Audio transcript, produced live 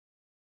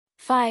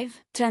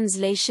5.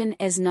 Translation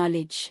as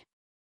knowledge.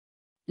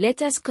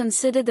 Let us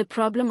consider the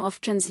problem of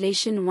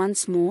translation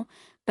once more,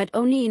 but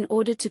only in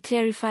order to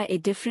clarify a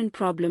different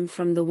problem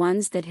from the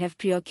ones that have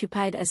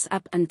preoccupied us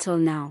up until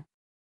now.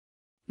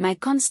 My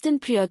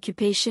constant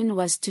preoccupation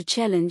was to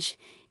challenge,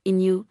 in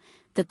you,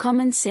 the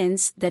common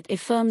sense that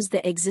affirms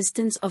the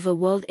existence of a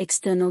world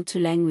external to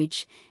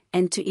language,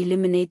 and to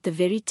eliminate the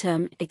very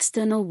term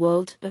external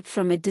world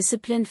from a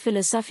disciplined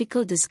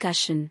philosophical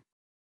discussion.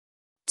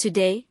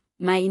 Today,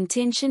 my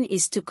intention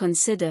is to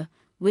consider,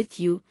 with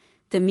you,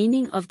 the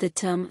meaning of the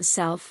term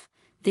self,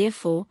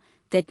 therefore,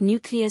 that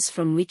nucleus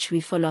from which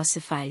we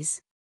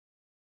philosophize.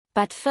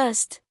 But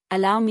first,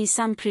 allow me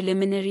some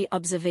preliminary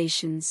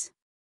observations.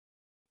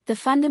 The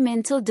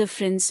fundamental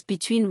difference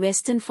between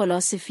Western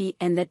philosophy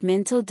and that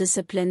mental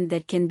discipline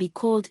that can be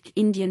called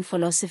Indian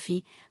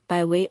philosophy,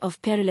 by way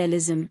of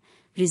parallelism,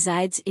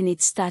 resides in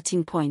its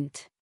starting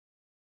point.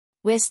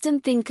 Western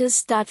thinkers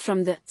start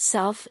from the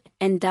self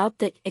and doubt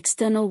the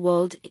external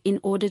world in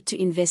order to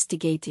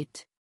investigate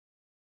it.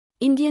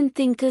 Indian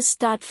thinkers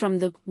start from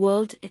the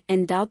world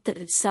and doubt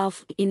the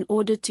self in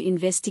order to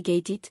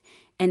investigate it,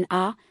 and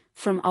are,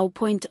 from our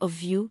point of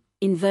view,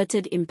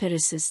 inverted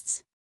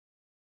empiricists.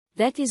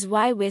 That is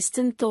why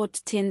Western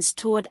thought tends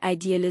toward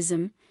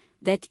idealism,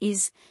 that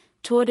is,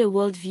 toward a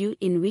worldview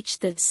in which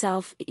the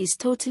self is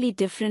totally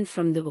different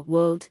from the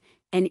world,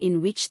 and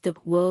in which the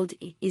world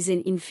is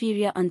an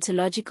inferior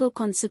ontological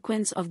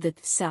consequence of the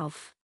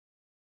self.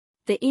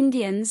 The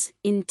Indians,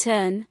 in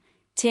turn,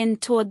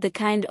 tend toward the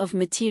kind of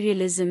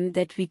materialism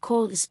that we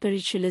call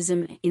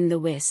spiritualism in the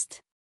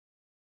West.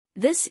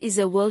 This is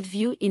a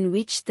worldview in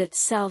which the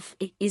self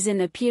is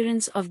an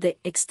appearance of the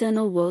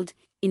external world,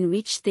 in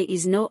which there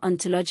is no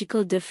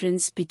ontological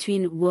difference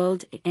between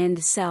world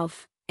and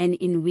self, and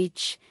in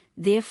which,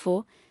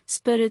 therefore,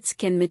 spirits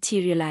can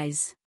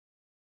materialize.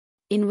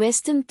 In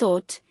Western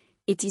thought,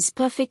 it is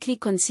perfectly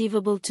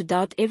conceivable to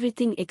doubt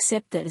everything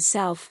except the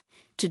self.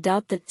 To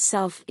doubt that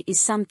self is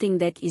something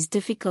that is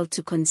difficult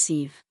to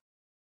conceive.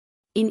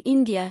 In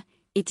India,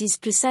 it is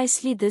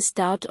precisely this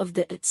doubt of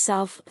the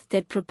self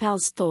that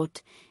propels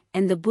thought,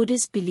 and the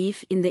Buddhist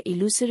belief in the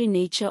illusory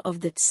nature of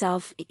the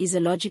self is a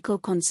logical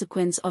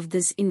consequence of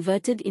this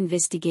inverted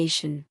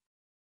investigation.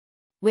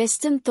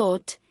 Western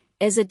thought,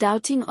 as a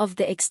doubting of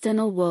the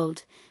external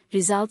world,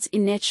 results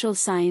in natural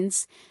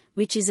science,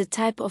 which is a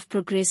type of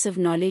progressive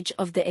knowledge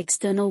of the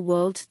external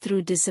world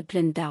through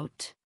disciplined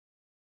doubt.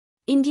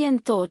 Indian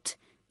thought,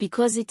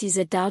 because it is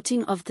a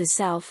doubting of the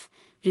self,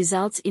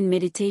 results in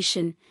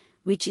meditation,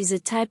 which is a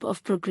type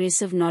of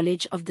progressive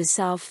knowledge of the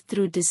self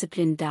through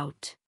disciplined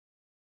doubt.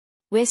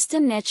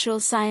 Western natural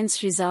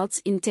science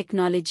results in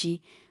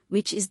technology,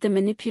 which is the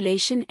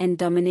manipulation and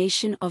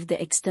domination of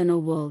the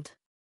external world.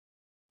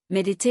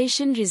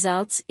 Meditation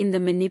results in the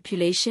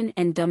manipulation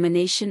and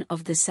domination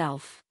of the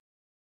self.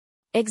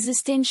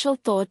 Existential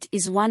thought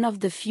is one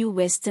of the few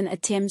Western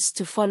attempts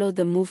to follow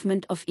the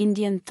movement of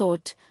Indian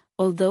thought,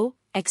 although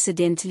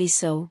accidentally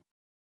so.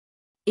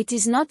 It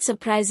is not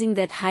surprising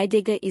that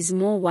Heidegger is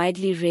more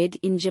widely read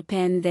in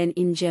Japan than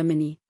in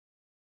Germany.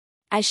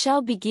 I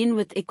shall begin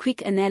with a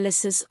quick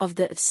analysis of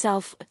the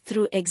self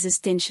through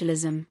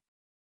existentialism.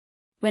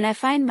 When I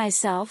find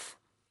myself,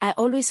 I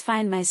always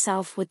find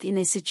myself within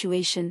a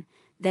situation,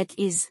 that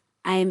is,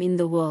 I am in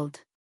the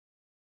world.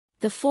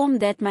 The form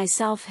that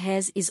myself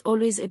has is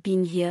always a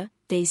being here,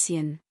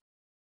 Dasein.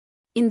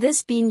 In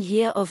this being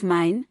here of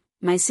mine,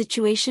 my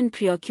situation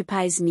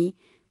preoccupies me,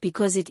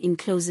 because it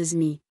encloses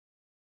me.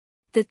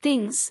 The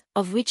things,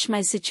 of which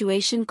my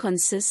situation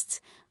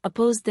consists,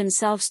 oppose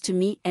themselves to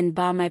me and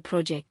bar my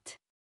project.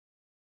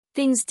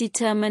 Things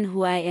determine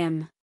who I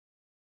am.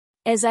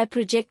 As I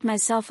project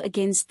myself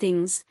against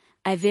things,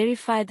 I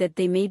verify that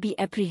they may be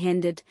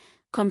apprehended,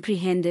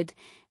 comprehended,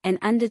 and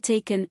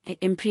undertaken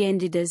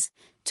imprehendidas,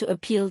 to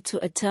appeal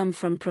to a term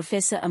from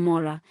Professor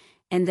Amora,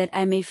 and that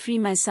I may free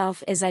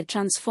myself as I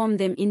transform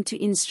them into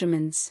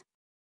instruments.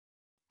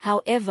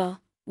 However,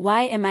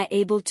 why am I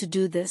able to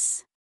do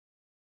this?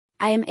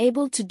 I am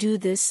able to do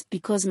this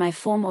because my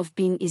form of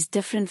being is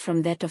different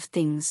from that of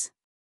things.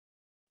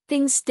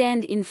 Things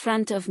stand in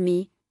front of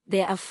me,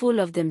 they are full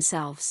of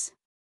themselves.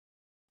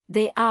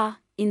 They are,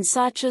 in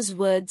Sartre's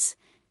words,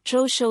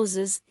 trop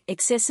choses,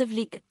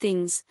 excessively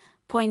things.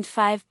 Point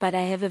 5 But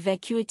I have a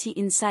vacuity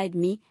inside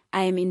me,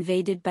 I am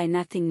invaded by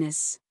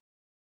nothingness.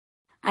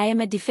 I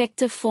am a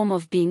defective form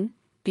of being,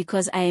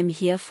 because I am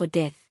here for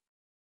death.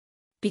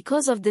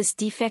 Because of this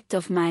defect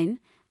of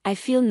mine, I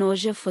feel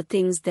nausea for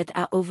things that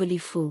are overly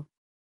full.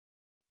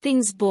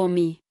 Things bore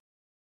me.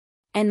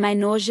 And my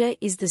nausea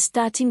is the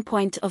starting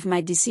point of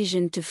my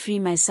decision to free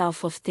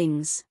myself of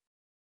things.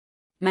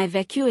 My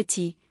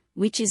vacuity,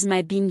 which is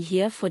my being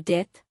here for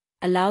death,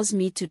 allows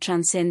me to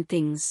transcend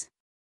things.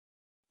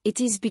 It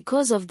is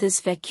because of this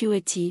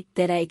vacuity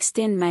that I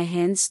extend my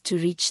hands to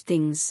reach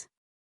things.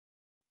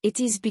 It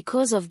is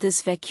because of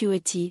this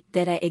vacuity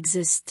that I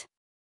exist.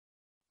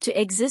 To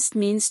exist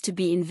means to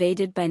be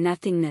invaded by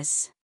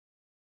nothingness.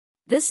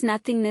 This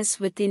nothingness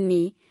within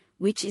me,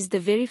 which is the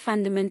very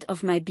fundament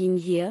of my being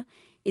here,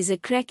 is a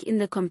crack in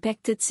the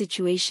compacted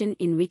situation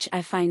in which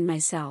I find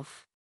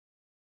myself.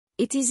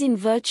 It is in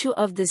virtue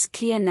of this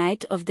clear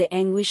night of the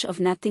anguish of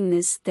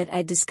nothingness that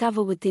I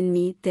discover within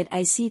me that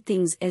I see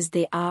things as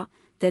they are,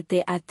 that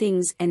they are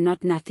things and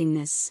not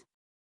nothingness.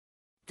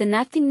 The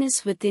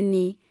nothingness within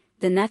me,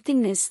 the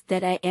nothingness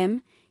that I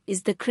am,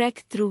 is the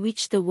crack through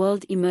which the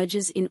world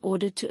emerges in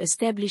order to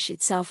establish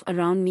itself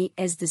around me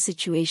as the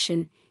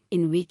situation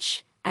in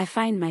which I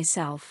find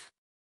myself.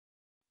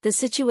 The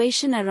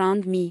situation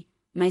around me,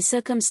 my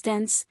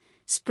circumstance,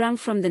 sprung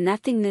from the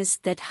nothingness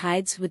that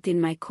hides within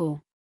my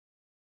core.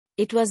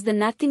 It was the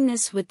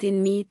nothingness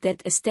within me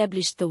that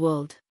established the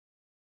world.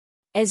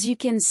 As you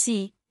can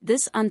see,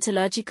 this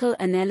ontological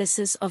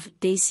analysis of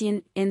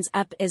Dasein ends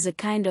up as a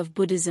kind of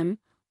Buddhism,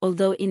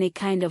 although in a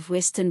kind of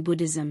Western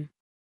Buddhism.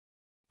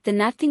 The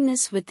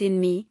nothingness within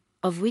me,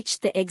 of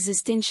which the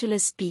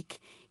existentialists speak,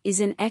 is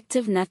an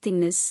active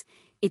nothingness.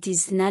 It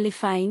is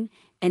nullifying,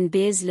 and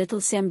bears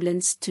little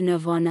semblance to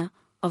nirvana,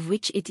 of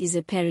which it is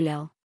a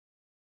parallel.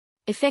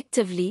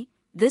 Effectively,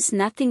 this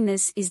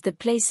nothingness is the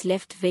place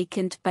left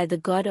vacant by the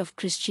God of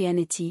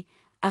Christianity,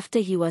 after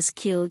he was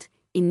killed,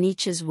 in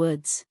Nietzsche's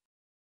words.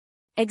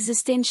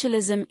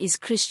 Existentialism is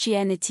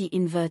Christianity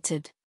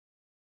inverted.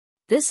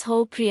 This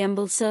whole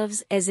preamble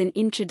serves as an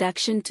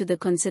introduction to the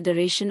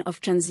consideration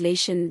of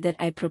translation that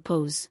I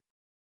propose.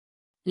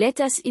 Let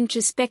us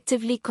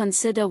introspectively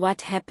consider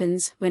what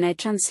happens when I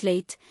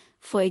translate,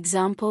 for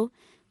example,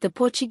 the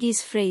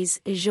Portuguese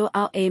phrase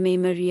João ama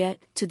Maria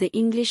to the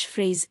English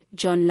phrase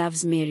John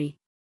loves Mary.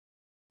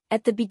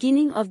 At the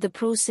beginning of the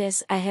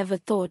process I have a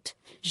thought,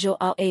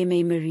 João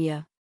ama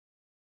Maria.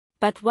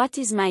 But what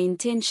is my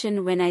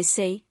intention when I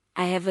say,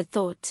 I have a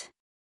thought?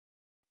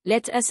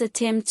 Let us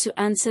attempt to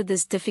answer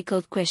this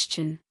difficult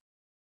question.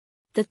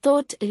 The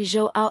thought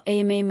João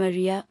ama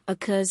Maria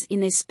occurs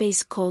in a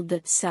space called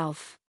the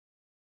self.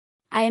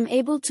 I am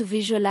able to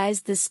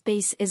visualize this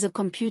space as a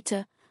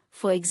computer,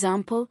 for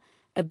example,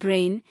 a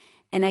brain,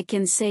 and I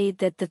can say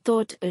that the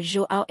thought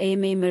João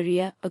ama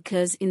Maria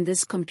occurs in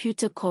this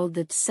computer called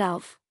the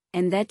self,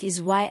 and that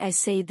is why I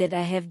say that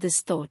I have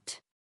this thought.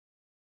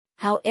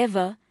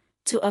 However,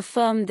 to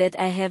affirm that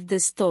I have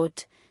this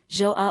thought,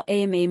 João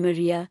ama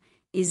Maria,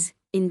 is,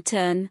 in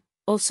turn,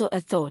 also a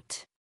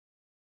thought.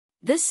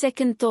 This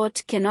second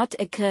thought cannot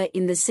occur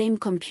in the same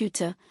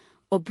computer,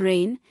 or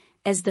brain,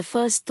 as the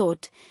first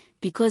thought,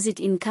 because it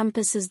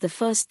encompasses the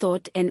first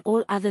thought and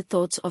all other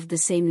thoughts of the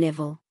same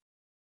level.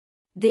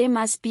 There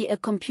must be a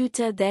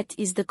computer that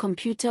is the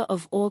computer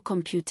of all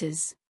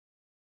computers.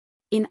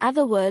 In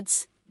other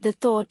words, the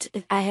thought,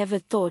 I have a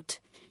thought,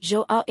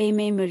 João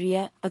ama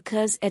Maria,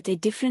 occurs at a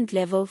different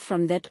level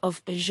from that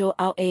of João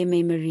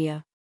ama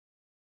Maria.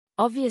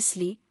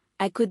 Obviously,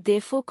 I could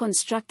therefore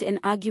construct an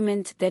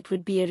argument that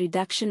would be a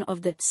reduction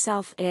of the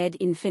self ad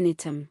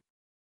infinitum.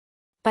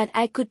 But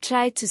I could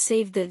try to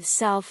save the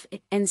self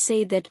and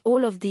say that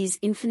all of these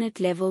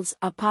infinite levels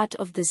are part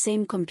of the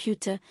same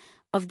computer,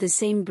 of the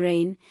same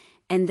brain,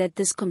 and that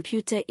this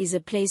computer is a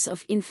place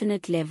of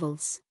infinite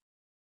levels.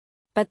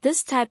 But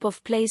this type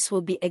of place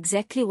will be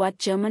exactly what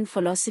German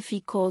philosophy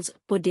calls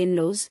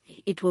bodenlos,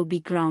 it will be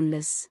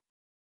groundless.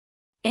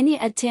 Any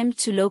attempt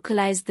to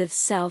localize the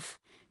self,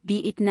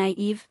 be it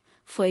naive,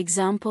 for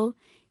example,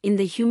 in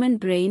the human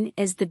brain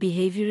as the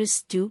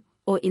behaviorists do,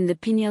 or in the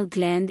pineal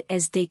gland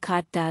as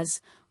Descartes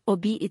does, or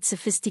be it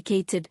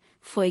sophisticated,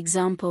 for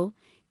example,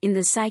 in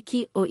the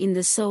psyche or in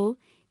the soul,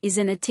 is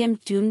an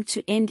attempt doomed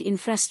to end in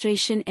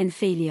frustration and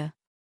failure.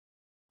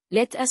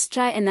 Let us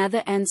try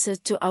another answer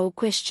to our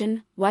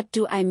question, what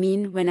do I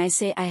mean when I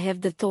say I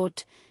have the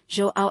thought,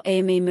 João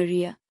ama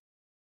Maria?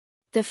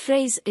 The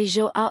phrase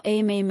João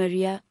ama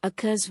Maria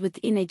occurs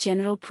within a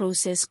general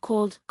process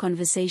called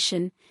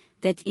conversation,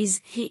 that is,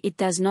 it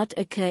does not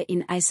occur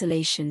in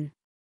isolation.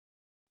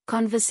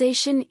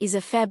 Conversation is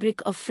a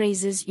fabric of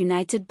phrases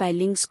united by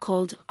links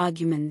called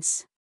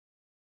arguments.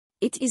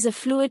 It is a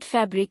fluid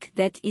fabric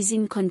that is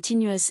in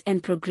continuous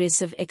and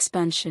progressive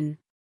expansion.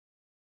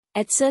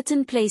 At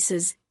certain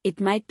places, it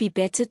might be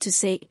better to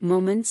say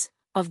moments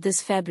of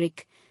this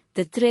fabric,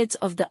 the threads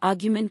of the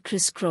argument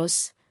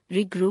crisscross,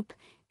 regroup,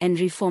 and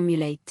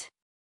reformulate.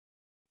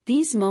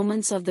 These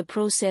moments of the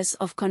process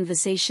of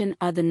conversation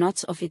are the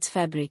knots of its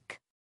fabric.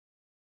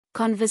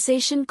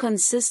 Conversation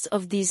consists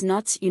of these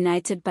knots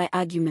united by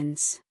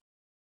arguments.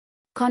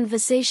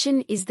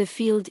 Conversation is the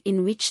field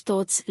in which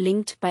thoughts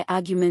linked by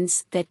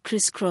arguments that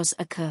crisscross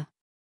occur.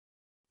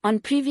 On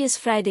previous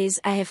Fridays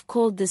I have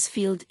called this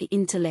field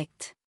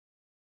intellect.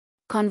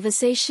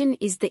 Conversation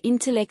is the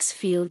intellect's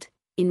field,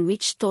 in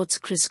which thoughts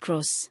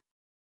crisscross.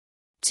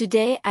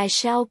 Today I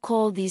shall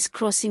call these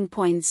crossing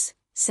points,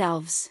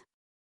 selves.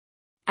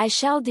 I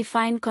shall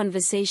define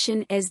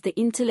conversation as the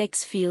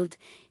intellect's field,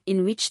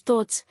 in which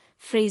thoughts,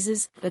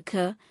 phrases,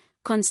 occur,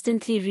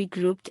 constantly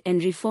regrouped and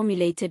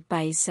reformulated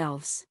by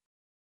selves.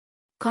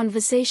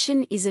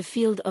 Conversation is a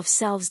field of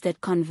selves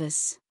that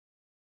converse.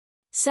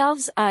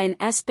 Selves are an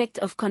aspect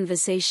of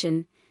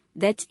conversation,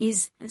 that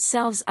is,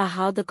 selves are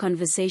how the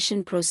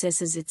conversation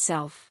processes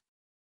itself.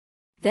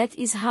 That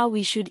is how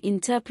we should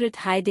interpret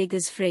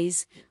Heidegger's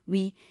phrase,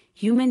 we,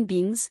 human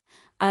beings,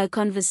 are a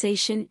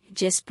conversation,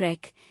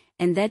 Gesprech,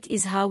 and that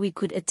is how we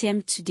could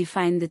attempt to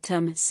define the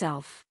term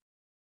self.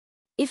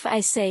 If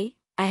I say,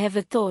 I have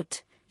a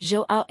thought,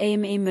 João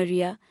Ama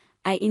Maria,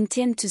 I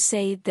intend to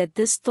say that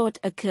this thought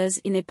occurs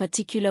in a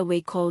particular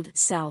way called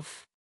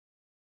self.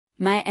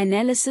 My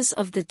analysis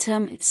of the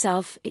term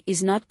self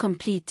is not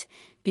complete,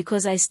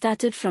 because I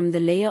started from the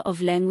layer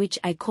of language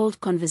I called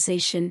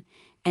conversation,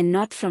 and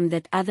not from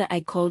that other I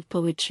called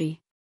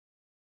poetry.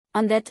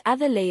 On that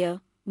other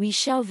layer, we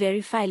shall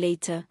verify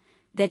later,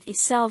 that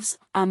selves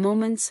are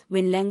moments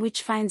when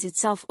language finds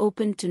itself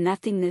open to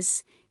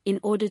nothingness, in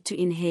order to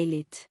inhale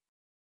it.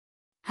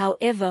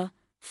 However,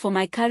 for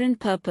my current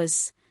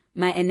purpose,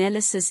 my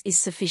analysis is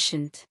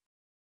sufficient.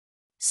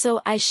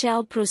 So I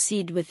shall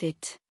proceed with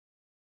it.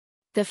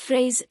 The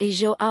phrase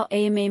João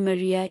Ama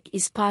Maria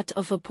is part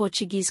of a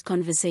Portuguese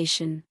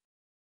conversation.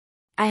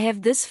 I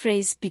have this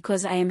phrase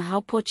because I am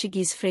how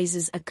Portuguese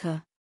phrases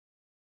occur.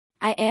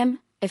 I am,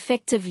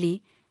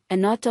 effectively, a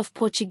knot of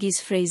Portuguese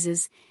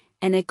phrases,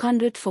 and a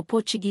conduit for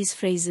Portuguese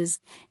phrases,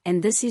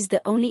 and this is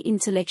the only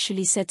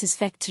intellectually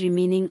satisfactory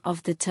meaning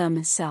of the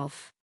term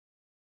self.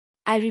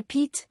 I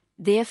repeat,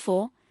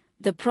 therefore,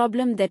 the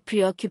problem that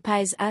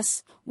preoccupies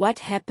us: what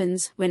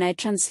happens when I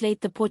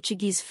translate the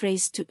Portuguese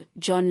phrase to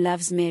John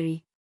loves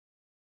Mary?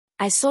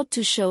 I sought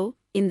to show,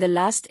 in the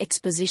last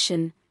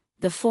exposition,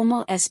 the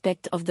formal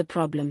aspect of the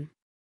problem.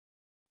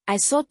 I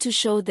sought to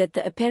show that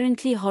the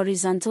apparently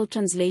horizontal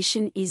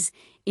translation is,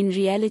 in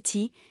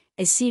reality,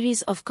 a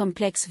series of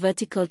complex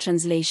vertical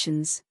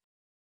translations.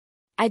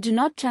 I do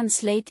not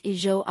translate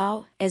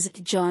João as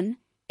John,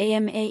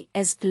 Ama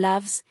as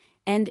loves,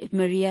 and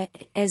Maria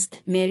as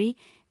Mary,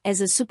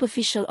 as a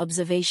superficial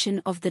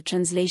observation of the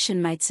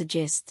translation might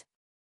suggest.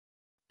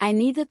 I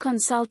neither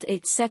consult a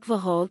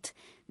Sackverhalt,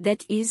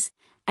 that is,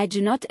 I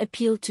do not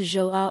appeal to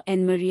João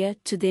and Maria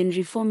to then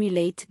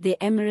reformulate their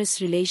amorous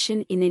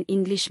relation in an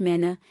English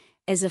manner,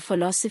 as a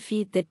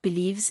philosophy that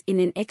believes in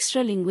an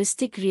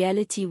extra-linguistic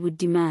reality would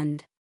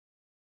demand.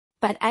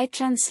 But I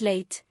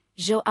translate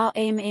João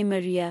Ama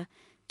Maria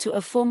to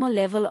a formal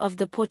level of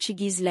the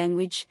Portuguese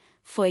language,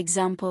 for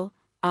example,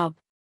 ab.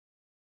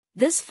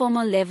 This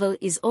formal level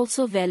is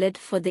also valid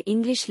for the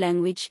English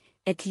language,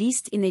 at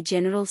least in a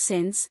general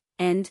sense,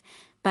 and,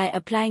 by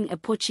applying a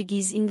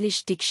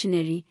Portuguese-English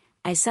dictionary,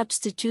 I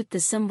substitute the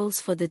symbols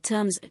for the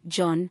terms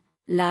John,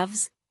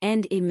 loves,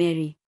 and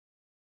Mary.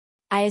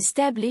 I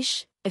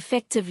establish,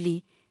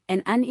 effectively,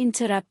 an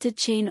uninterrupted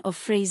chain of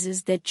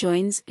phrases that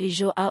joins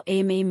João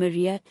Ama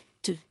Maria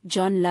to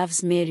John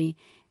loves Mary,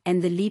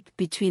 and the leap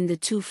between the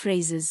two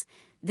phrases,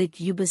 the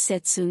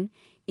Übersetzung,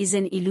 is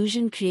an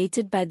illusion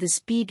created by the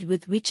speed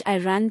with which I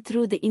run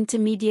through the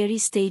intermediary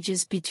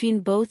stages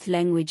between both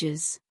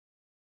languages.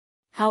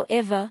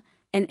 However,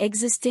 an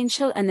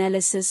existential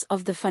analysis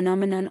of the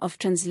phenomenon of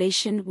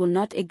translation will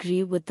not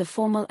agree with the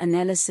formal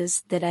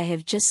analysis that I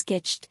have just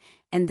sketched,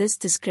 and this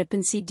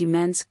discrepancy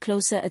demands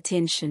closer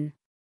attention.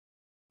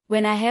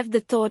 When I have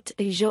the thought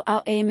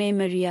João Ama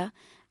Maria,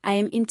 I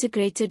am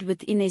integrated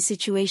within a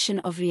situation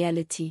of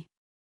reality.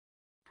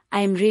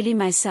 I am really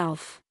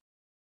myself.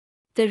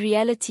 The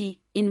reality,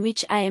 in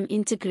which I am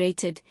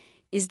integrated,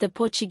 is the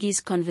Portuguese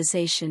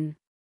conversation.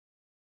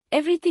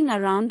 Everything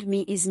around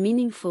me is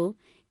meaningful,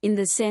 in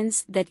the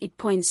sense that it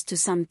points to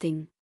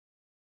something.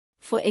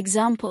 For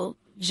example,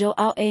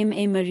 João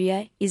Ama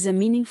Maria is a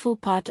meaningful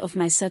part of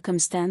my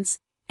circumstance,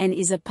 and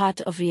is a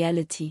part of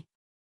reality.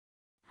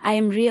 I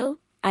am real,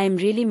 I am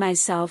really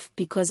myself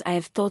because I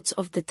have thoughts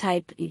of the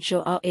type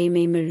João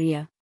Ama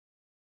Maria.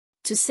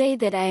 To say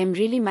that I am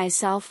really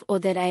myself or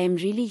that I am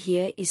really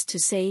here is to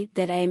say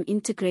that I am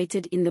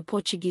integrated in the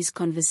Portuguese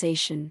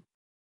conversation.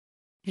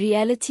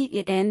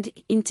 Reality and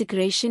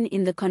integration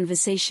in the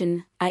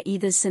conversation are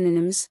either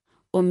synonyms,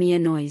 or mere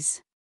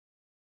noise.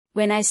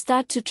 When I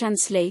start to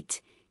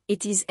translate,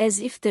 it is as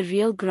if the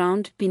real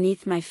ground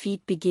beneath my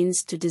feet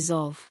begins to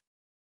dissolve.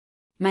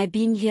 My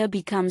being here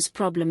becomes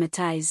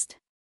problematized.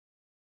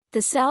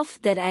 The self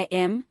that I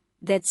am,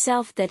 that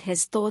self that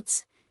has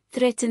thoughts,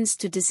 threatens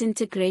to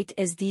disintegrate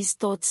as these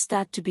thoughts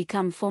start to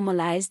become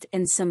formalized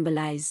and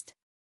symbolized.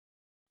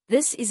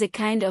 This is a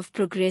kind of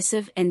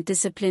progressive and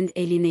disciplined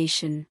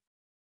alienation.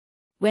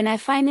 When I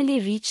finally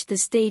reach the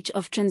stage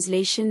of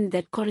translation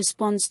that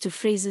corresponds to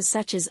phrases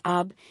such as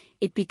ab,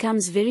 it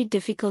becomes very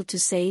difficult to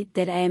say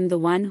that I am the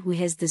one who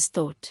has this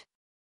thought.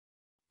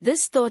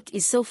 This thought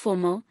is so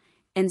formal,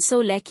 and so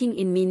lacking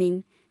in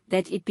meaning,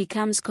 that it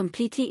becomes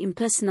completely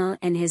impersonal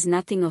and has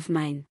nothing of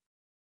mine.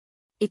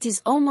 It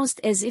is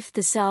almost as if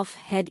the self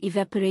had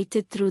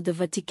evaporated through the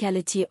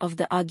verticality of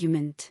the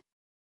argument.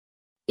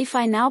 If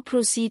I now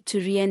proceed to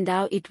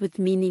re-endow it with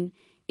meaning,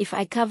 if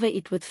I cover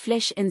it with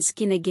flesh and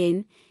skin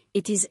again,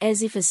 it is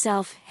as if a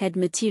self had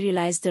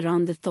materialized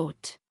around the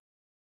thought.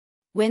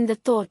 When the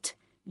thought,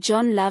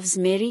 John loves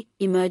Mary,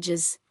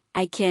 emerges,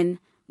 I can,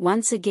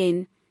 once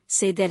again,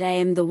 say that I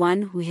am the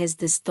one who has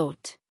this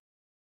thought.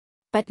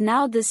 But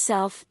now the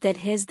self that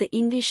has the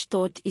English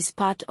thought is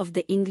part of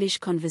the English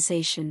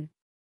conversation.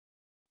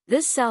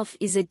 This self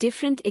is a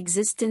different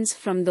existence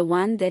from the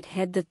one that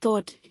had the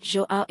thought,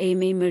 João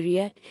ame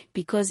Maria,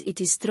 because it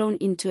is thrown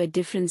into a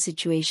different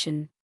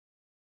situation.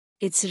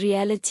 Its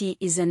reality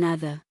is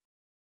another.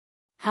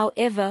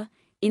 However,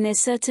 in a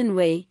certain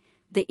way,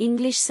 the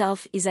English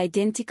self is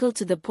identical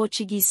to the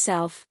Portuguese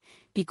self,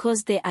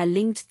 because they are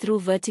linked through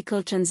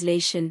vertical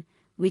translation,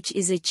 which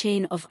is a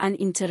chain of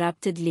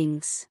uninterrupted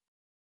links.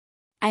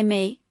 I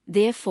may,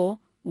 therefore,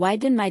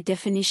 widen my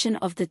definition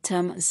of the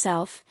term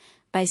self,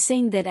 by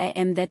saying that I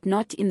am that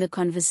not in the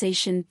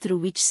conversation through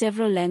which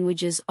several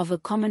languages of a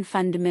common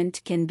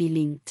fundament can be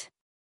linked.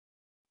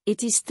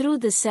 It is through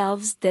the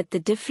selves that the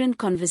different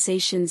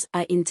conversations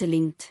are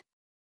interlinked.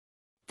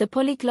 The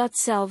polyglot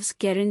selves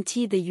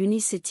guarantee the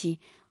unicity,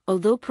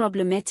 although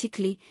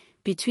problematically,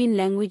 between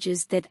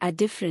languages that are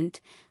different,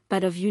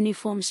 but of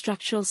uniform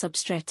structural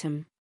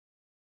substratum.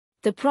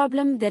 The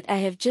problem that I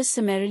have just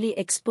summarily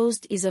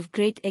exposed is of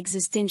great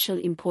existential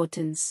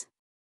importance.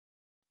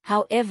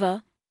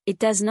 However, it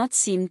does not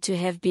seem to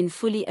have been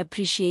fully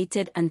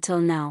appreciated until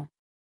now.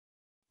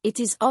 It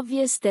is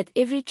obvious that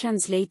every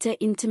translator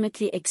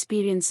intimately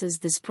experiences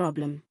this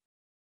problem.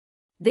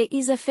 There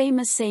is a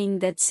famous saying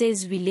that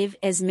says we live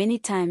as many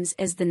times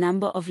as the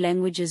number of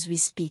languages we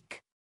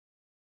speak.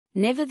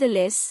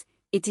 Nevertheless,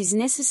 it is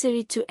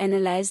necessary to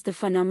analyze the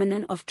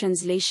phenomenon of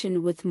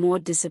translation with more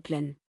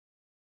discipline.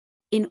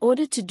 In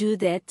order to do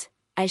that,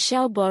 I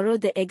shall borrow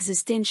the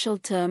existential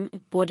term,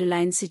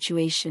 borderline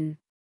situation.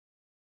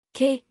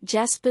 K.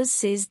 Jaspers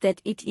says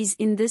that it is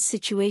in this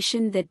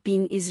situation that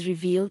being is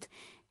revealed,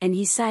 and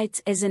he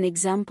cites as an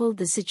example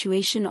the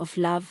situation of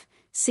love,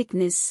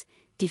 sickness,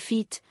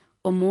 defeat,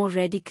 or more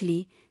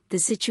radically, the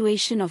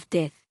situation of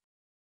death.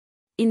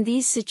 In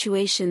these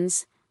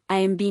situations, I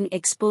am being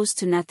exposed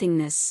to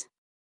nothingness.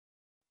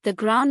 The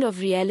ground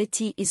of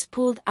reality is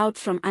pulled out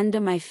from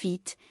under my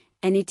feet,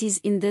 and it is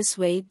in this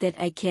way that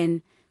I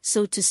can,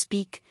 so to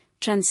speak,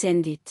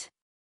 transcend it.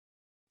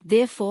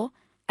 Therefore,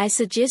 I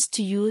suggest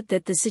to you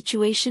that the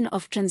situation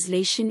of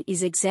translation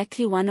is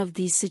exactly one of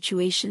these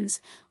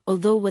situations,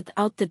 although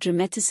without the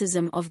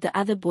dramaticism of the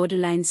other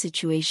borderline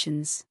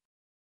situations.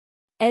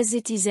 As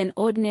it is an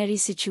ordinary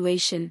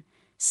situation,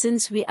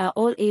 since we are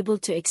all able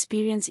to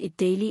experience it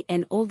daily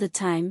and all the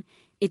time,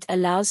 it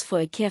allows for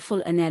a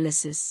careful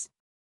analysis.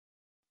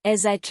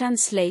 As I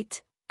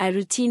translate, I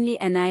routinely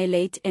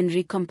annihilate and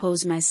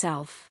recompose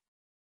myself.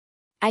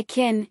 I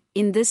can,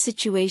 in this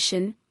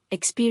situation,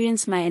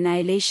 experience my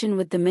annihilation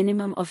with the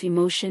minimum of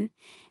emotion,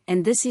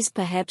 and this is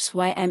perhaps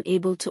why I am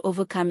able to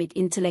overcome it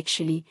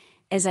intellectually,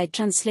 as I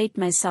translate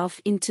myself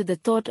into the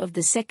thought of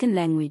the second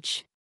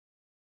language.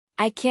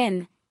 I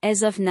can,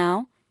 as of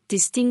now,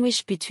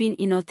 distinguish between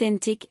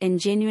inauthentic and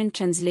genuine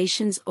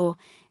translations or,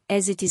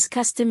 as it is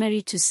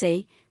customary to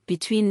say,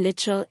 between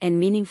literal and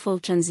meaningful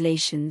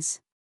translations.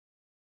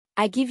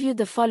 I give you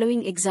the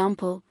following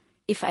example: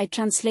 if I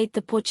translate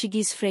the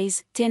Portuguese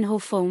phrase, tenho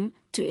fome,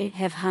 to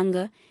have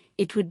hunger,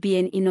 it would be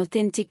an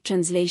inauthentic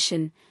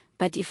translation,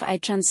 but if I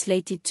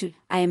translate it to,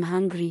 I am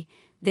hungry,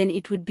 then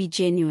it would be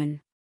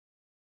genuine.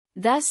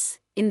 Thus,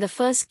 in the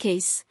first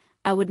case,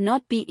 I would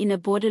not be in a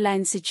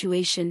borderline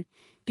situation,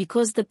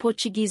 because the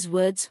Portuguese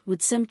words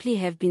would simply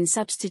have been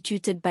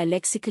substituted by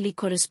lexically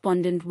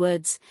correspondent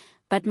words,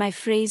 but my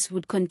phrase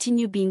would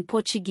continue being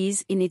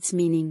Portuguese in its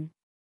meaning.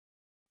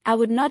 I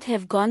would not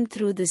have gone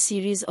through the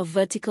series of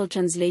vertical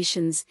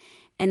translations,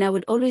 and I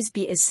would always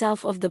be a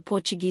self of the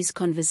Portuguese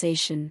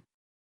conversation.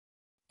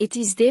 It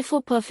is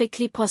therefore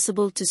perfectly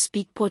possible to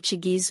speak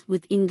Portuguese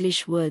with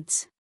English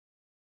words.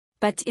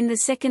 But in the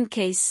second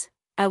case,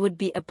 I would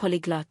be a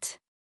polyglot.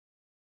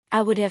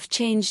 I would have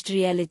changed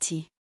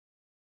reality.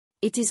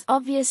 It is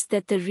obvious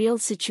that the real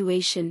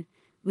situation,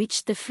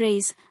 which the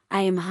phrase,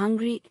 I am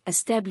hungry,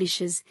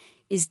 establishes,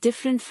 is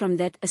different from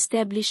that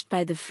established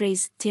by the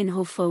phrase,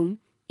 tenho fome,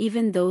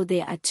 even though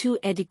there are two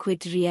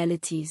adequate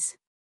realities.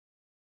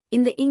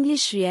 In the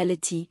English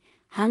reality,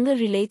 hunger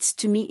relates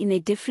to me in a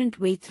different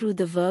way through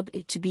the verb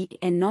to be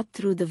and not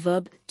through the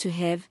verb to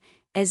have,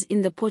 as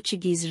in the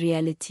Portuguese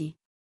reality.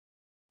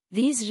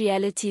 These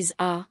realities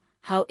are,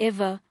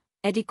 however,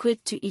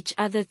 adequate to each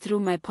other through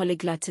my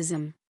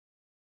polyglottism.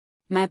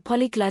 My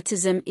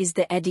polyglottism is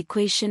the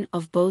adequation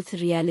of both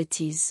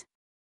realities.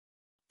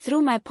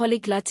 Through my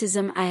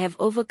polyglottism I have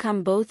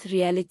overcome both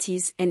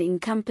realities and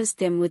encompassed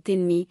them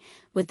within me,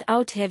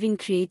 without having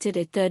created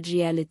a third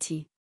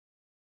reality.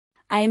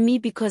 I am me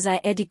because I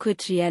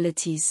adequate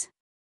realities.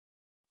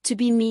 To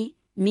be me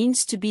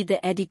means to be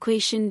the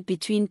adequation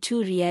between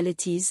two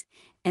realities,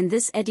 and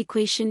this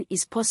adequation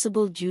is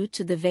possible due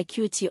to the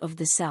vacuity of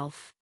the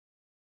self.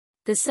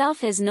 The self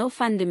has no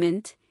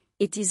fundament,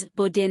 it is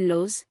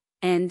bodenloos,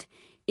 and,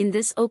 in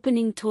this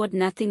opening toward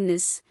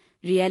nothingness,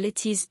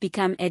 realities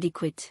become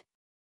adequate.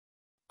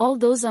 All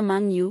those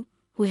among you,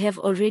 who have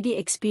already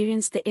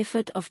experienced the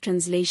effort of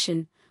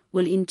translation,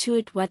 will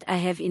intuit what I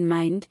have in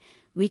mind,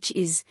 which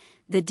is,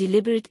 the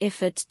deliberate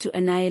effort to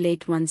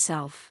annihilate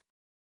oneself.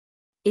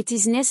 It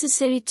is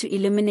necessary to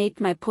eliminate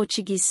my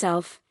Portuguese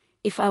self,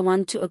 if I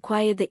want to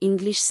acquire the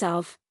English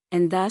self,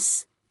 and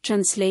thus,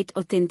 translate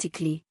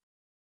authentically.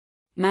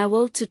 My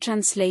will to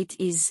translate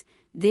is,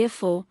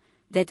 therefore,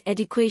 that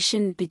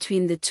adequation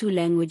between the two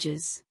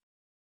languages.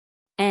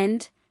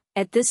 And,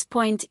 at this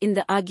point in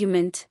the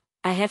argument,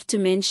 I have to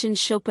mention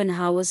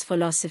Schopenhauer's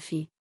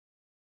philosophy.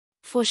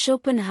 For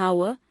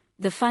Schopenhauer,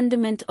 the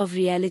fundament of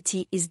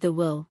reality is the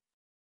will.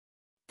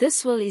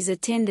 This will is a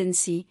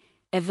tendency,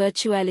 a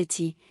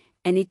virtuality,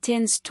 and it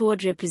tends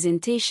toward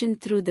representation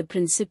through the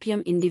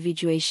principium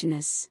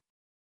individuationis.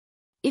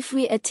 If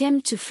we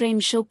attempt to frame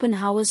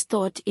Schopenhauer's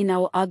thought in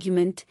our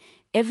argument,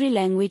 every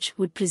language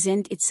would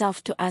present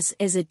itself to us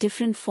as a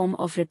different form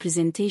of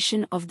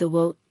representation of the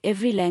will.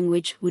 Every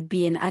language would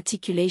be an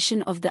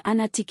articulation of the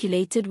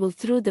unarticulated will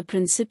through the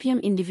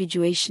principium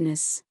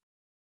individuationis.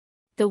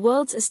 The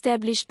worlds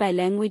established by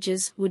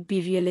languages would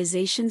be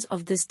realizations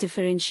of this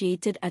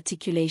differentiated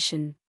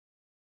articulation.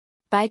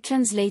 By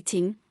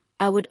translating,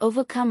 I would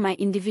overcome my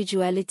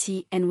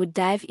individuality and would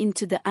dive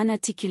into the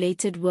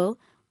unarticulated will,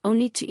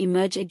 only to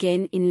emerge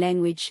again in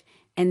language,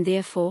 and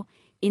therefore,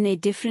 in a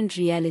different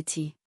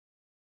reality.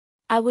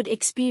 I would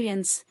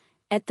experience,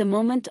 at the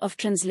moment of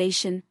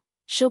translation,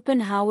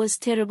 Schopenhauer's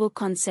terrible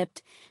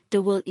concept,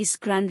 the will is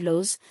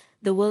grundlos,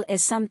 the will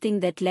as something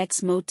that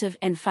lacks motive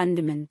and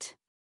fundament.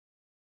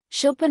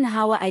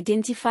 Schopenhauer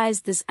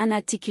identifies this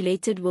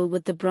unarticulated will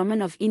with the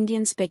Brahman of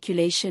Indian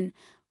speculation,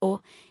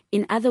 or,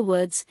 in other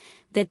words,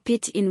 that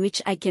pit in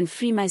which I can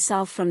free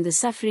myself from the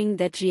suffering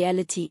that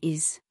reality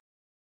is.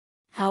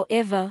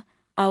 However,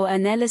 our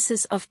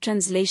analysis of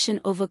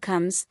translation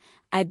overcomes,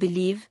 I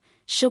believe,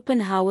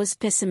 Schopenhauer's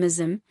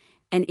pessimism,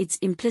 and its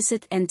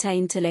implicit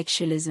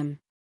anti-intellectualism.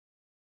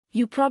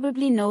 You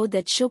probably know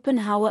that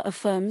Schopenhauer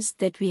affirms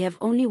that we have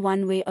only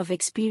one way of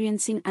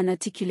experiencing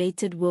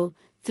unarticulated will,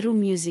 through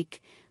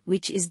music,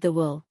 which is the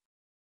will.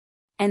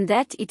 And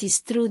that it is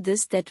through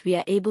this that we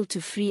are able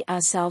to free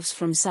ourselves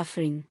from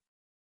suffering.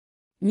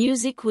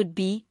 Music would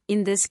be,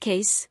 in this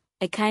case,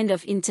 a kind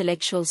of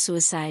intellectual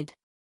suicide.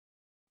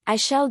 I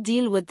shall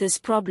deal with this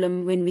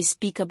problem when we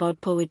speak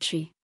about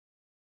poetry.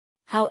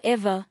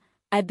 However,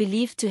 I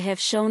believe to have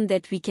shown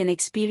that we can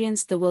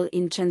experience the will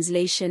in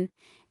translation,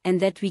 and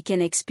that we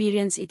can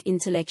experience it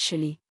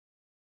intellectually.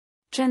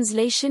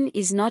 Translation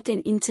is not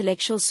an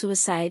intellectual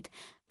suicide,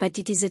 but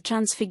it is a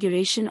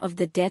transfiguration of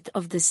the death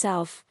of the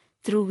self,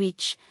 through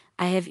which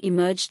I have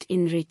emerged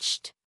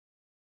enriched.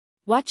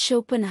 What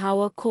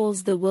Schopenhauer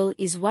calls the will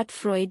is what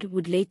Freud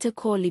would later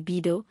call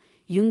libido,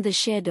 Jung the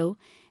shadow,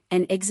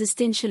 and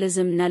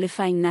existentialism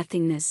nullifying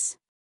nothingness.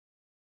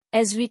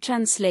 As we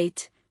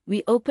translate,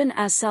 we open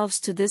ourselves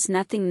to this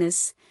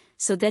nothingness,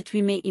 so that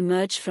we may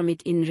emerge from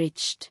it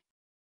enriched.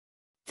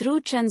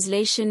 Through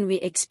translation we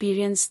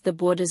experience the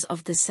borders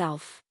of the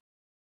self.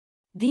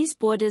 These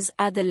borders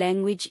are the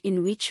language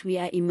in which we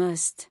are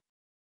immersed.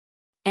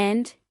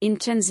 And, in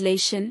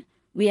translation,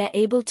 we are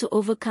able to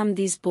overcome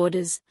these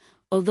borders,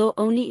 although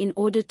only in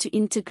order to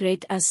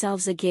integrate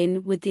ourselves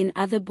again within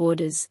other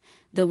borders,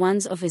 the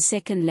ones of a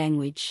second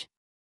language.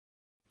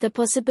 The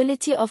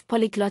possibility of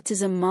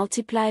polyglottism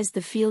multiplies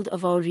the field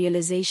of our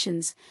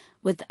realizations,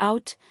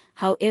 without,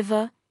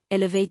 however,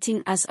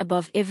 elevating us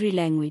above every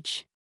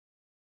language.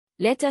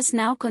 Let us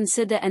now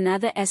consider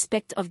another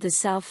aspect of the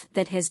self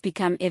that has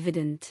become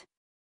evident.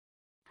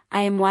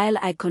 I am while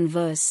I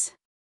converse.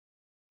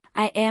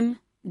 I am,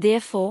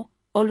 therefore,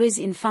 always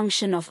in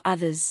function of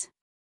others.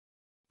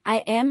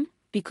 I am,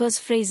 because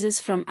phrases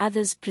from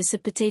others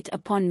precipitate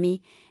upon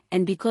me,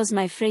 and because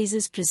my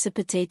phrases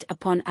precipitate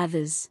upon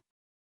others.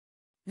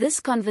 This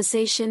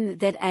conversation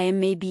that I am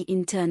may be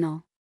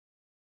internal.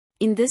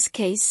 In this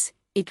case,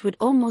 it would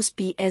almost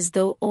be as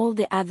though all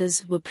the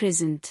others were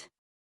present.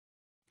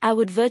 I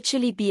would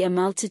virtually be a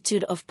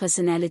multitude of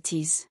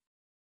personalities.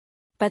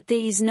 But there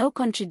is no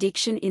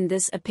contradiction in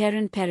this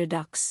apparent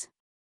paradox.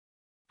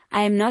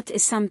 I am not a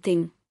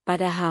something,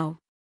 but a how.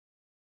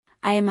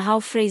 I am how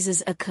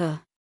phrases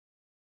occur.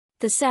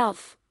 The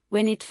self,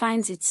 when it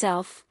finds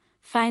itself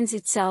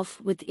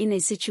within a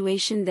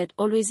situation that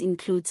always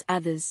includes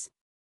others.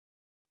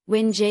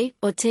 When J.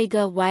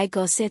 Ortega y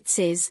Gasset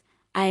says,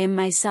 I am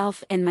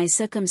myself and my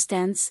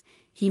circumstance,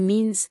 he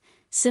means,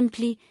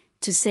 simply,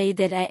 to say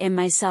that I am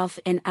myself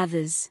and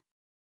others.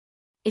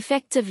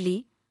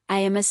 Effectively, I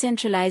am a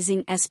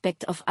centralizing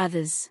aspect of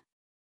others.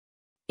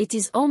 It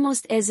is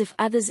almost as if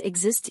others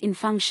exist in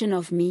function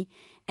of me,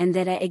 and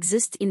that I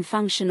exist in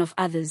function of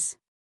others.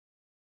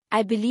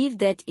 I believe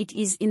that it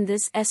is in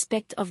this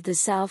aspect of the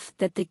self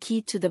that the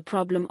key to the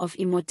problem of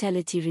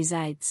immortality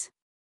resides.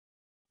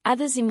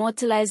 Others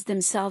immortalize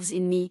themselves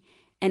in me,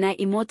 and I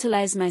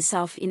immortalize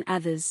myself in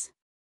others.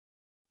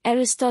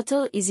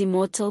 Aristotle is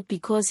immortal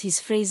because his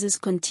phrases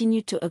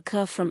continue to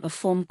occur from a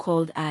form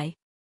called I.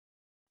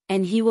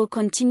 And he will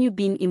continue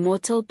being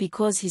immortal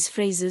because his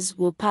phrases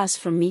will pass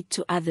from me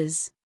to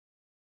others.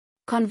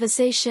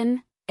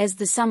 Conversation, as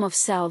the sum of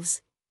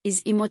selves,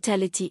 is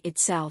immortality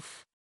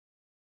itself.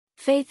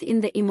 Faith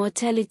in the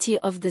immortality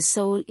of the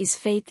soul is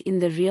faith in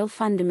the real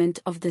fundament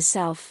of the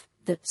self,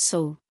 the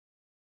soul.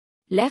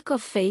 Lack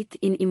of faith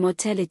in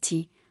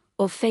immortality,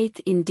 or faith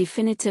in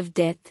definitive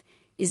death,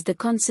 is the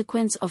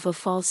consequence of a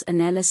false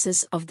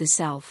analysis of the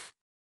self.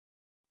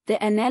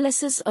 The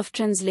analysis of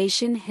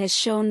translation has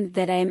shown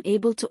that I am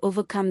able to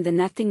overcome the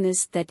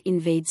nothingness that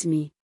invades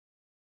me.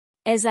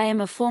 As I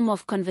am a form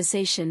of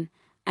conversation,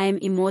 I am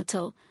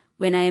immortal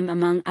when I am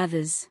among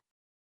others.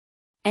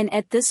 And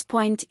at this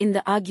point in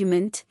the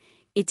argument,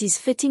 it is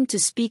fitting to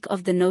speak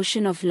of the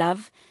notion of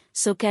love,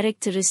 so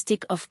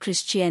characteristic of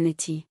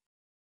Christianity.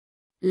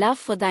 Love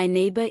for thy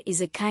neighbor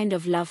is a kind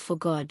of love for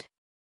God.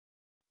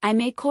 I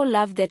may call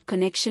love that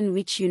connection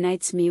which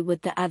unites me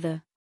with the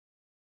other.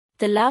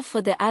 The love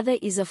for the other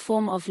is a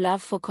form of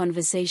love for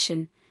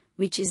conversation,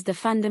 which is the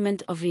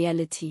fundament of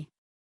reality.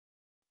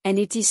 And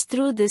it is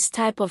through this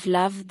type of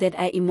love that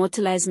I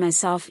immortalize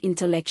myself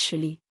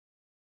intellectually.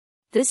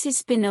 This is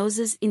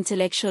Spinoza's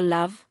intellectual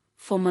love,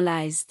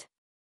 formalized.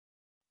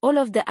 All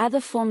of the other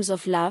forms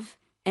of love,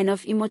 and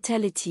of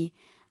immortality,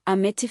 are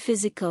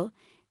metaphysical,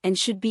 and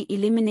should be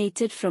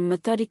eliminated from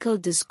methodical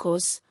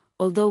discourse,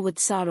 although with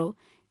sorrow,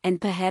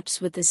 and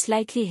perhaps with a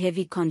slightly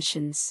heavy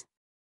conscience.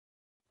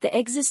 The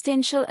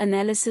existential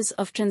analysis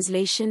of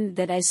translation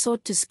that I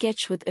sought to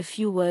sketch with a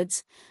few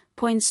words,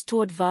 points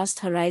toward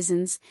vast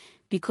horizons,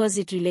 because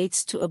it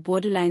relates to a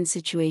borderline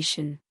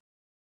situation.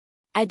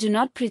 I do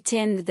not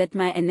pretend that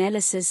my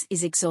analysis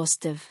is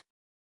exhaustive.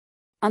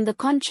 On the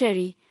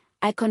contrary,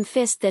 I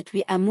confess that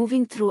we are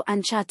moving through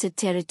uncharted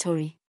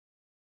territory.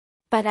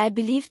 But I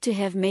believe to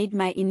have made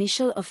my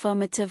initial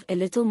affirmative a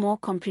little more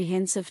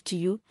comprehensive to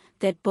you,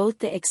 that both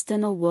the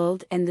external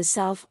world and the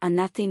self are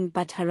nothing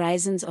but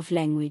horizons of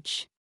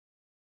language.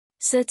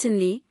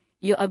 Certainly,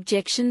 your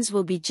objections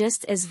will be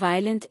just as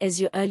violent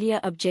as your earlier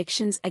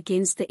objections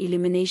against the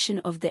elimination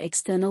of the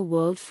external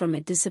world from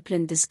a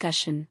disciplined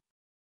discussion.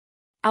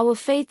 Our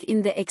faith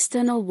in the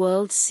external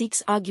world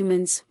seeks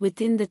arguments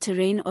within the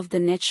terrain of the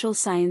natural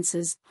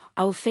sciences,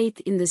 our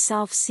faith in the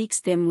self seeks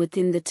them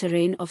within the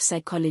terrain of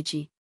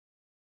psychology.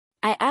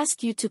 I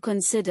ask you to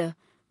consider,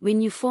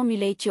 when you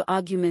formulate your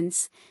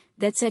arguments,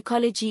 that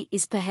psychology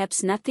is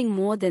perhaps nothing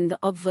more than the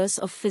obverse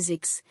of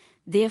physics,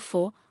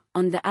 therefore,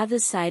 on the other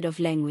side of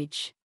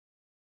language.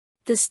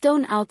 The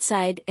stone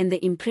outside and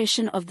the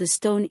impression of the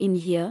stone in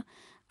here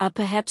are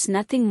perhaps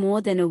nothing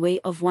more than a way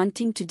of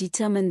wanting to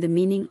determine the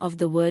meaning of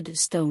the word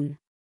stone.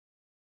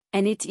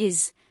 And it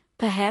is,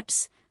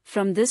 perhaps,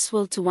 from this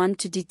will to want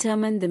to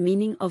determine the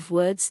meaning of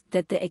words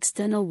that the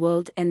external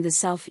world and the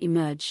self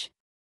emerge.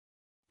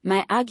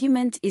 My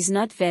argument is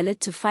not valid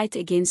to fight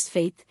against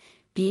faith,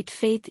 be it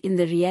faith in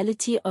the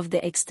reality of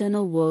the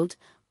external world,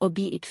 or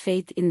be it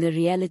faith in the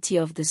reality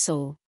of the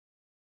soul.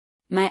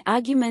 My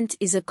argument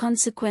is a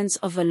consequence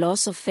of a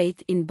loss of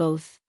faith in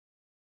both.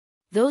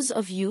 Those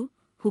of you,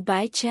 who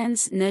by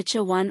chance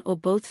nurture one or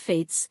both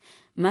faiths,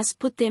 must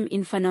put them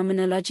in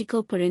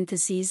phenomenological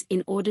parentheses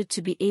in order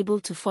to be able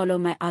to follow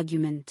my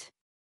argument.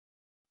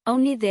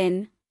 Only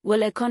then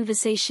will a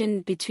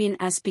conversation between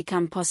us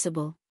become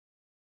possible.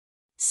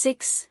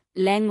 6.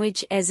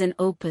 Language as an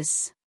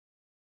opus.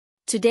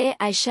 Today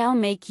I shall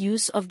make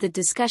use of the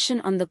discussion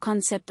on the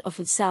concept of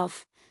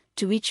itself,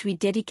 to which we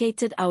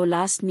dedicated our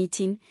last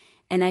meeting,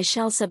 and I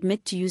shall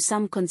submit to you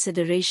some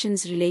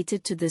considerations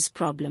related to this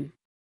problem.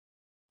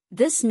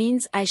 This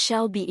means I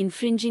shall be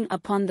infringing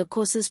upon the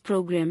course's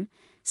program,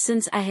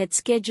 since I had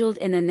scheduled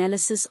an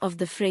analysis of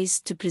the phrase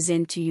to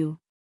present to you.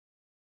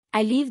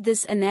 I leave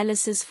this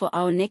analysis for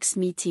our next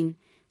meeting,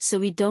 so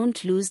we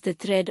don't lose the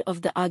thread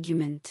of the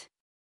argument.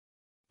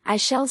 I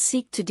shall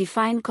seek to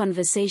define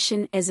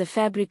conversation as a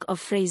fabric of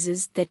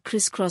phrases that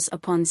crisscross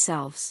upon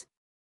selves.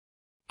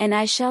 And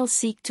I shall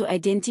seek to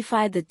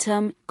identify the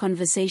term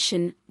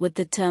conversation with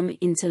the term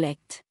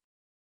intellect.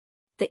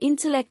 The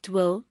intellect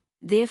will,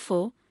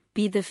 therefore,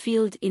 be the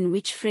field in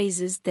which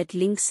phrases that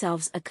link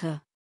selves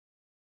occur.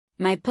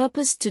 My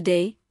purpose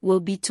today will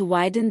be to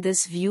widen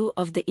this view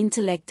of the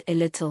intellect a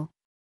little.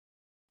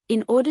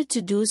 In order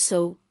to do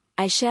so,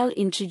 I shall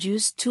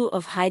introduce two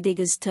of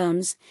Heidegger's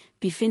terms,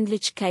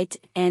 Befindlichkeit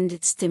and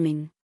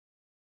Stimmung.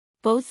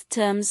 Both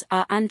terms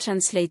are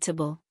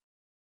untranslatable.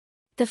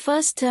 The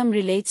first term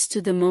relates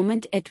to the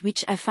moment at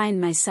which I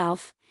find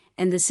myself,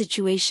 and the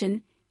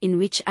situation in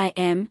which I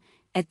am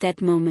at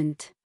that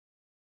moment.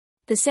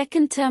 The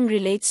second term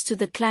relates to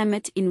the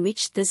climate in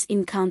which this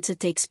encounter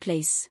takes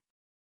place.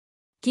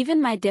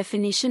 Given my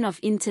definition of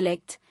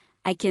intellect,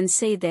 I can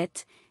say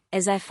that,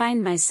 as I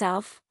find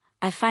myself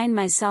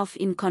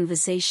in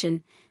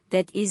conversation,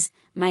 that is,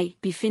 my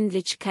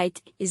Befindlichkeit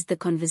is the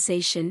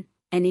conversation,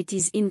 and it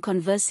is in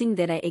conversing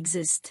that I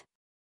exist.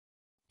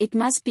 It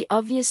must be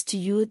obvious to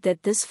you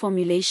that this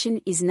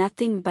formulation is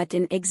nothing but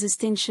an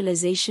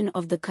existentialization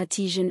of the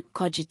Cartesian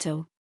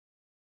cogito.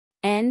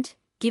 And,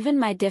 given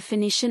my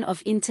definition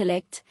of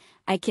intellect,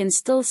 I can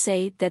still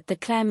say that the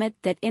climate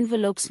that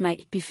envelopes my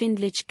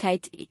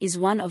Befindlichkeit is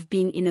one of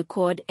being in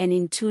accord and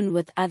in tune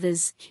with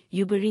others,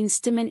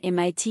 Übereinstimmen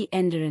mit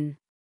anderen.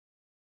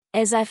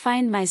 As I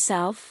find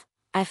myself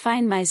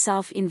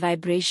in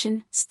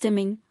vibration,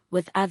 stimming,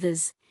 with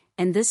others,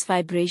 and this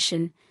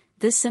vibration,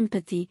 this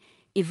sympathy,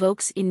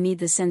 evokes in me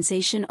the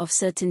sensation of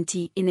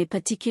certainty in a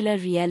particular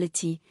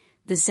reality,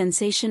 the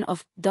sensation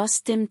of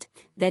das stimmt,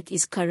 that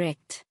is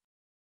correct.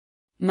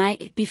 My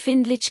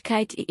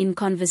Befindlichkeit in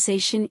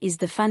conversation is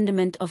the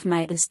fundament of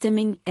my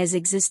Stimming as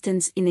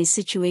existence in a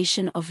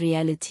situation of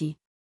reality.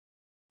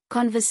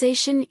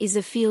 Conversation is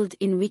a field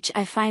in which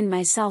I find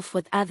myself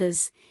with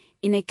others,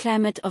 in a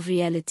climate of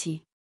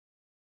reality.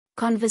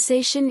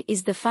 Conversation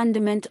is the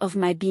fundament of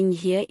my being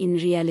here in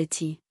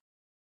reality.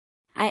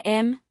 I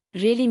am,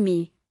 really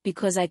me,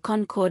 because I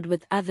concord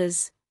with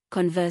others,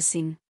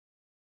 conversing.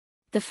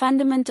 The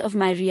fundament of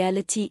my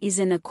reality is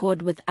an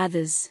accord with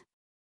others.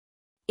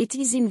 It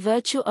is in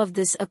virtue of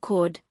this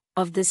accord,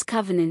 of this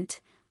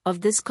covenant, of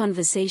this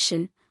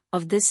conversation,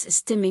 of this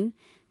stimming,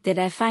 that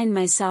I find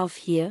myself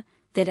here,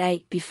 that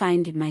I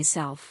befind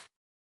myself.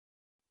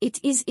 It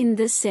is in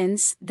this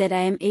sense that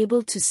I am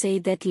able to say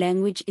that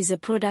language is a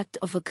product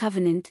of a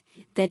covenant,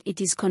 that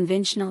it is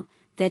conventional,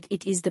 that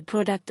it is the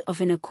product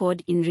of an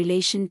accord in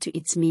relation to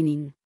its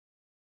meaning.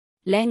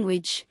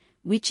 Language,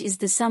 which is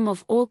the sum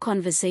of all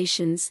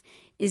conversations,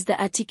 is the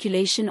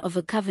articulation of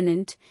a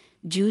covenant,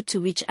 due to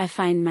which I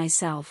find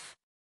myself.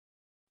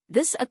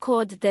 This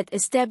accord that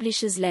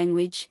establishes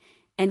language,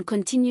 and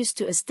continues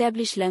to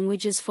establish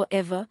languages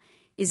forever,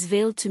 is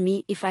veiled to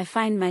me if I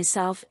find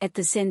myself at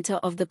the center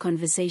of the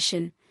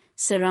conversation,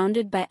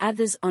 surrounded by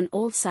others on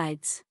all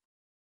sides.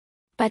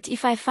 But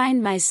if I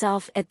find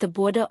myself at the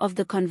border of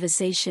the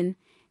conversation,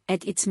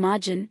 at its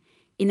margin,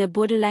 in a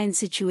borderline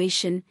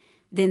situation,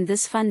 then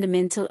this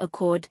fundamental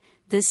accord,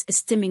 this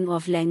stimming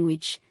of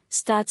language,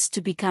 starts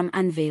to become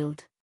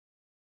unveiled.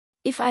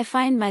 If I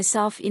find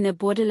myself in a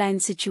borderline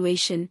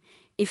situation,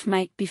 if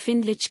my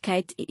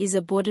Befindlichkeit is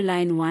a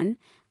borderline one,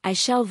 I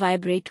shall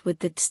vibrate with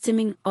the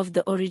stimming of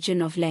the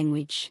origin of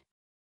language.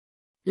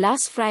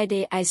 Last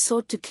Friday I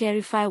sought to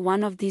clarify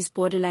one of these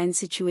borderline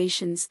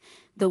situations,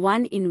 the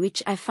one in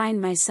which I find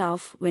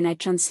myself when I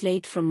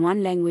translate from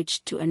one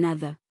language to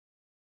another.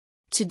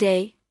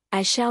 Today,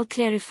 I shall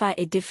clarify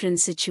a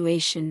different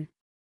situation.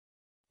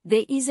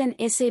 There is an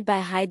essay by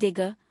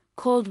Heidegger,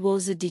 called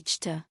Worse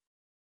Dichter.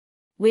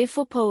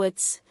 Wherefore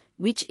Poets,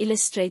 which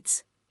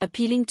illustrates,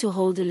 appealing to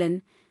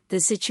Hölderlin,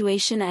 the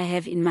situation I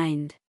have in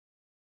mind.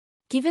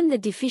 Given the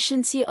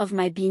deficiency of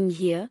my being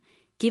here,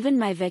 given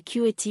my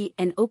vacuity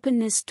and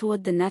openness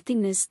toward the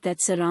nothingness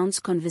that surrounds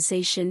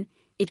conversation,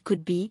 it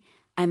could be,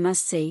 I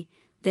must say,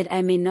 that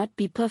I may not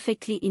be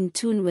perfectly in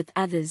tune with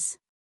others.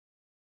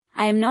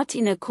 I am not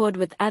in accord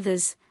with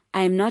others,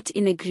 I am not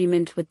in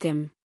agreement with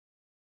them.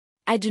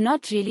 I do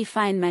not really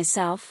find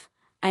myself,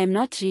 I am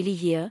not really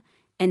here,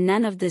 and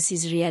none of this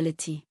is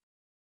reality.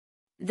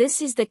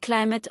 This is the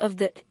climate of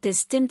the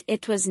stimmt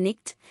etwas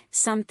nicht,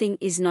 something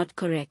is not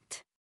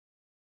correct.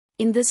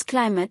 In this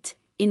climate,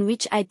 in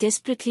which I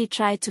desperately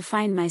try to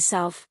find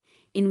myself,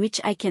 in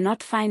which I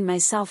cannot find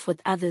myself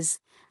with others,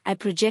 I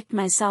project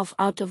myself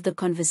out of the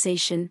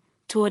conversation,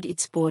 toward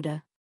its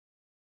border.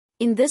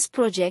 In this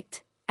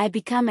project, I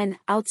become an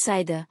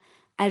outsider,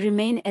 I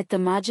remain at the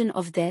margin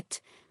of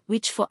that,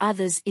 which for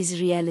others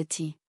is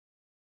reality.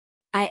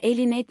 I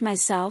alienate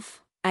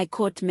myself, I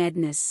court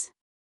madness.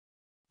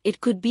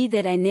 It could be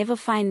that I never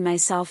find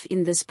myself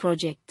in this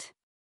project.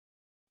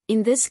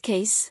 In this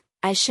case,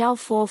 I shall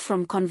fall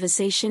from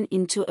conversation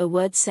into a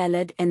word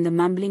salad and the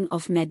mumbling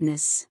of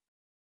madness.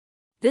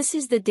 This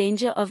is the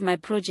danger of my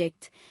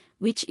project,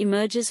 which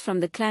emerges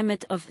from the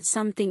climate of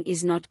something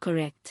is not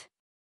correct.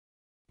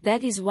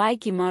 That is why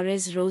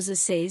Guimarães Rosa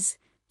says,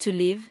 to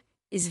live,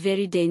 is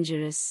very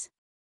dangerous.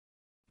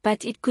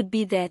 But it could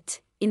be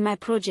that, in my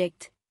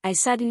project, I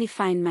suddenly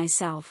find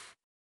myself.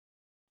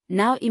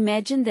 Now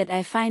imagine that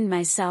I find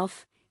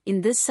myself,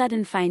 in this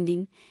sudden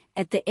finding,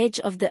 at the edge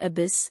of the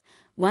abyss,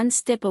 one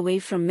step away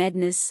from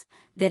madness,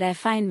 that I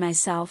find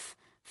myself,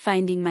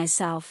 finding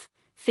myself,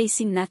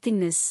 facing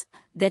nothingness,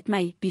 that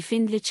my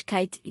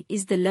Befindlichkeit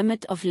is the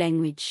limit of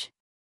language.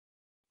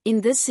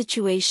 In this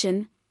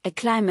situation, a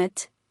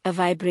climate, a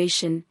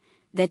vibration,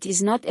 that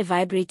is not a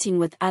vibrating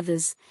with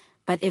others,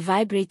 but a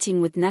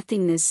vibrating with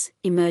nothingness,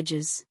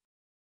 emerges.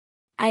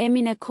 I am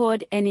in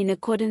accord and in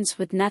accordance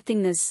with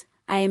nothingness,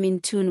 I am in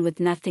tune with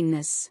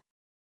nothingness.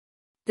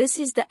 This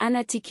is the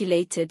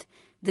unarticulated,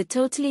 the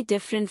totally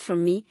different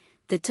from me,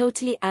 the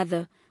totally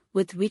other,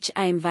 with which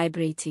I am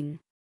vibrating.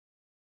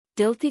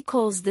 Dilthey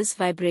calls this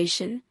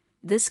vibration,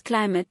 this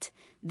climate,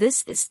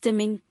 this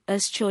stimming,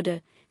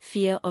 Erstschode,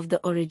 fear of the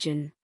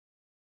origin.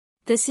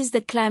 This is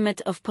the climate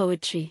of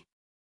poetry.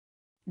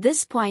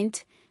 This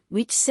point,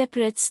 which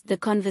separates the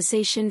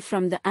conversation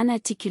from the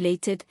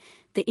unarticulated,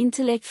 the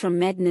intellect from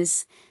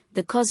madness,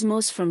 the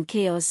cosmos from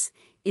chaos,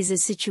 is a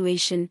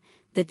situation,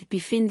 the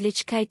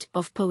Befindlichkeit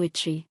of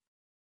poetry.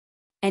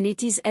 And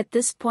it is at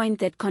this point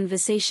that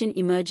conversation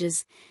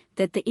emerges,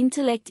 that the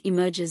intellect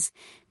emerges,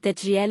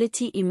 that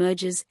reality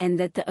emerges, and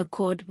that the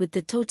accord with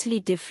the totally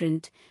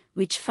different,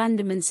 which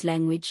fundaments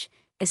language,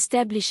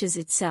 establishes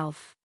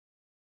itself.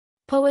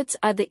 Poets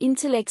are the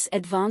intellect's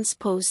advance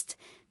post,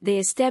 they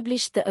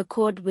establish the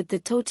accord with the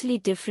totally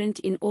different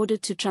in order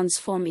to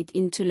transform it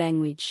into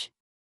language.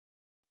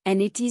 And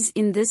it is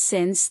in this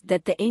sense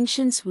that the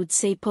ancients would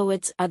say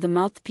poets are the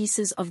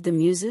mouthpieces of the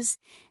muses,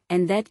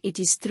 and that it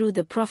is through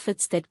the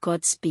prophets that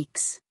God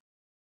speaks.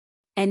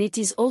 And it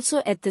is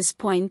also at this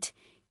point,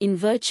 in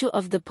virtue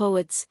of the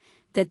poets,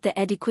 that the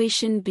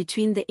adequation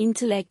between the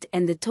intellect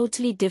and the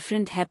totally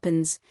different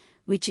happens,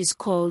 which is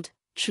called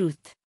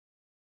truth.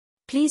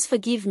 Please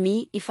forgive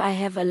me if I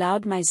have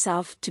allowed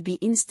myself to be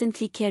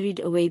instantly carried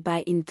away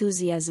by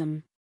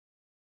enthusiasm.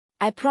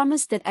 I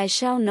promise that I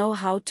shall know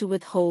how to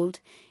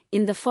withhold,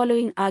 in the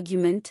following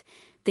argument,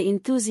 the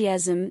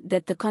enthusiasm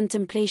that the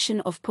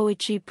contemplation of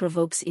poetry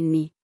provokes in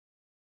me.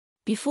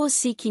 Before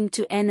seeking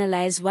to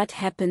analyze what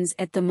happens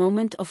at the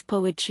moment of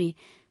poetry,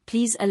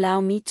 please allow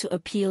me to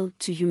appeal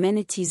to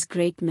humanity's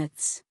great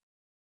myths.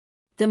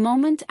 The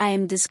moment I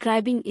am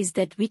describing is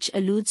that which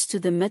alludes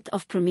to the myth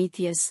of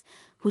Prometheus,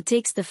 who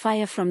takes the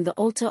fire from the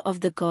altar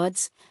of the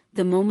gods,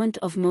 the moment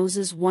of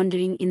Moses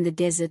wandering in the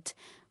desert,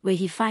 where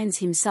he finds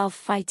himself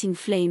fighting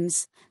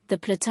flames, the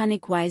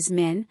Platonic wise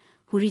man,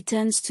 who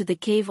returns to the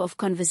cave of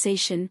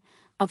conversation,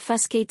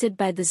 obfuscated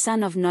by the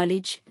sun of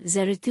knowledge,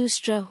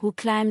 Zarathustra who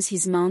climbs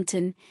his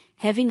mountain,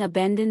 having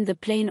abandoned the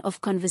plane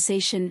of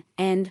conversation,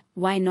 and,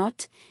 why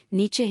not,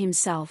 Nietzsche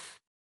himself.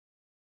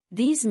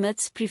 These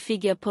myths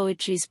prefigure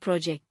poetry's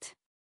project.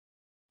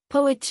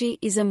 Poetry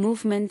is a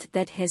movement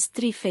that has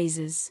three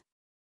phases.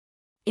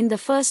 In the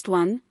first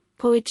one,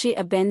 poetry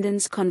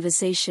abandons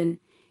conversation,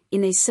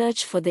 in a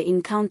search for the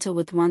encounter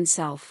with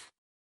oneself.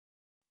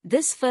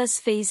 This first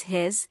phase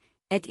has,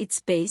 at its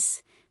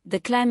base, the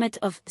climate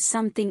of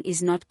something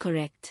is not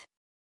correct.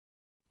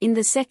 In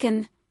the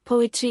second,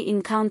 poetry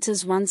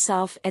encounters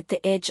oneself at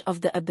the edge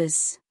of the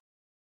abyss.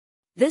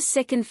 This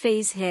second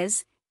phase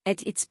has,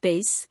 at its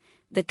base,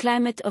 the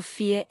climate of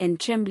fear and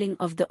trembling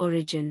of the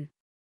origin.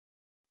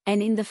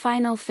 And in the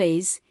final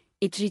phase,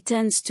 it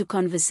returns to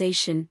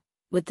conversation,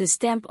 with the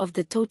stamp of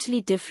the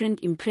totally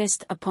different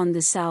impressed upon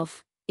the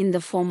self, in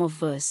the form of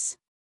verse.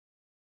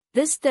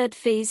 This third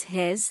phase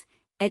has,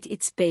 at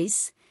its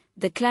base,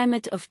 the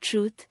climate of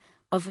truth,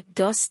 of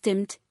das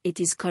stimmt, it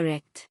is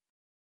correct.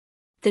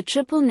 The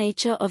triple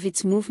nature of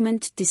its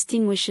movement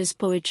distinguishes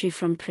poetry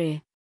from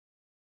prayer.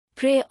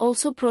 Prayer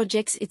also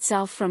projects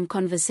itself from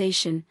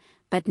conversation,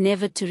 but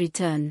never to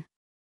return.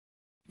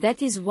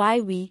 That is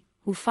why we,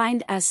 who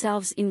find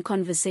ourselves in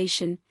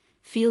conversation,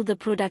 feel the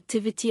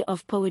productivity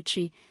of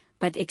poetry,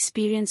 but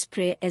experience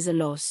prayer as a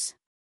loss.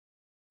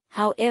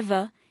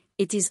 However,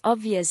 it is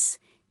obvious,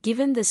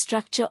 given the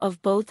structure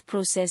of both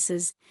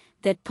processes,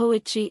 that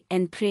poetry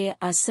and prayer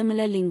are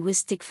similar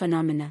linguistic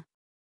phenomena.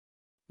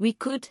 We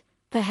could,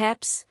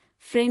 perhaps,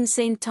 frame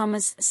St.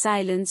 Thomas'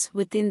 silence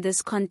within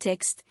this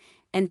context,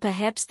 and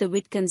perhaps the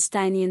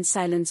Wittgensteinian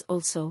silence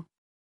also.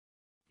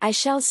 I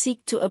shall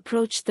seek to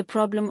approach the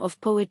problem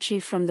of poetry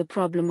from the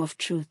problem of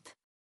truth.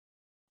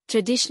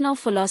 Traditional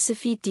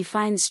philosophy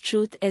defines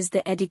truth as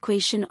the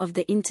adequation of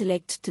the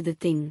intellect to the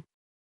thing.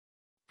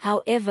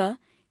 However,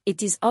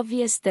 it is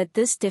obvious that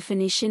this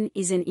definition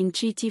is an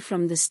entreaty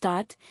from the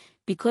start,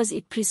 because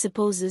it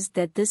presupposes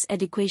that this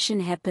adequation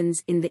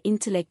happens in the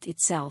intellect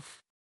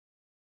itself.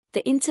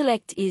 The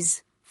intellect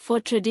is, for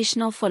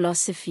traditional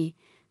philosophy,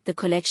 the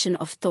collection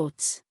of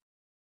thoughts.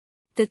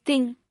 The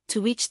thing,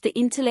 to which the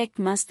intellect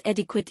must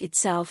adequate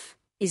itself,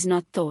 is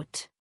not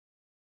thought.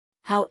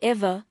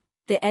 However,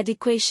 the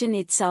adequation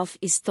itself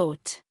is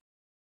thought.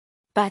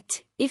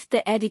 But, if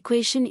the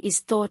adequation is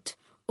thought,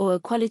 or a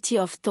quality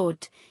of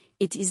thought,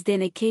 it is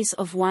then a case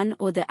of one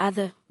or the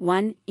other.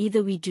 1.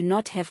 Either we do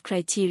not have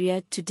criteria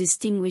to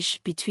distinguish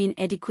between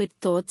adequate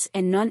thoughts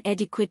and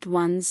non-adequate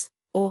ones,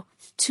 or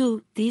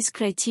 2. These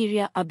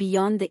criteria are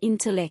beyond the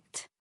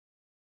intellect.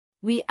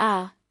 We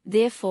are,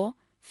 therefore,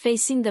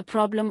 facing the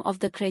problem of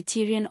the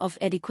criterion of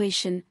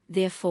adequation,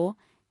 therefore,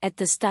 at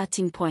the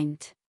starting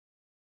point.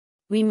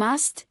 We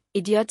must,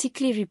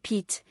 idiotically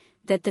repeat,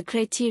 that the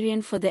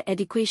criterion for the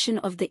adequation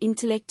of the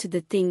intellect to the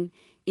thing,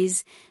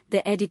 is,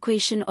 the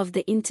adequation of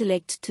the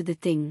intellect to the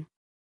thing.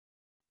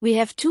 We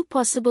have two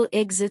possible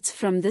exits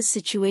from this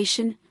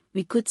situation.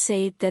 We could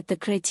say that the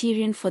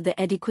criterion for the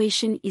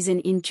adequation is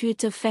an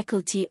intuitive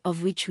faculty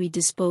of which we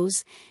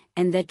dispose,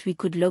 and that we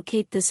could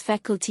locate this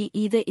faculty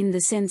either in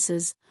the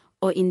senses,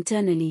 or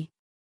internally.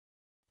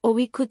 Or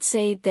we could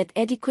say that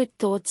adequate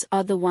thoughts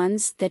are the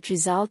ones that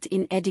result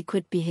in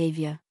adequate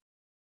behavior.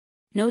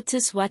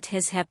 Notice what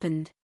has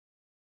happened.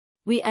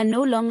 We are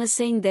no longer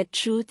saying that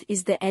truth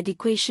is the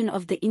adequation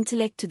of the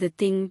intellect to the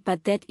thing,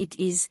 but that it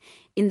is,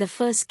 in the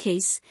first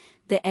case,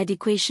 the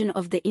adequation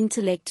of the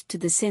intellect to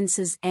the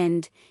senses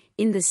and,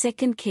 in the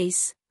second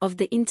case, of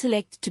the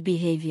intellect to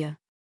behavior.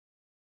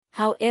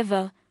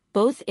 However,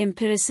 both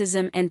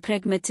empiricism and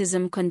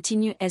pragmatism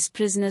continue as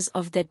prisoners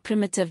of that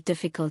primitive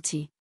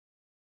difficulty.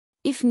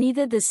 If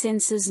neither the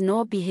senses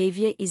nor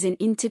behavior is an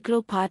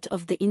integral part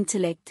of the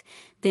intellect,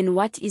 then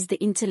what is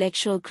the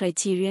intellectual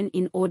criterion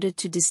in order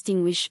to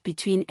distinguish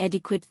between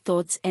adequate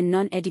thoughts and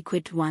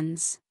non-adequate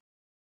ones?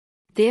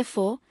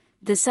 Therefore,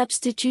 the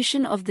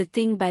substitution of the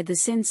thing by the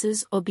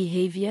senses or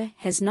behavior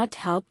has not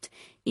helped,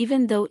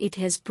 even though it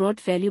has brought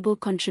valuable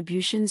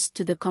contributions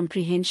to the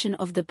comprehension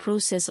of the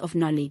process of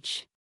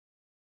knowledge.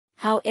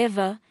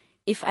 However,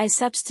 if I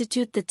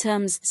substitute the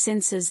terms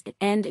senses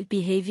and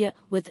behavior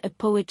with a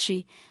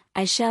poetry,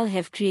 I shall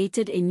have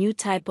created a new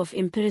type of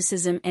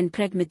empiricism and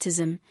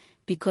pragmatism,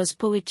 because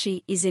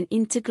poetry is an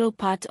integral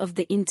part of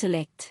the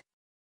intellect.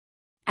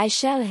 I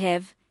shall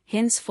have,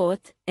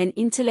 henceforth, an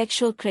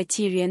intellectual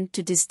criterion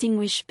to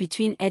distinguish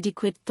between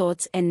adequate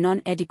thoughts and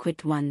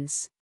non-adequate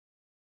ones.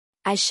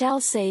 I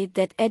shall say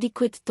that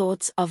adequate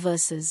thoughts are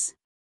verses.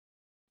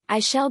 I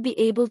shall be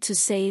able to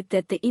say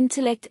that the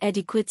intellect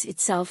adequates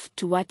itself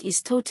to what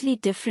is totally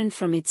different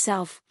from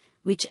itself,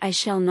 which I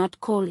shall not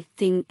call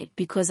thing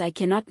because I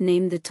cannot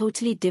name the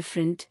totally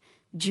different,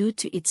 due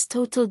to its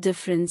total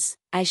difference.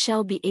 I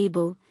shall be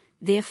able,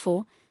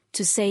 therefore,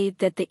 to say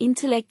that the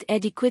intellect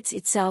adequates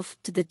itself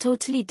to the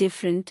totally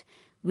different,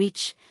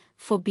 which,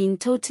 for being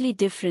totally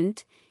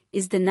different,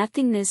 is the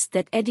nothingness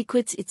that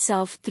adequates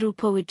itself through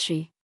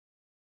poetry.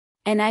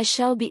 And I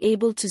shall be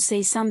able to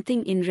say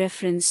something in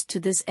reference to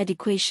this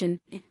adequation,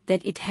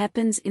 that it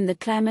happens in the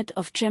climate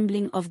of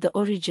trembling of the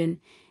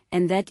origin,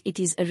 and that it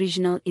is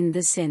original in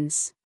this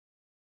sense.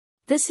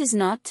 This is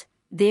not,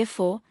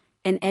 therefore,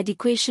 an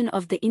adequation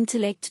of the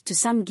intellect to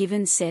some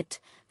given set,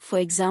 for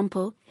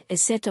example, a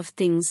set of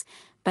things,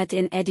 but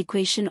an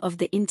adequation of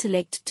the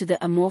intellect to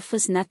the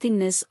amorphous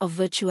nothingness of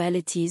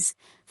virtualities,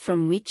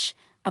 from which,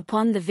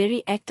 upon the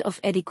very act of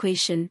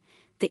adequation,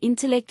 the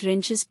intellect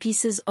wrenches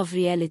pieces of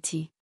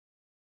reality.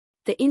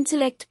 The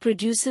intellect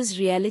produces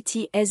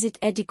reality as it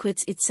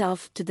adequates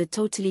itself to the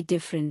totally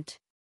different.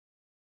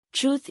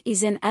 Truth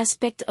is an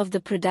aspect of the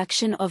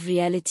production of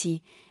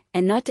reality,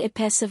 and not a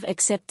passive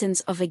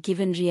acceptance of a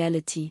given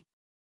reality.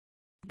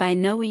 By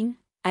knowing,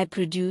 I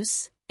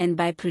produce, and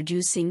by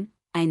producing,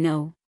 I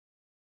know.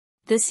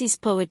 This is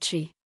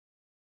poetry.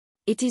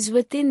 It is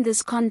within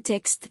this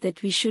context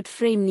that we should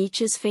frame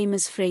Nietzsche's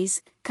famous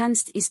phrase,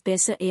 Kunst ist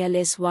besser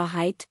als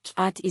Wahrheit,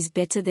 art is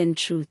better than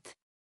truth.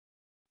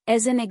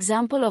 As an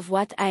example of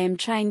what I am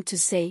trying to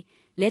say,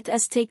 let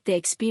us take the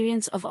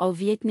experience of our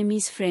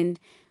Vietnamese friend,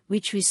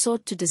 which we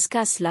sought to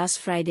discuss last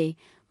Friday,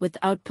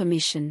 without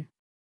permission.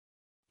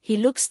 He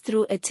looks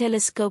through a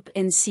telescope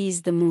and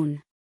sees the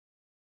moon.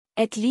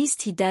 At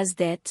least he does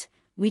that,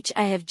 which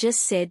I have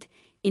just said,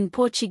 in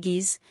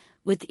Portuguese,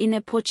 within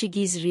a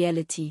Portuguese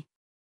reality.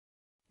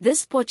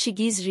 This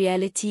Portuguese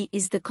reality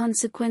is the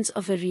consequence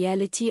of a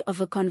reality of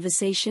a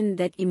conversation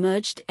that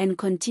emerged and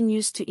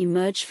continues to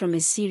emerge from a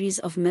series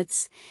of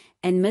myths,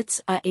 and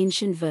myths are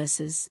ancient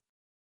verses.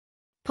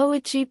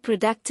 Poetry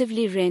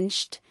productively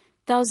wrenched,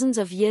 thousands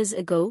of years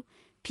ago,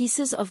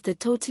 pieces of the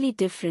totally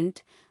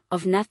different,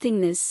 of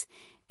nothingness,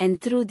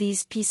 and threw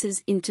these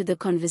pieces into the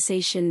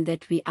conversation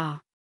that we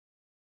are.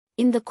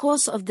 In the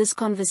course of this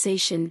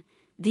conversation,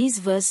 these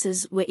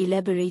verses were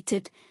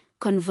elaborated,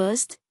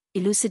 conversed,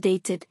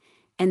 elucidated,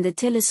 and the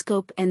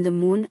telescope and the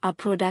moon are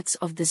products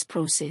of this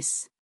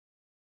process.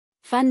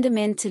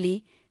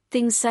 Fundamentally,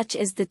 things such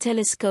as the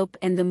telescope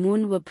and the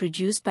moon were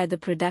produced by the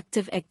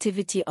productive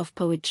activity of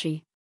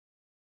poetry.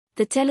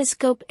 The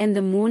telescope and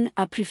the moon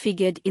are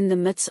prefigured in the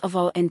myths of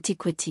our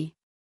antiquity.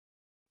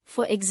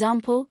 For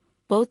example,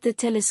 both the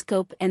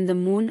telescope and the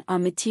moon are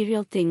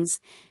material things,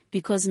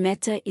 because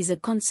matter is a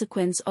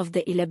consequence of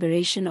the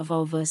elaboration of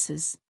our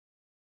verses.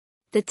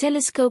 The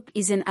telescope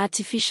is an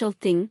artificial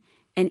thing,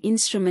 an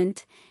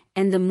instrument,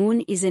 and the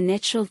moon is a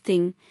natural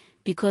thing,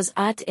 because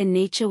art and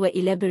nature were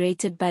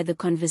elaborated by the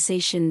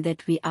conversation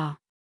that we are.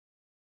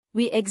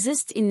 We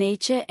exist in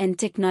nature and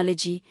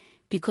technology,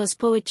 because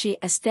poetry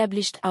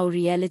established our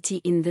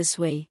reality in this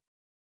way.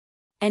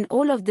 And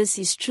all of this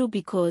is true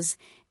because,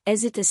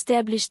 as it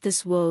established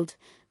this world,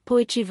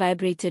 poetry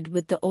vibrated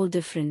with the all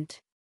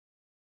different.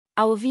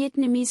 Our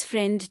Vietnamese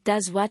friend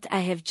does what I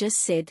have just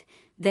said,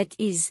 that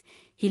is,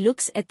 he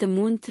looks at the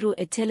moon through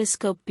a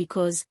telescope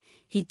because,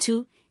 he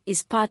too,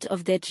 is part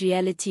of that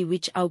reality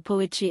which our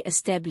poetry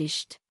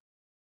established.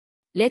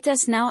 Let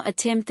us now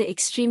attempt the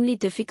extremely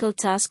difficult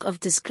task of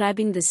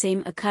describing the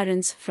same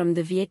occurrence from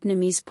the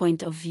Vietnamese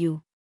point of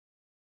view.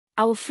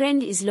 Our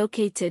friend is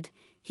located,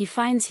 he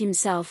finds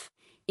himself,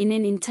 in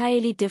an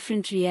entirely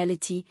different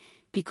reality,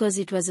 because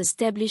it was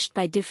established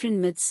by different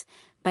myths,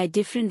 by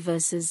different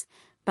verses,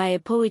 by a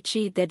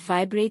poetry that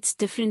vibrates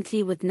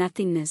differently with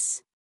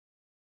nothingness.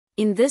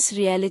 In this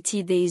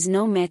reality there is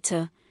no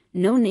matter,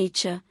 no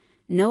nature,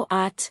 no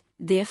art,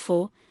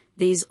 therefore,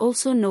 there is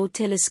also no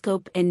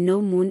telescope and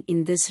no moon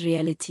in this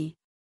reality.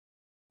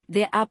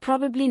 There are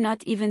probably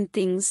not even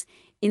things,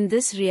 in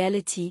this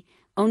reality,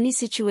 only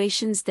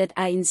situations that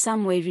are in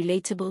some way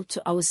relatable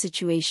to our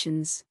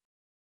situations.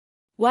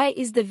 Why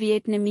is the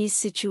Vietnamese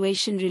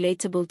situation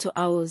relatable to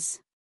ours?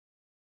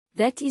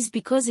 That is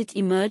because it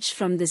emerged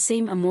from the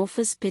same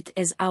amorphous pit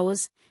as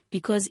ours,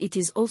 because it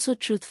is also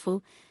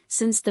truthful,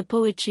 since the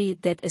poetry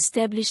that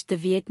established the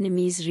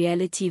Vietnamese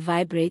reality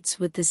vibrates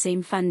with the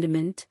same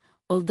fundament,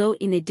 although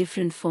in a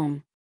different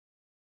form.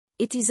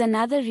 It is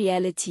another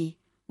reality,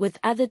 with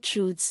other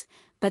truths,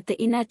 but the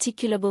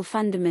inarticulable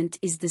fundament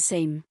is the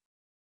same.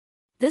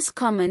 This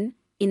common,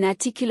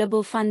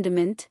 inarticulable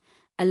fundament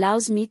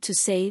allows me to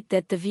say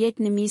that the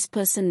Vietnamese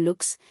person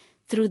looks,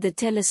 through the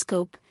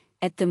telescope,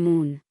 at the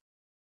moon.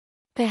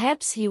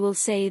 Perhaps he will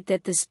say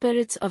that the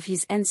spirits of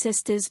his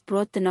ancestors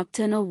brought the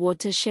nocturnal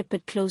water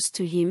shepherd close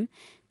to him,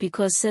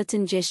 because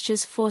certain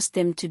gestures forced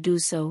them to do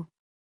so.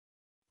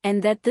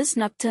 And that this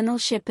nocturnal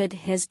shepherd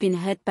has been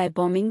hurt by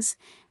bombings,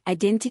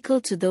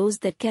 identical to those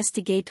that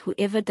castigate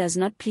whoever does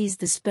not please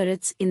the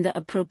spirits in the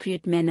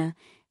appropriate manner,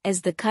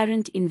 as the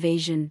current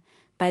invasion,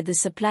 by the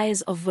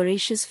suppliers of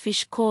voracious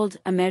fish called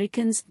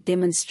Americans,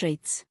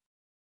 demonstrates.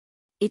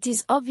 It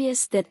is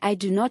obvious that I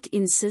do not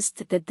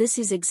insist that this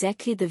is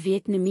exactly the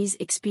Vietnamese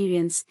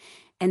experience,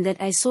 and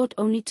that I sought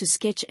only to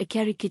sketch a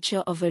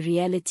caricature of a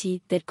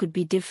reality that could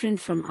be different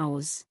from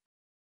ours.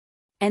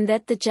 And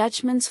that the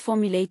judgments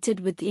formulated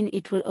within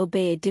it will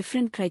obey a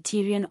different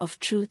criterion of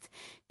truth,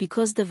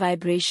 because the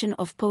vibration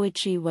of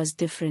poetry was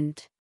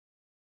different.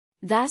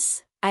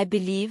 Thus, I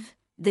believe,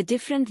 the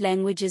different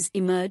languages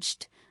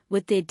emerged,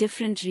 with their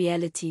different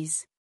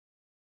realities.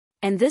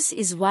 And this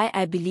is why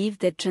I believe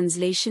that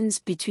translations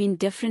between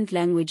different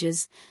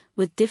languages,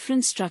 with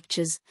different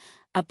structures,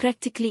 are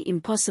practically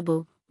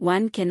impossible.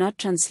 One cannot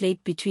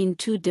translate between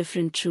two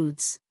different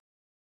truths.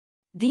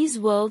 These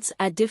worlds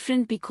are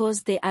different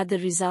because they are the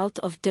result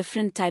of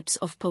different types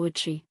of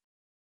poetry.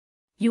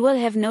 You will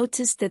have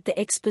noticed that the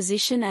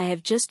exposition I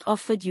have just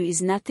offered you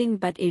is nothing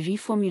but a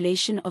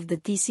reformulation of the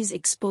thesis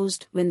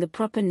exposed when the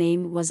proper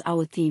name was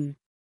our theme.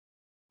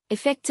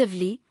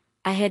 Effectively,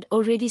 I had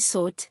already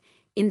sought,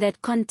 in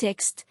that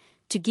context,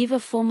 to give a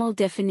formal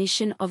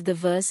definition of the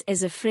verse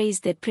as a phrase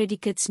that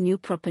predicates new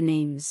proper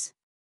names.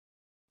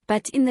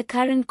 But in the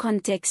current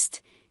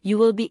context, you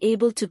will be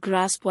able to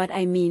grasp what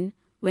I mean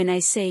when I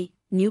say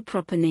new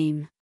proper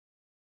name.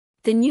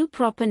 The new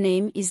proper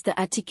name is the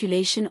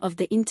articulation of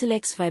the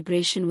intellect's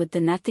vibration with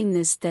the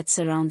nothingness that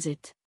surrounds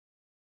it.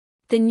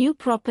 The new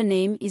proper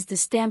name is the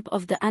stamp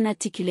of the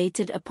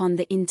unarticulated upon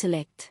the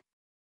intellect.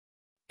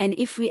 And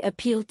if we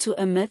appeal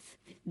to a myth,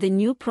 the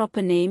new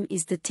proper name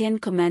is the 10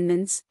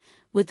 Commandments,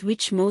 with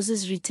which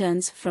Moses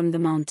returns from the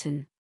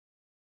mountain.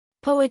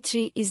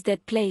 Poetry is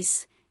that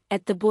place,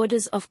 at the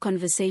borders of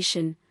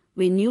conversation,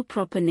 where new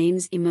proper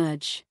names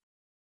emerge.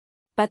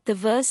 But the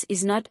verse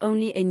is not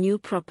only a new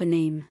proper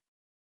name.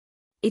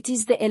 It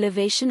is the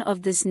elevation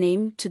of this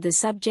name to the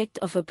subject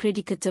of a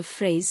predicative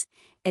phrase,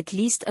 at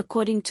least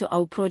according to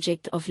our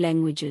project of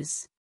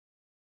languages.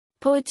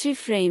 Poetry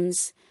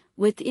frames,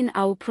 within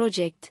our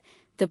project,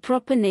 the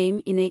proper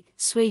name in a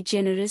sui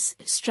generis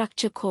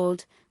structure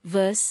called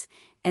verse,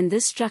 and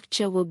this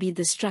structure will be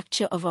the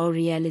structure of our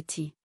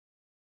reality.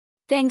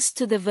 Thanks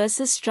to the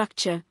verse's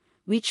structure,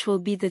 which will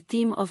be the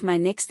theme of my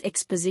next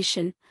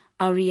exposition,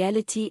 our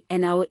reality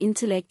and our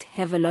intellect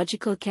have a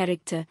logical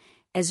character,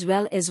 as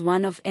well as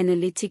one of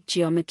analytic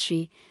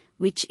geometry,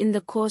 which in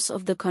the course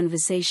of the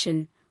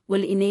conversation,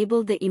 will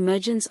enable the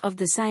emergence of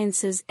the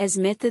sciences as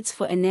methods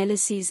for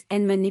analyses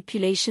and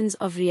manipulations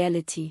of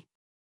reality.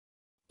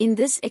 In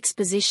this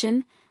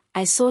exposition,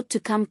 I sought to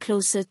come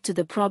closer to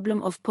the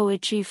problem of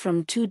poetry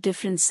from two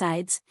different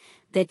sides,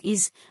 that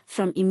is,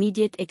 from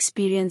immediate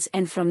experience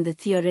and from the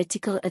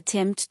theoretical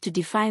attempt to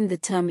define the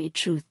term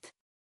truth.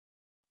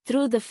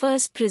 Through the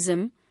first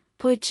prism,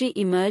 poetry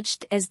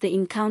emerged as the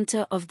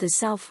encounter of the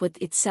self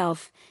with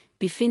itself,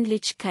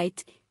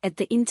 Befindlichkeit, at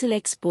the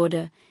intellect's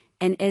border,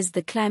 and as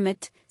the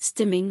climate,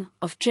 Stimming,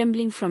 of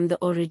trembling from the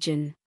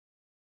origin.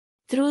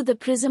 Through the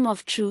prism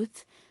of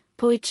truth,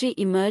 poetry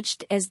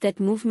emerged as that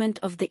movement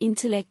of the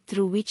intellect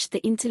through which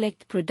the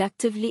intellect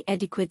productively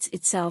adequates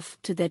itself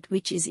to that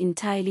which is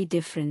entirely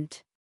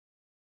different.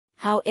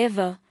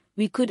 However,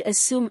 we could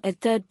assume a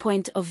third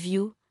point of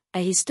view, a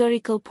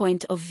historical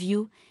point of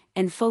view,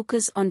 and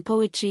focus on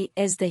poetry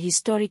as the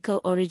historical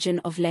origin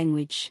of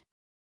language.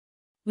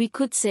 We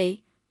could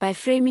say, by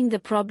framing the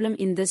problem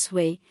in this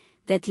way,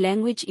 that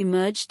language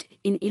emerged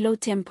in illo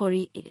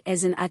tempore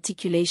as an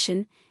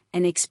articulation,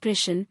 an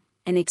expression,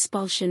 an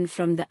expulsion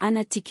from the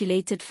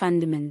unarticulated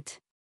fundament.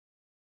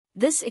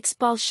 This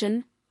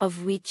expulsion,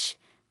 of which,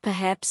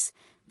 perhaps,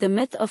 the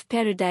myth of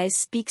paradise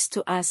speaks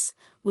to us,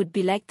 would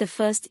be like the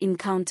first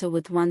encounter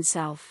with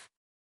oneself.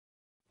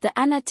 The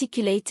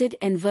unarticulated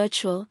and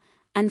virtual,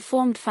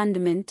 unformed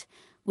fundament,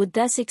 would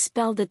thus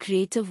expel the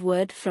creative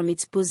word from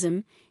its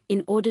bosom,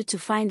 in order to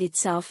find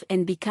itself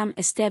and become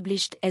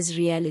established as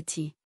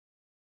reality.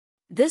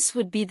 This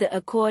would be the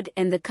accord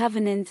and the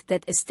covenant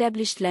that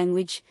established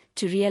language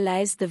to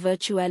realize the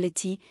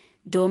virtuality,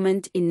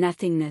 dormant in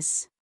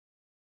nothingness.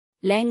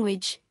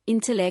 Language,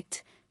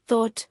 intellect,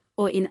 thought,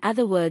 or in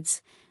other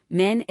words,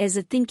 man as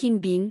a thinking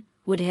being,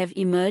 would have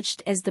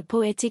emerged as the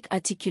poetic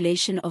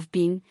articulation of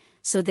being,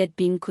 so that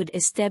being could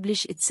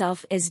establish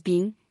itself as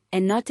being,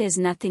 and not as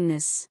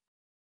nothingness.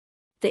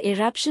 The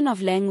eruption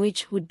of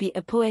language would be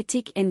a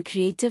poetic and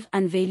creative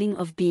unveiling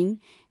of being,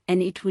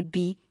 and it would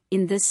be,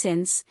 in this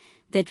sense,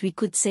 that we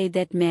could say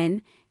that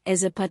man,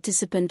 as a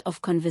participant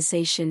of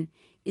conversation,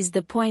 is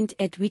the point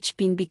at which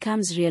being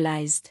becomes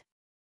realized.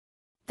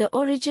 The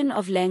origin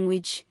of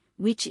language,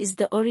 which is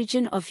the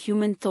origin of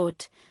human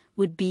thought,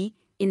 would be,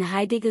 in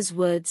Heidegger's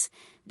words,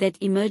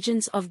 that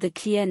emergence of the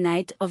clear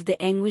night of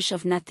the anguish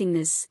of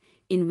nothingness,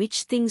 in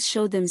which things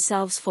show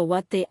themselves for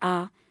what they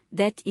are,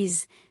 that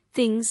is,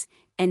 things,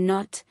 and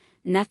not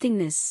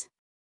nothingness.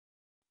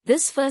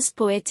 This first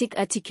poetic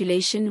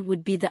articulation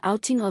would be the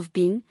outing of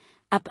being,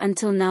 up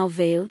until now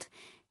veiled,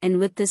 and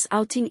with this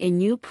outing a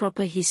new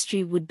proper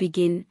history would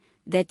begin,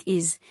 that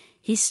is,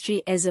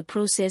 history as a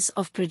process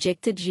of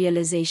projected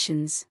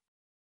realizations.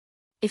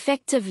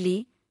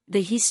 Effectively,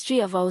 the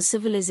history of our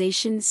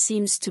civilization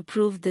seems to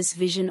prove this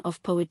vision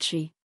of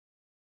poetry.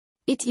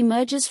 It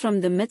emerges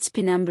from the myth's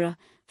penumbra,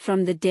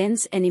 from the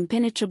dense and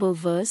impenetrable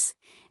verse,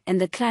 and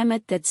the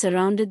climate that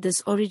surrounded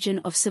this origin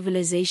of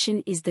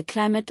civilization is the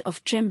climate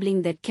of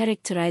trembling that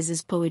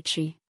characterizes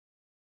poetry.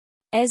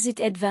 As it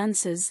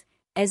advances,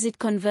 as it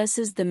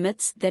converses the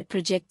myths that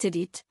projected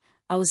it,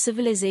 our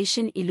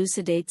civilization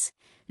elucidates,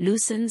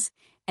 loosens,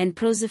 and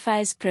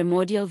prosifies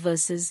primordial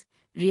verses,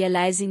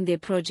 realizing their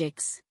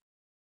projects.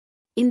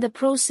 In the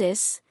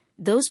process,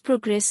 those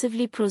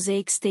progressively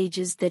prosaic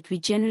stages that we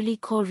generally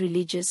call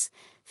religious,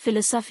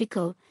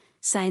 philosophical,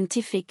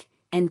 scientific,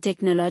 and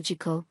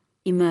technological,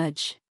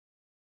 emerge.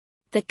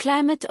 The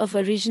climate of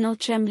original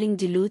trembling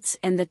dilutes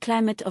and the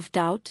climate of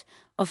doubt,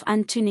 of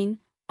untuning,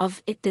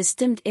 of it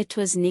bestimmt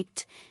etwas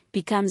nicht,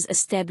 becomes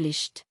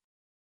established.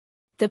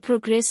 The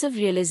progressive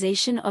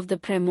realization of the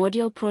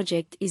primordial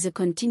project is a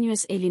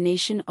continuous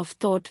alienation of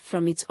thought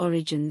from its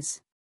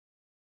origins.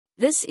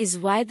 This is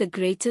why the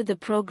greater the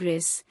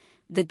progress,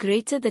 the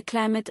greater the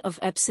climate of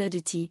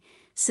absurdity,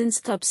 since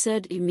the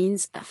absurd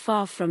means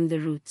far from the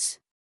roots.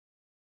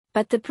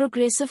 But the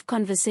progressive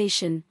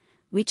conversation,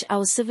 which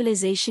our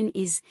civilization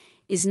is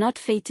not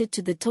fated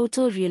to the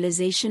total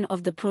realization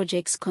of the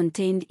projects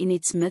contained in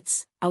its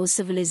myths. Our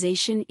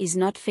civilization is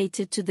not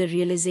fated to the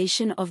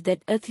realization of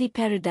that earthly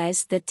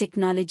paradise that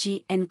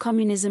technology and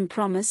communism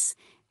promise,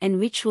 and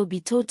which will be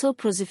total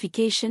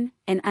prosification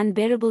and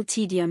unbearable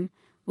tedium,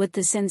 with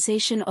the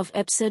sensation of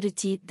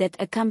absurdity that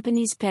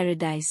accompanies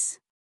paradise.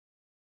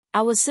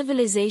 Our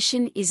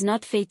civilization is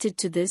not fated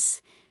to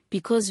this,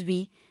 because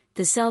we,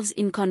 the selves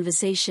in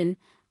conversation,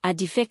 are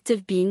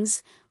defective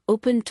beings,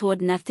 open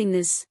toward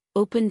nothingness,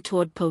 open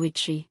toward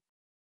poetry.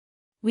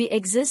 We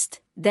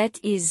exist, that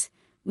is,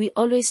 we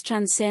always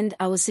transcend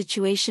our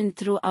situation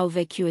through our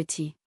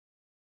vacuity.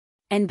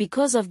 And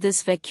because of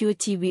this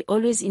vacuity we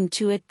always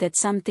intuit that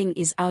something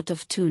is out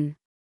of tune.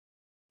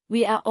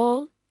 We are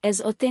all,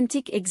 as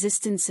authentic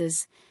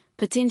existences,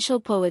 potential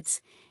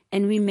poets,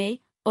 and we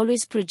may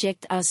always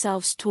project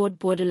ourselves toward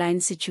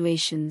borderline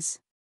situations.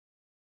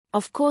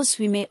 Of course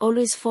we may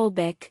always fall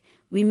back,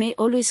 we may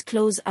always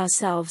close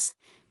ourselves,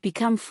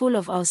 become full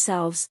of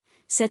ourselves,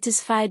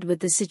 satisfied with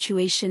the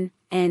situation,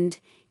 and,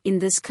 in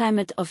this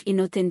climate of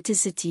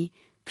inauthenticity,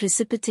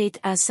 precipitate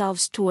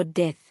ourselves toward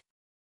death.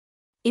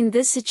 In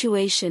this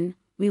situation,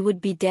 we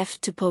would be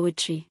deaf to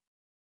poetry.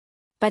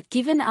 But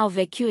given our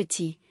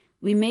vacuity,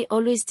 we may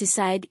always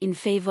decide in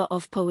favor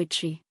of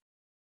poetry.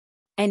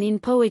 And in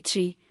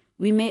poetry,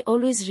 we may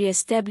always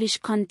re-establish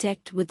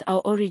contact with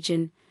our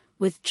origin,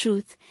 with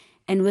truth,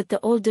 and with the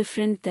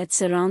all-different that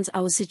surrounds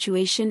our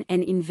situation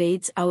and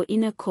invades our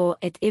inner core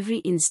at every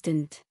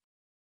instant.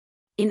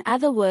 In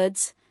other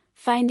words,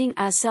 finding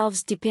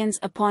ourselves depends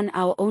upon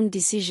our own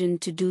decision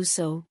to do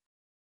so.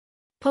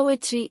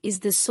 Poetry is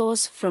the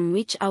source from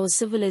which our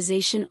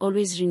civilization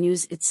always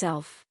renews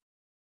itself.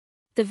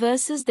 The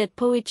verses that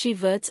poetry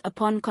verts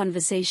upon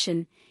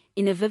conversation,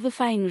 in a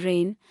vivifying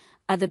rain,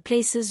 are the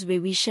places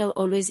where we shall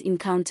always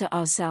encounter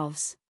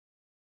ourselves.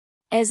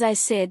 As I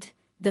said,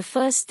 the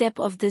first step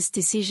of this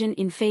decision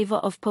in favor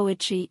of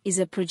poetry is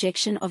a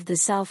projection of the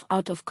self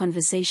out of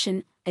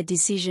conversation, a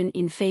decision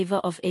in favor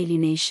of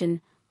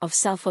alienation, of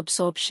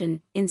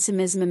self-absorption,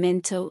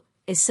 insimismamento,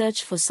 a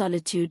search for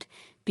solitude,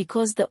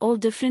 because the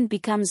all-different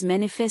becomes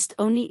manifest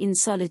only in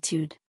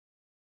solitude.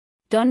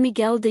 Don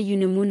Miguel de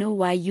Unamuno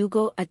y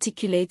Hugo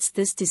articulates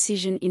this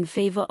decision in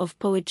favor of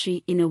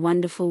poetry in a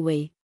wonderful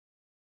way.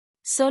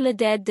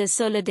 Soledad de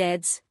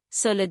soledades,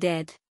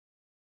 soledad.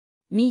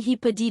 Mi he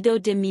perdido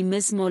de mi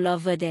mismo la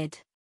verdad.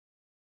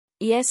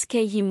 Y es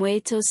que he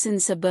muerto sin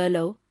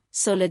saberlo,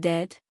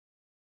 soledad.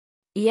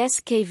 Y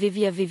es que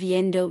vivía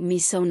viviendo mi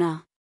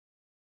sonar.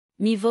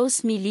 Mi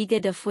voz mi liga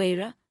de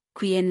fuera,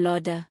 quien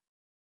loda.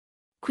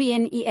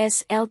 Quien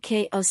es el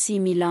que así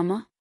mi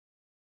lama?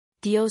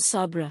 Dios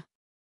sobra.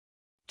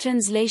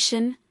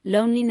 Translation: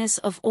 loneliness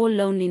of all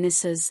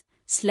lonelinesses,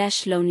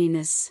 /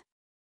 loneliness.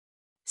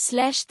 /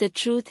 the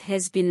truth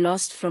has been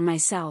lost from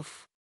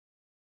myself.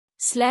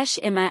 /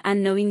 am I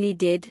unknowingly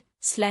dead,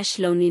 /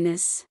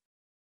 loneliness.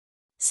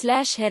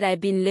 / had I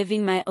been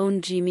living my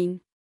own dreaming.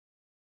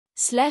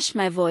 /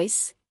 my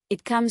voice,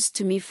 it comes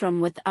to me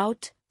from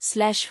without,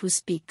 / who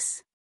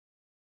speaks.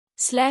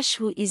 /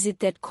 who is it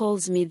that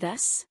calls me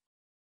thus?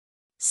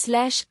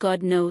 /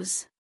 God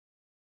knows.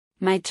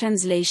 My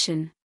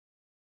translation.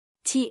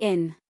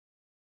 TN.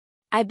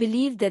 I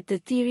believe that the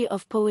theory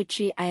of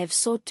poetry I have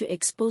sought to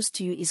expose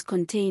to you is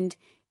contained,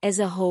 as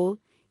a whole,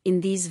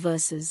 in these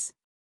verses.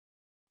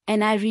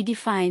 And I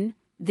redefine,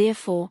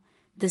 therefore,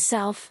 the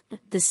self.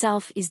 The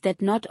self is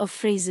that knot of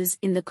phrases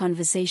in the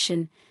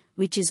conversation,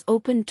 which is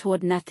open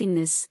toward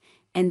nothingness,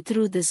 and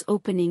through this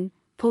opening,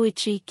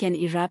 poetry can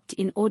erupt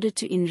in order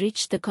to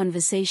enrich the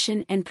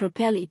conversation and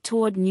propel it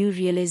toward new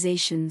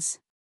realizations.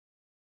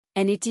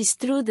 And it is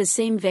through the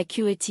same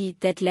vacuity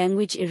that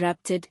language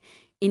erupted,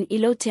 in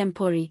illo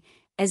tempore,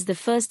 as the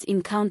first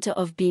encounter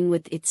of being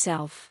with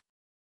itself.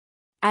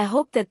 I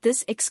hope that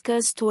this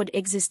excursus toward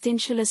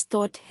existentialist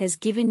thought has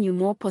given you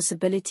more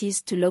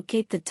possibilities to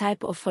locate the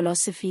type of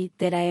philosophy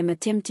that I am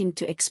attempting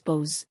to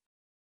expose.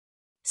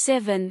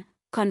 7.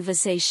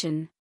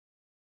 Conversation.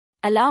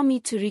 Allow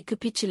me to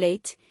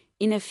recapitulate,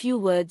 in a few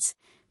words,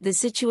 the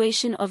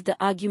situation of the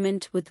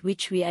argument with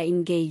which we are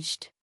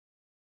engaged.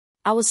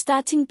 Our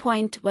starting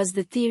point was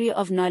the theory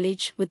of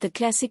knowledge with the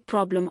classic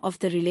problem of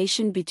the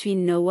relation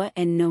between knower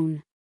and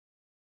known.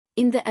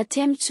 In the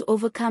attempt to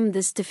overcome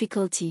this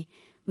difficulty,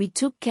 we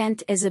took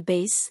Kant as a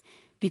base,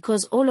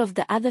 because all of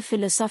the other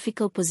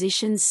philosophical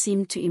positions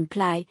seemed to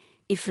imply,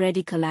 if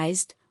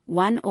radicalized,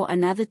 one or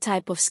another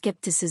type of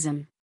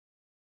skepticism.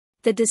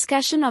 The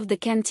discussion of the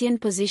Kantian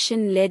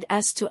position led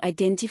us to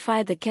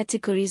identify the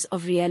categories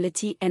of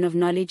reality and of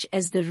knowledge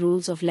as the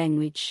rules of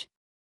language.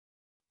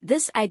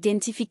 This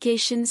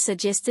identification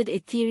suggested a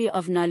theory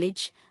of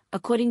knowledge,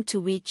 according to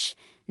which,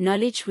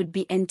 knowledge would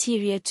be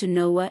anterior to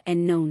knower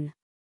and known.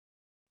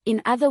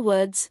 In other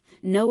words,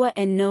 knower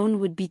and known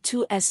would be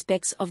two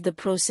aspects of the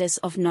process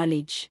of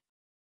knowledge.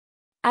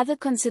 Other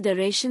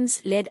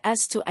considerations led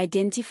us to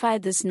identify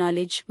this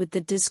knowledge with the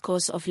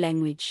discourse of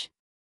language.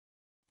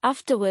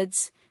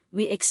 Afterwards,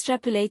 we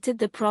extrapolated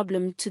the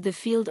problem to the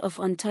field of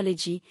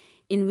ontology,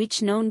 in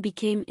which known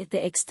became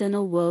the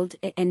external world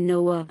and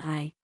knower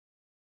I.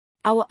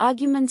 Our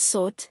argument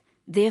sought,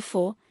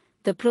 therefore,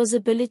 the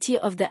plausibility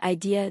of the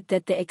idea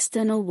that the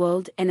external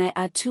world and I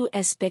are two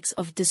aspects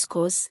of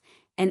discourse,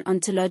 and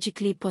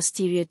ontologically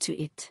posterior to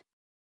it.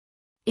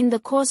 In the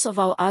course of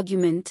our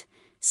argument,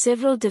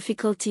 several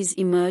difficulties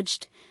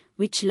emerged,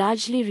 which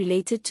largely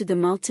related to the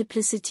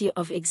multiplicity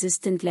of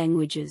existent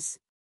languages.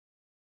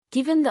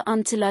 Given the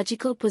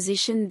ontological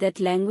position that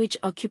language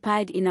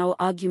occupied in our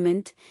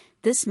argument,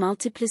 this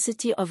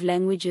multiplicity of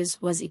languages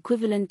was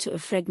equivalent to a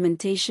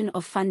fragmentation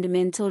of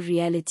fundamental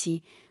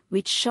reality,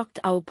 which shocked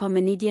our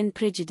Parmenidean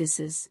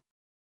prejudices.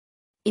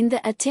 In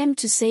the attempt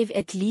to save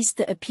at least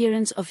the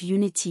appearance of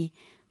unity,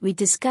 we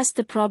discussed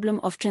the problem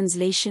of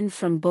translation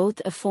from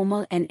both a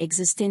formal and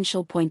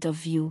existential point of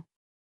view.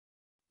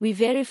 We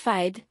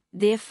verified,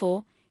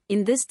 therefore,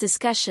 in this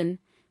discussion,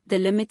 the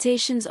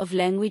limitations of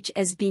language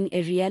as being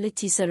a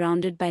reality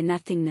surrounded by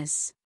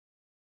nothingness.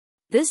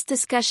 This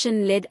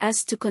discussion led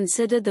us to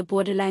consider the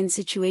borderline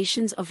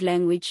situations of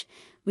language,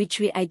 which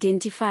we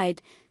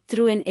identified,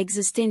 through an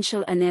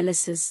existential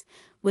analysis,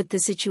 with the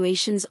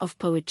situations of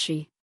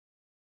poetry.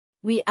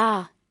 We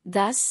are,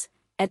 thus,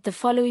 at the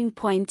following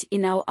point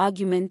in our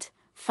argument: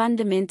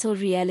 fundamental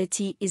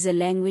reality is a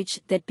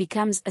language that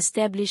becomes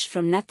established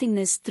from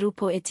nothingness through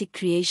poetic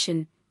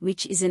creation,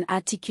 which is an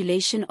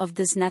articulation of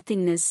this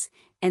nothingness,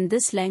 and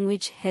this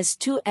language has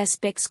two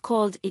aspects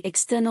called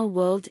external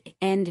world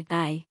and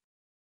I.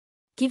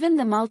 Given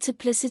the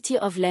multiplicity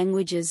of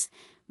languages,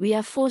 we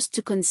are forced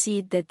to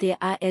concede that there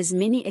are as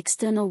many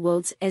external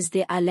worlds as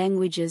there are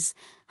languages.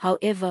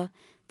 However,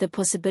 the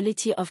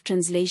possibility of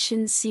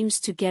translation seems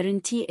to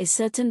guarantee a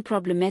certain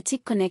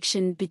problematic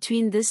connection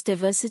between this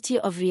diversity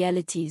of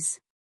realities.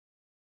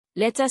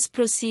 Let us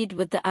proceed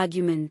with the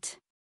argument.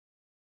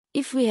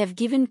 If we have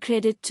given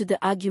credit to the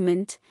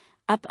argument,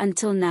 up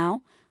until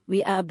now,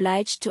 we are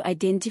obliged to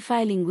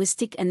identify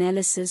linguistic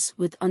analysis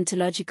with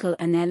ontological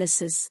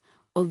analysis,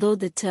 although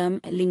the term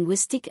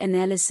linguistic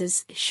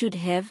analysis should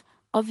have,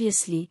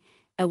 obviously,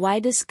 a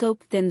wider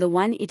scope than the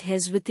one it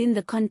has within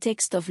the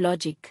context of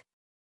logic.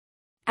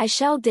 I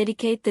shall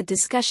dedicate the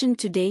discussion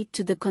today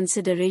to the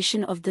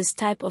consideration of this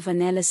type of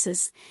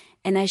analysis,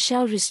 and I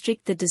shall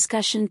restrict the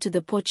discussion to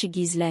the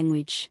Portuguese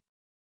language.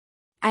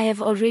 I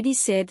have already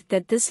said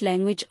that this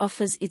language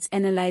offers its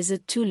analyzer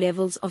two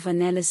levels of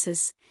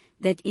analysis,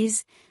 that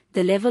is,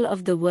 the level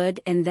of the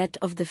word and that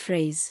of the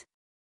phrase.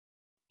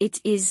 It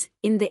is,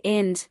 in the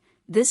end,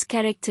 this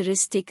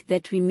characteristic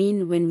that we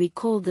mean when we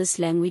call this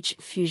language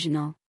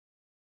fusional.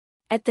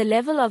 At the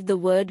level of the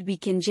word we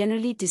can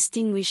generally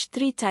distinguish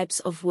three types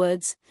of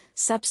words: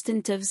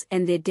 substantives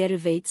and their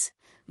derivates,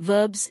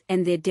 verbs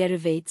and their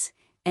derivates,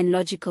 and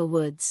logical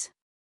words.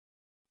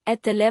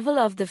 At the level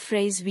of the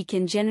phrase we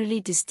can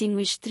generally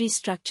distinguish three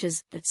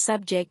structures: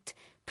 subject,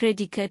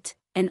 predicate,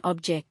 and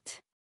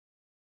object.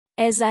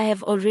 As I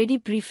have already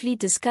briefly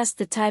discussed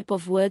the type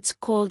of words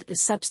called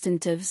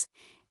substantives,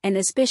 and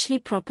especially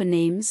proper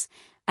names,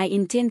 I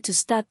intend to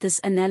start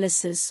this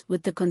analysis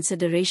with the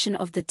consideration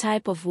of the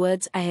type of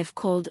words I have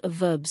called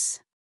verbs.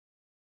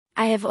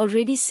 I have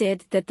already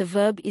said that the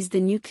verb is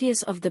the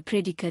nucleus of the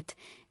predicate,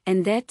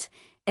 and that,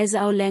 as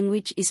our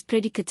language is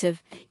predicative,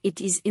 it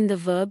is in the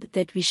verb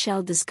that we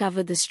shall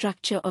discover the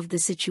structure of the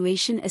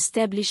situation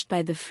established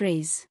by the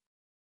phrase.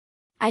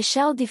 I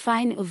shall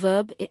define a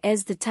verb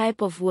as the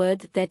type of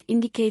word that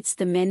indicates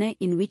the manner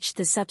in which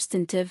the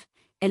substantive,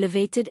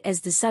 elevated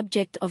as the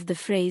subject of the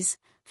phrase,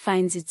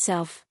 finds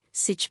itself,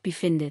 sich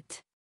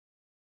befindet.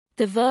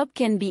 The verb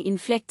can be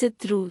inflected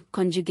through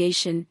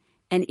conjugation,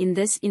 and in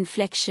this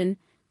inflection,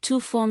 two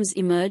forms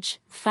emerge,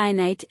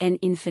 finite and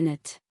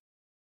infinite.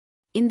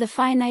 In the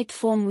finite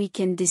form we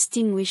can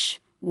distinguish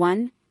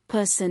 1.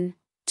 Person,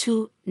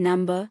 2.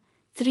 Number,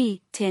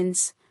 3.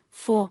 Tense,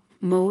 4.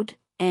 Mode,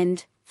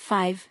 and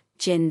 5.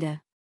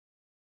 Gender.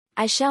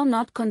 I shall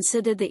not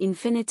consider the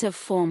infinitive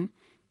form,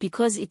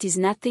 because it is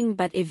nothing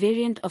but a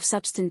variant of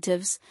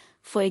substantives,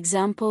 for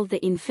example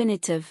the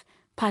infinitive,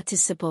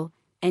 participle,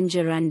 and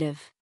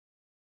gerundive.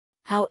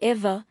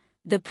 However,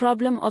 the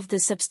problem of the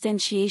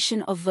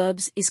substantiation of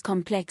verbs is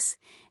complex,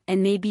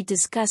 and may be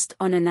discussed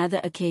on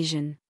another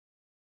occasion.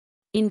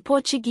 In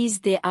Portuguese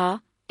there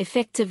are,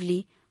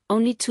 effectively,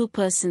 only two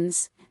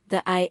persons,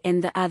 the I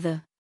and the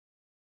other.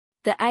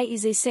 The I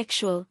is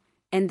asexual,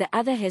 and the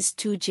other has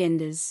two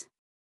genders.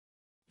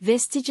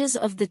 Vestiges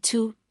of the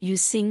two, you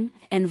sing,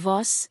 and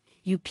vos,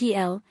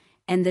 upl,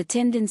 and the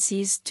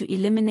tendencies to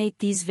eliminate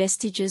these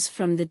vestiges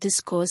from the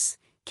discourse,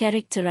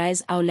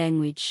 characterize our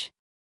language.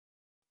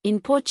 In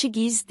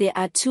Portuguese there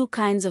are two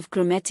kinds of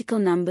grammatical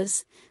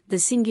numbers, the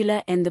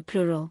singular and the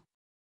plural.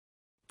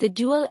 The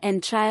dual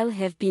and trial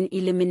have been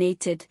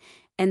eliminated,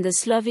 and the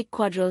Slavic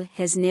quadral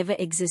has never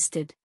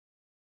existed.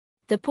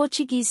 The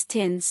Portuguese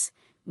tense,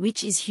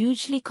 which is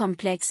hugely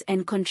complex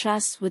and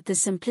contrasts with the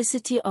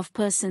simplicity of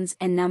persons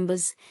and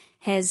numbers,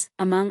 has,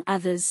 among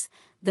others,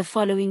 the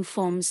following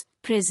forms: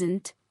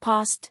 present,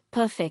 past,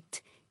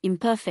 perfect,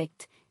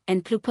 imperfect,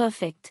 and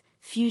pluperfect,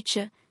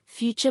 future,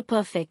 future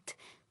perfect,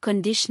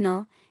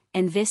 conditional,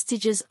 and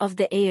vestiges of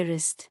the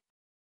aorist.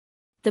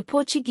 The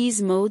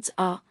Portuguese modes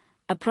are,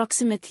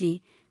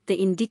 approximately,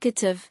 the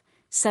indicative,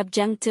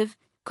 subjunctive,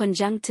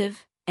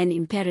 conjunctive, and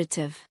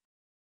imperative.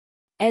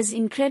 As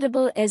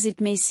incredible as it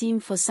may seem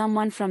for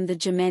someone from the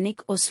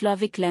Germanic or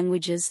Slavic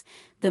languages,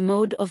 the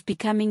mode of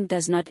becoming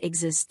does not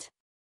exist.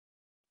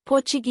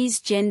 Portuguese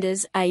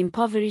genders are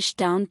impoverished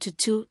down to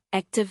two,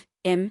 active,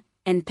 M,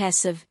 and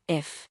passive,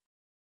 F.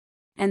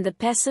 And the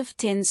passive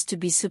tends to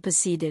be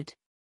superseded.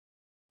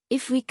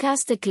 If we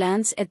cast a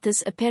glance at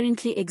this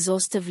apparently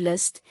exhaustive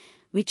list,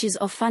 which is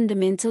of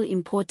fundamental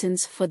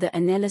importance for the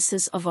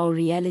analysis of our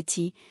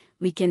reality,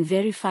 we can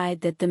verify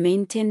that the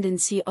main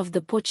tendency of the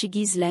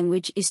Portuguese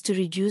language is to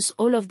reduce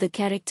all of the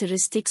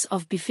characteristics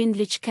of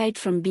befindlichkeit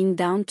from being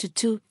down to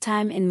two,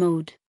 time and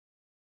mode.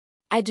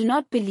 I do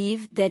not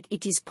believe that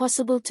it is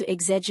possible to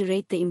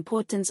exaggerate the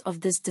importance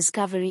of this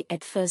discovery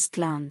at first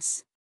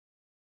glance.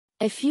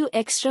 A few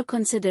extra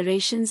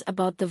considerations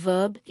about the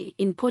verb.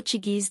 In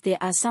Portuguese there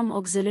are some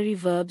auxiliary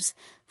verbs,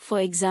 for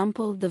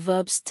example the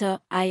verbs ter,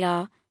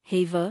 ir,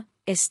 haver,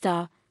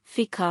 estar,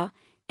 ficar,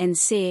 and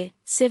ser,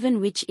 7,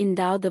 which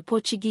endow the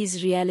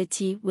Portuguese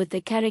reality with a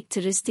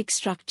characteristic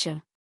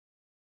structure.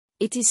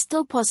 It is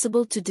still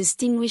possible to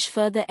distinguish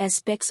further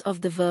aspects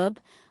of the verb,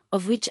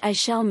 of which I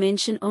shall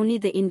mention only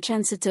the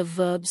intransitive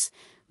verbs,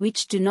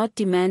 which do not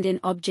demand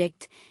an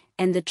object,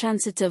 and the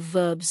transitive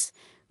verbs,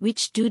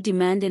 which do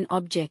demand an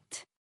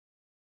object.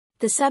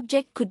 The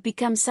subject could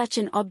become such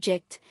an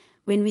object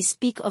when we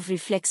speak of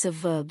reflexive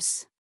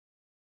verbs.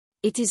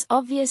 It is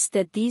obvious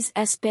that these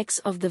aspects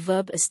of the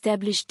verb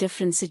establish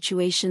different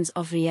situations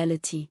of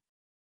reality.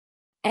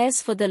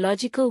 As for the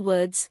logical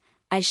words,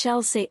 I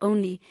shall say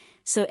only,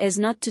 so as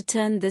not to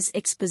turn this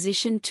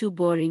exposition too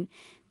boring,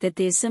 that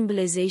their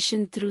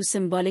symbolization through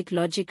symbolic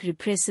logic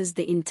represses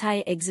the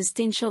entire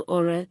existential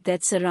aura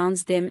that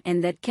surrounds them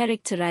and that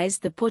characterize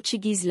the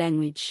Portuguese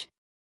language.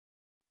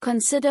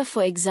 Consider,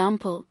 for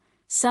example,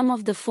 some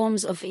of the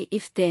forms of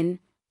if-then,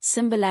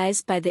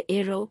 symbolized by the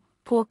arrow,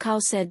 por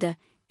causa de,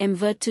 em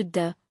virtude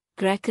de,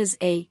 gracchus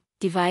a,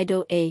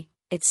 divido a,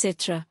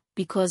 etc.,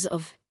 because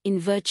of, in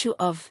virtue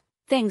of,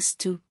 thanks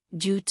to,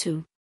 due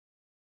to.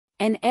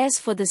 And as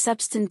for the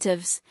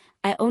substantives,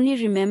 I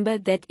only remember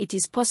that it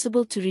is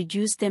possible to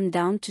reduce them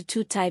down to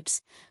two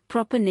types,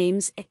 proper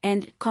names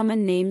and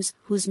common names,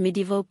 whose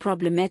medieval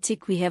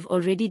problematic we have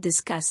already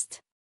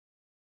discussed.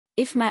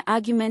 If my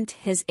argument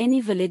has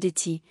any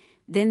validity,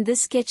 then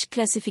this sketch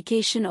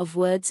classification of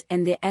words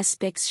and their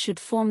aspects should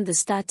form the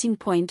starting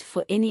point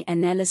for any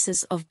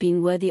analysis of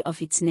being worthy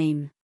of its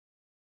name.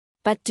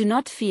 But do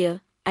not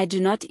fear, I do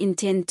not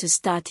intend to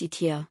start it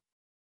here.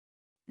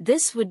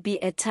 This would be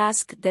a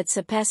task that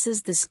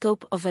surpasses the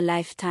scope of a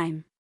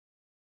lifetime.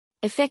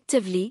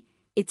 Effectively,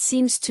 it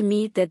seems to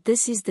me that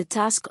this is the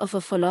task of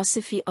a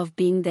philosophy of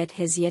being that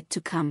has yet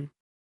to come.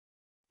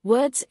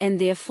 Words and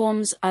their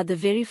forms are the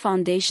very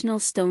foundational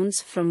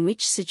stones from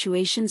which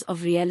situations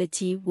of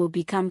reality will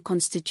become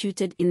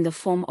constituted in the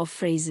form of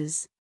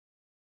phrases.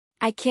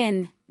 I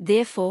can,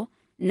 therefore,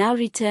 now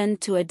return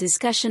to a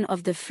discussion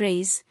of the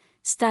phrase,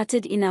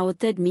 started in our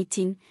third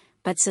meeting,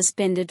 but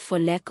suspended for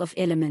lack of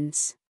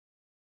elements.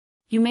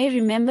 You may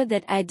remember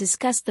that I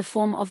discussed the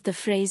form of the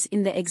phrase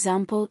in the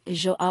example,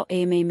 João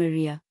amei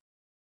Maria.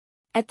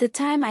 At the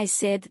time I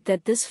said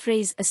that this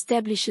phrase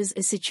establishes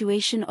a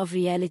situation of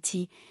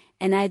reality,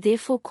 and I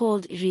therefore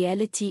called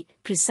reality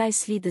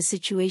precisely the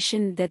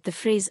situation that the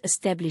phrase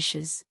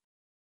establishes.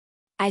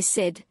 I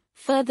said,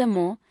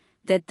 furthermore,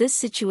 that this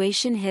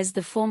situation has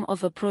the form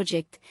of a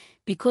project,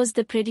 because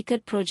the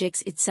predicate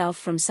projects itself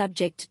from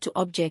subject to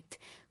object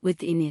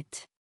within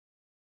it.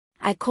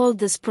 I call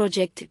this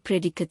project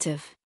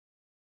predicative.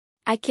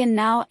 I can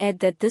now add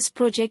that this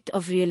project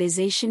of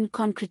realization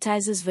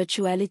concretizes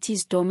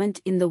virtualities dormant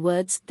in the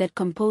words that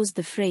compose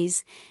the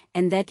phrase,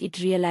 and that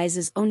it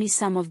realizes only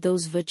some of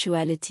those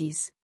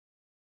virtualities.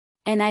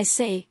 And I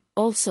say,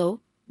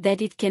 also,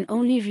 that it can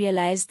only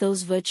realize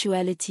those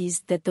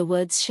virtualities that the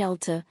words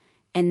shelter,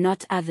 and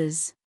not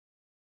others.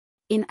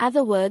 In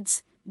other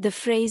words, the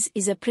phrase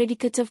is a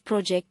predicative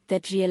project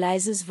that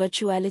realizes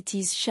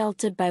virtualities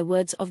sheltered by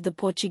words of the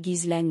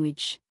Portuguese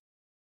language.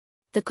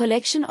 The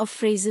collection of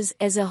phrases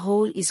as a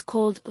whole is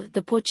called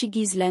the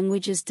Portuguese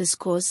language's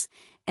discourse,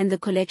 and the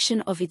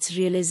collection of its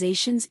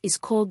realizations is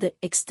called the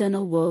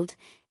external world,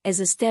 as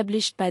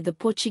established by the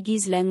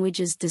Portuguese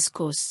language's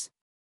discourse.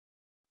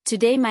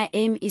 Today my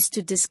aim is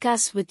to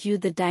discuss with you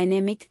the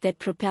dynamic that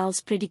propels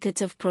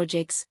predicative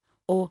projects,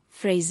 or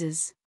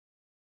phrases.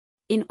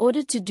 In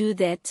order to do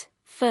that,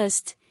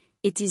 first,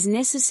 it is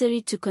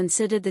necessary to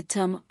consider the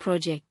term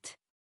project.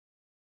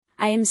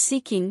 I am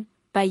seeking,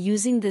 by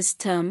using this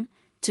term,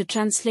 to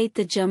translate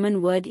the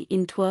German word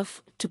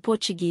Entwurf to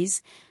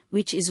Portuguese,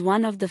 which is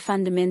one of the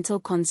fundamental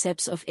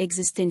concepts of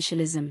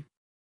existentialism.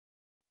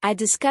 I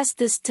discussed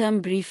this term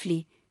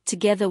briefly,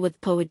 together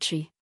with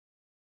poetry.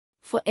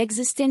 For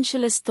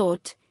existentialist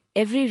thought,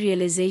 every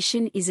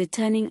realization is a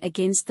turning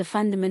against the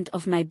fundament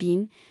of my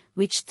being,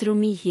 which threw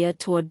me here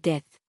toward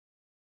death.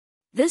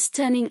 This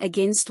turning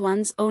against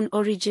one's own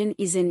origin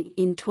is an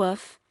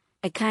Entwurf,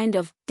 a kind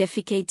of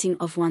defecating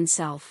of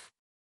oneself.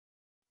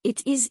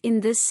 It is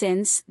in this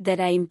sense that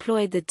I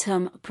employ the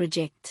term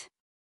project.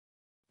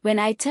 When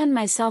I turn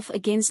myself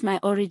against my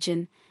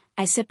origin,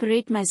 I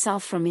separate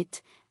myself from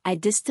it, I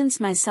distance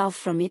myself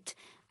from it,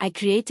 I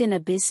create an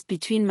abyss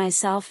between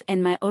myself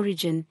and my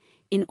origin,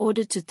 in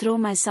order to throw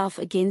myself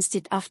against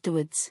it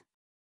afterwards.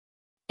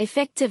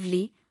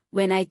 Effectively,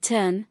 when I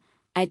turn,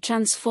 I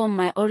transform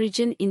my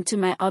origin into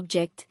my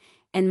object,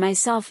 and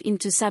myself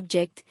into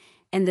subject,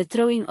 and the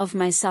throwing of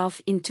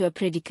myself into a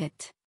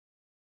predicate.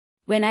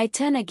 When I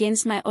turn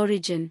against my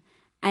origin,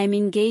 I am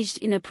engaged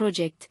in a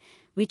project,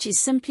 which is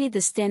simply the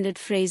standard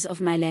phrase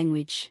of my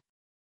language.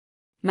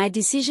 My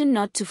decision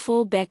not to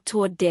fall back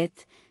toward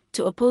death,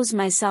 to oppose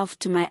myself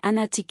to my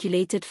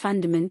unarticulated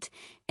fundament,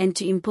 and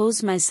to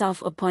impose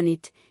myself upon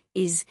it,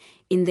 is,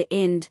 in the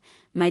end,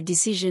 my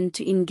decision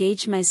to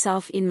engage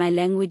myself in my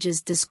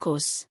language's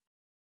discourse.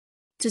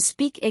 To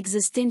speak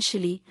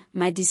existentially,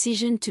 my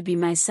decision to be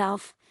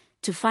myself,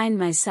 to find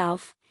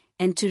myself,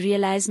 and to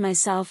realize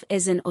myself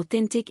as an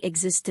authentic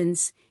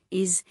existence,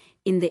 is,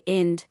 in the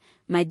end,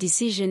 my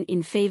decision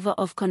in favor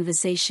of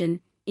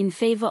conversation, in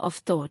favor of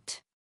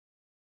thought.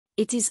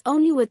 It is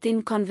only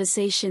within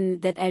conversation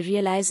that I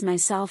realize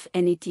myself,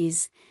 and it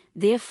is,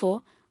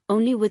 therefore,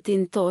 only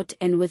within thought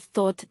and with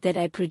thought that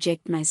I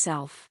project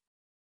myself.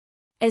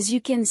 As you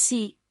can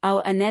see,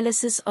 our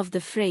analysis of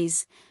the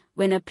phrase,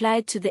 when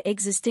applied to the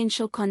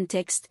existential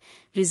context,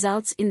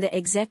 results in the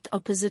exact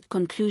opposite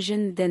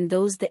conclusion than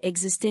those the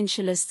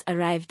existentialists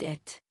arrived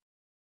at.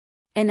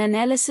 An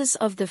analysis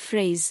of the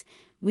phrase,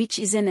 which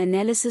is an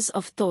analysis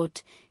of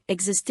thought,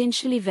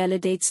 existentially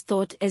validates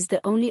thought as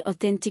the only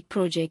authentic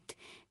project,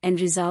 and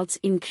results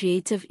in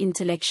creative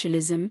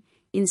intellectualism,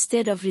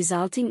 instead of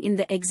resulting in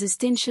the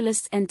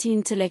existentialist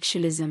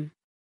anti-intellectualism.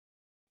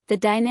 The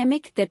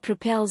dynamic that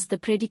propels the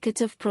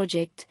predicative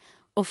project,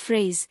 or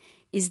phrase,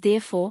 is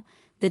therefore,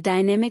 the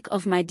dynamic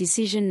of my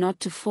decision not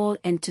to fall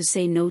and to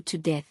say no to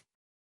death.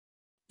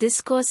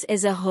 Discourse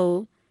as a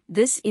whole,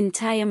 this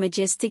entire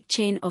majestic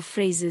chain of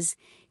phrases,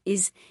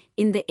 is,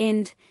 in the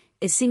end,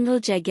 a single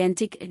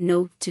gigantic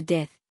no to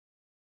death.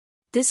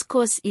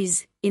 Discourse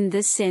is, in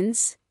this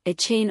sense, a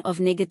chain of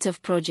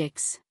negative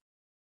projects.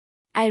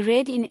 I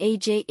read in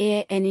A.J.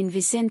 Ayer and in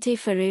Vicente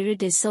Ferreira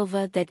de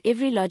Silva that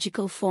every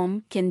logical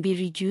form can be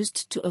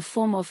reduced to a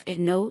form of a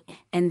no,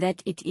 and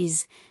that it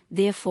is,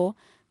 therefore,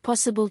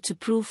 possible to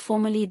prove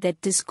formally that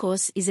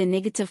discourse is a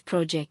negative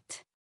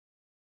project.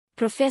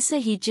 Professor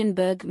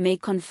Hegenberg may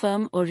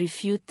confirm or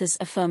refute this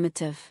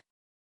affirmative.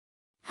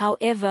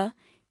 However,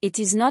 it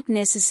is not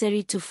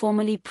necessary to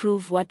formally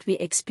prove what we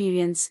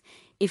experience,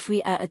 if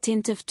we are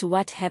attentive to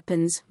what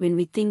happens when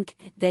we think,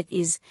 that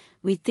is,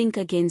 we think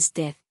against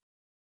death.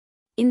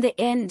 In the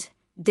end,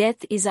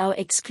 death is our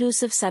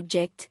exclusive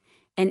subject,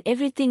 and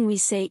everything we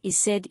say is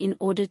said in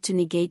order to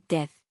negate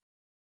death.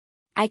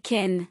 I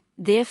can,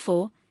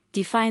 therefore,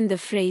 define the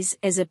phrase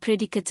as a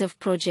predicative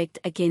project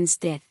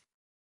against death.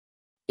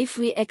 If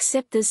we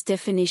accept this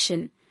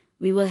definition,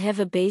 we will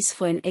have a base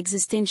for an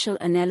existential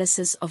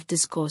analysis of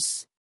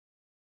discourse.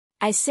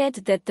 I said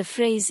that the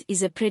phrase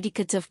is a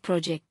predicative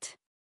project.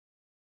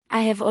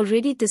 I have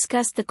already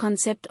discussed the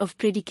concept of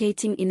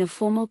predicating in a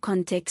formal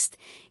context,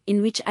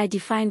 in which I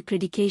define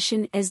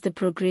predication as the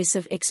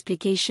progressive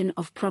explication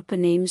of proper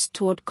names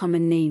toward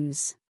common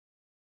names.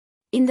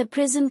 In the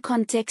present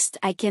context,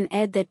 I can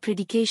add that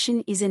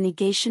predication is a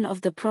negation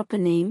of the proper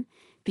name,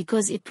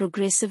 because it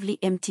progressively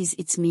empties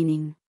its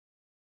meaning.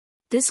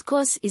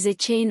 Discourse is a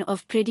chain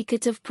of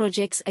predicative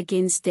projects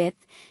against death,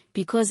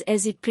 because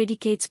as it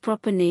predicates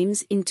proper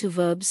names into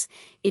verbs,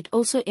 it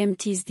also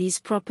empties these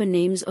proper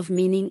names of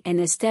meaning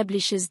and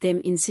establishes them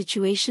in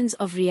situations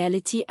of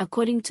reality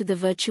according to the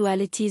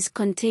virtualities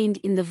contained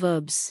in the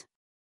verbs.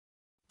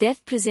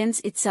 Death presents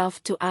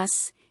itself to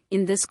us,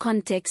 in this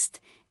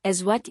context,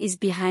 as what is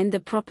behind the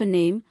proper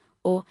name,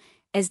 or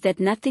as that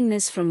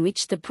nothingness from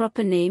which the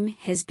proper name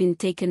has been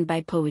taken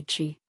by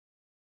poetry.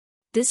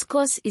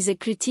 Discourse is a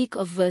critique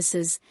of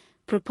verses,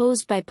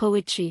 proposed by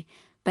poetry,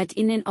 but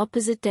in an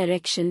opposite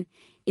direction,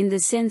 in the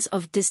sense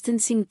of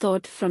distancing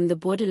thought from the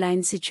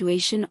borderline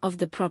situation of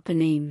the proper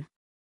name.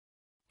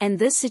 And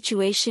this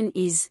situation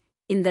is,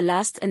 in the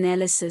last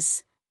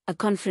analysis, a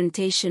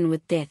confrontation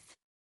with death.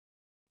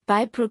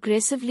 By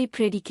progressively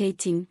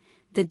predicating,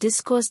 the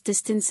discourse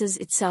distances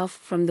itself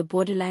from the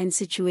borderline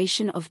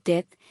situation of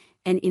death,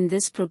 and in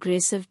this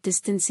progressive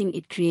distancing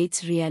it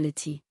creates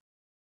reality.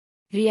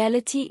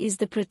 Reality is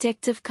the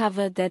protective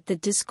cover that the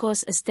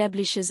discourse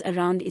establishes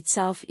around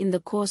itself in the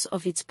course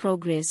of its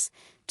progress,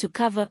 to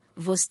cover,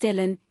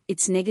 voorstellen,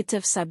 its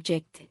negative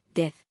subject,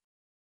 death.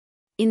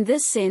 In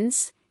this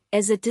sense,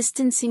 as a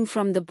distancing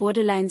from the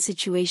borderline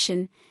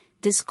situation,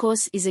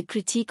 discourse is a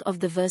critique of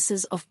the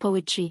verses of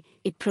poetry,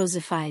 it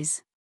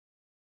prosifies.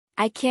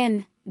 I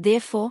can,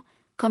 therefore,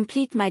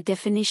 complete my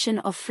definition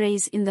of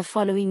phrase in the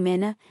following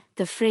manner: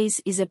 the phrase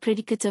is a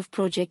predicative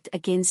project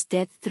against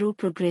death through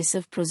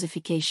progressive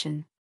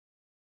prosification.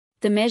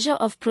 The measure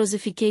of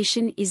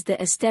prosification is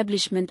the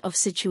establishment of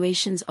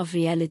situations of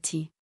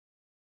reality.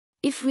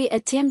 If we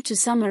attempt to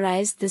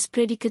summarize this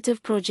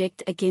predicative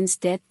project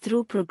against death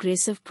through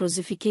progressive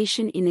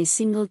prosification in a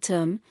single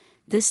term,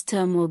 this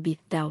term will be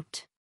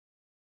doubt.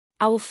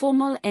 Our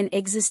formal and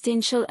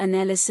existential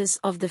analysis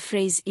of the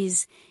phrase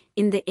is,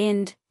 in the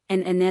end,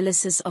 an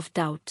analysis of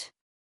doubt.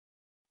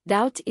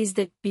 Doubt is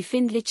the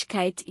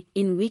Befindlichkeit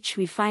in which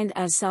we find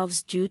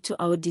ourselves due to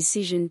our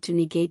decision to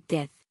negate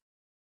death.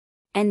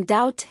 And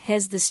doubt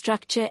has the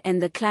structure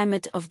and the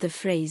climate of the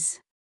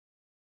phrase.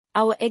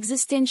 Our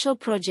existential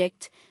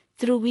project,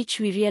 through which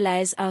we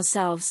realize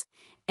ourselves,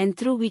 and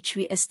through which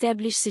we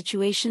establish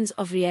situations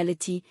of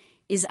reality,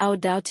 is our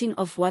doubting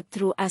of what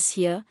through us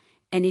here,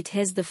 and it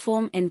has the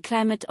form and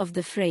climate of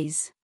the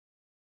phrase.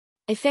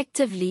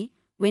 Effectively,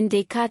 when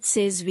Descartes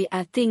says we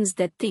are things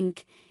that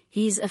think,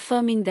 he is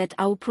affirming that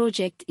our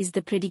project is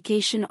the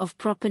predication of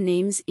proper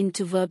names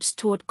into verbs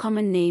toward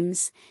common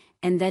names,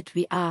 and that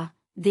we are,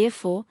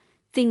 therefore,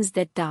 things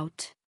that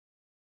doubt.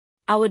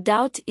 Our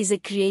doubt is a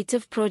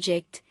creative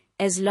project,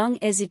 as long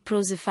as it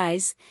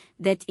prosifies,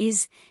 that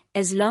is,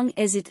 as long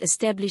as it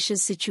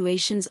establishes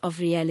situations of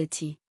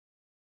reality.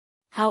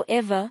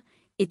 However,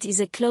 it is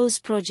a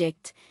closed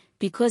project,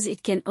 because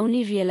it can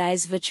only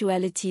realize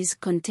virtualities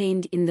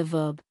contained in the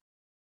verb.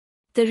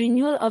 The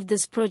renewal of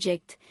this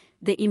project,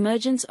 the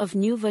emergence of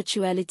new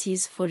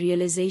virtualities for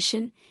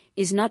realization,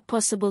 is not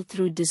possible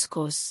through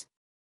discourse.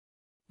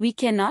 We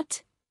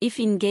cannot, if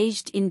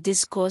engaged in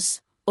discourse,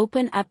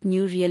 open up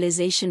new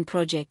realization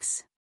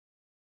projects.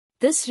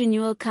 This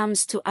renewal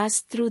comes to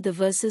us through the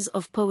verses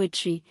of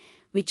poetry,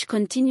 which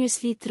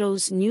continuously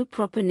throws new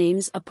proper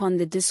names upon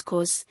the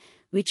discourse,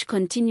 which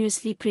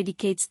continuously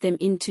predicates them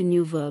into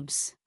new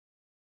verbs.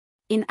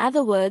 In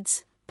other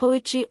words,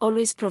 poetry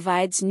always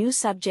provides new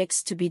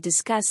subjects to be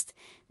discussed,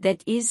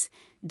 that is,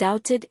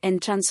 doubted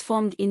and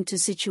transformed into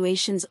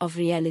situations of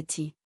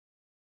reality.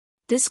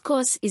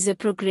 Discourse is a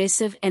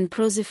progressive and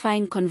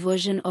prosifying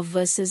conversion of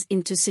verses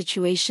into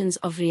situations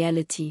of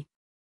reality.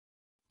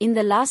 In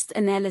the last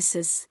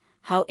analysis,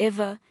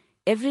 however,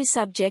 every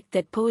subject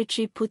that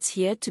poetry puts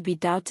here to be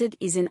doubted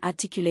is an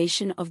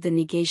articulation of the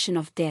negation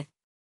of death.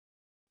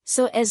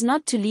 So as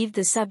not to leave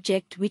the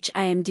subject which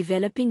I am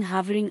developing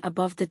hovering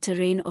above the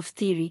terrain of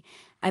theory,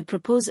 I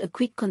propose a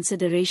quick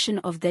consideration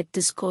of that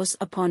discourse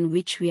upon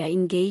which we are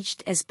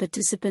engaged as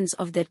participants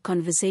of that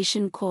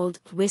conversation called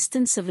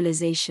Western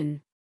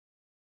civilization.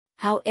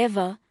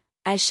 However,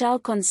 I shall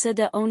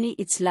consider only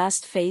its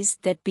last phase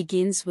that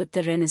begins with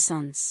the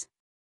Renaissance.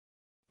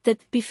 The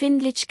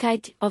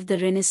Befindlichkeit of the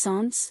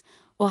Renaissance,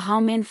 or how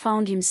man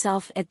found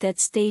himself at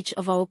that stage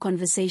of our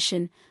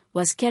conversation,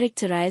 was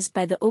characterized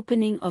by the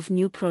opening of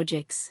new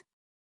projects.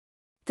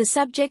 The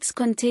subjects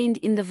contained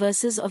in the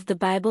verses of the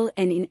Bible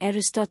and in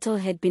Aristotle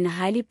had been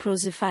highly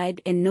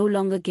prosified and no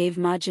longer gave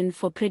margin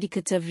for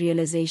predicative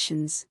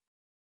realizations.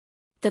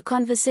 The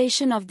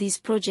conversation of these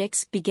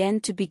projects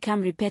began to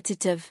become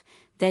repetitive,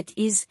 that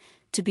is,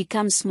 to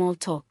become small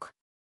talk.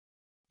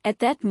 At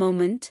that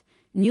moment,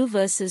 new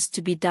verses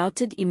to be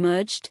doubted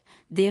emerged,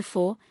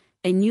 therefore,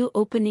 a new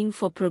opening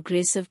for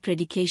progressive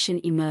predication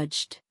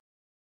emerged.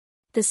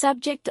 The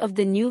subject of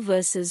the new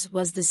verses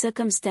was the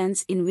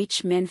circumstance in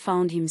which man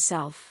found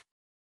himself.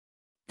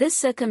 This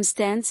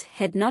circumstance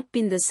had not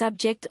been the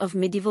subject of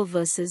medieval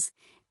verses,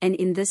 and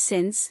in this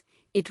sense,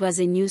 it was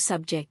a new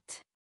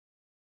subject.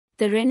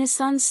 The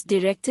Renaissance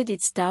directed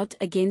its doubt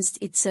against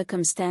its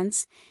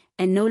circumstance,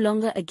 and no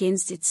longer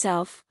against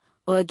itself,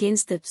 or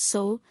against the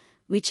soul,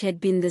 which had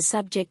been the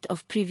subject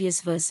of previous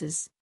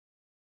verses.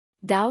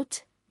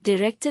 Doubt,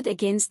 directed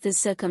against this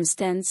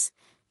circumstance,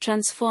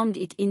 transformed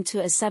it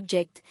into a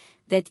subject,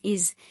 that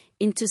is,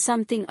 into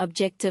something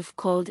objective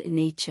called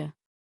nature.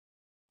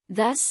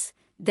 Thus,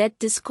 that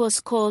discourse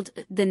called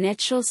the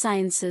natural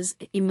sciences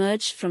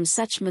emerged from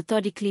such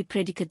methodically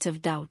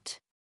predicative doubt.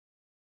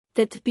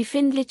 That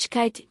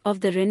Befindlichkeit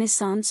of the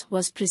Renaissance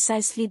was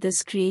precisely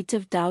this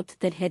creative doubt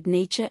that had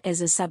nature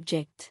as a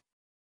subject.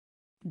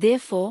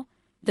 Therefore,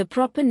 the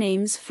proper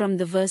names from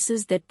the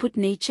verses that put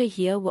nature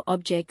here were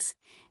objects,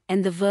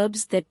 and the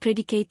verbs that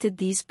predicated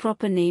these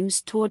proper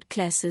names toward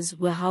classes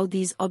were how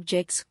these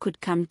objects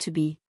could come to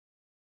be.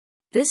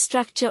 This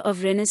structure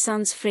of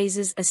Renaissance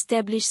phrases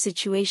established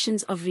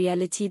situations of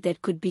reality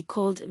that could be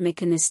called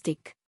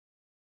mechanistic.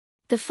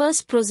 The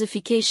first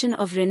prosification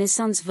of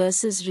Renaissance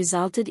verses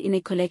resulted in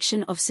a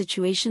collection of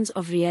situations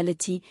of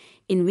reality,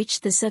 in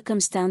which the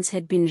circumstance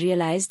had been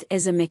realized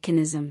as a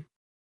mechanism.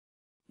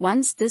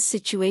 Once this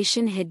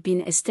situation had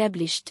been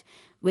established,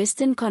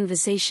 Western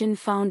conversation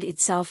found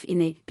itself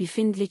in a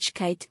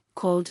Befindlichkeit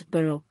called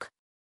Baroque.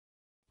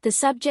 The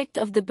subject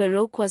of the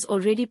Baroque was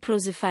already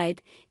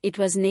prosified, it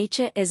was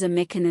nature as a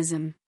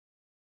mechanism.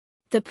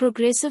 The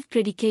progressive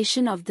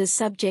predication of this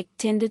subject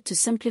tended to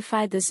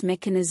simplify this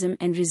mechanism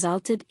and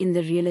resulted in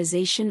the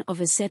realization of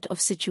a set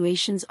of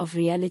situations of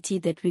reality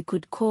that we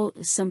could call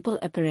a simple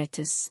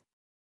apparatus.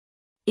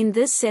 In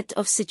this set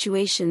of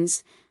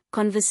situations,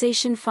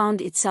 conversation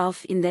found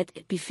itself in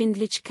that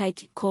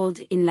Befindlichkeit called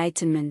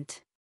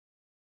enlightenment.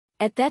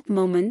 At that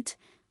moment,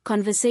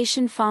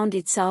 conversation found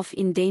itself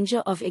in danger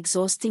of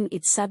exhausting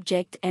its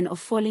subject and of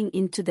falling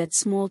into that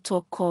small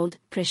talk called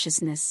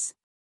preciousness.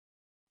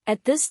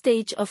 At this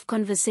stage of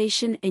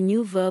conversation a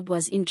new verb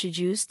was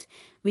introduced,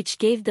 which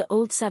gave the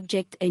old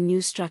subject a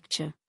new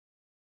structure.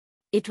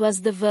 It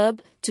was the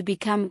verb to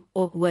become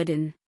or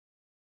worden.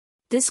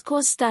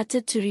 Discourse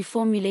started to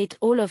reformulate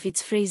all of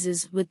its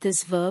phrases with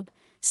this verb,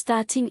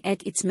 starting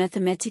at its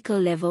mathematical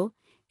level,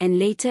 and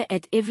later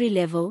at every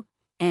level,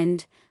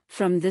 and,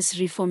 from this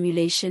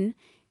reformulation,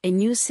 a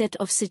new set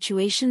of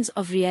situations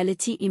of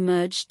reality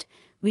emerged,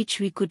 which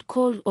we could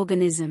call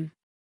organism.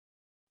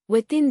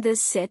 Within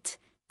this set,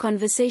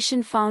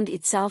 conversation found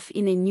itself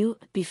in a new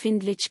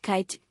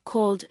Befindlichkeit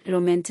called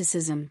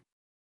romanticism.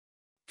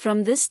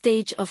 From this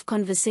stage of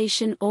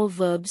conversation all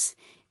verbs,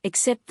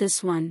 except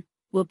this one,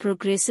 were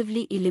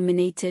progressively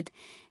eliminated,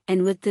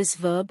 and with this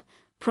verb,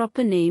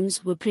 proper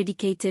names were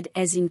predicated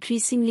as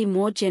increasingly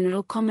more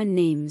general common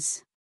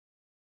names.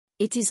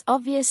 It is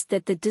obvious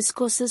that the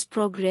discourse's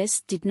progress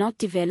did not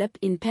develop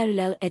in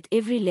parallel at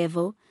every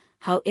level,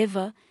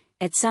 however,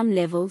 at some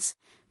levels,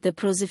 the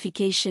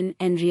prosification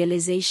and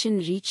realization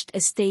reached a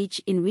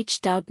stage in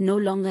which doubt no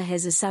longer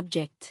has a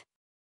subject.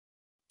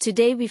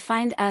 Today we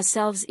find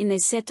ourselves in a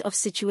set of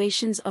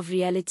situations of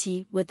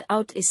reality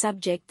without a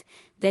subject,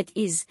 that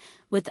is,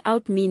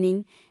 without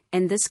meaning,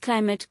 and this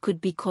climate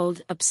could be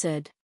called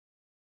absurd.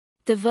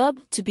 The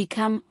verb to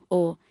become,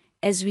 or,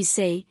 as we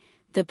say,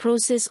 the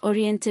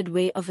process-oriented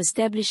way of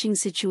establishing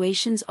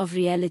situations of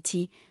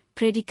reality,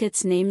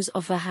 predicates names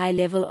of a high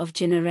level of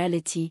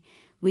generality,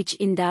 which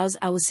endows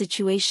our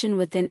situation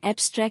with an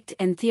abstract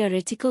and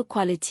theoretical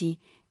quality,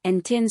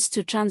 and tends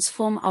to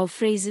transform our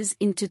phrases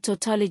into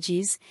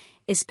tautologies,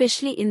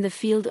 especially in the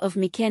field of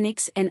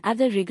mechanics and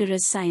other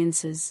rigorous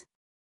sciences.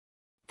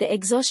 The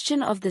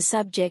exhaustion of the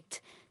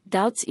subject,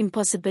 doubt's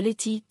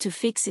impossibility to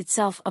fix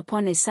itself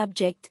upon a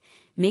subject,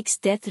 makes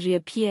death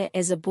reappear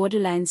as a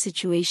borderline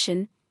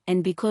situation,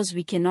 and because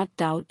we cannot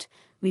doubt,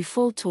 we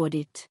fall toward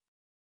it.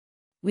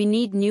 We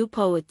need new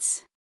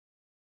poets.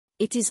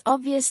 It is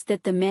obvious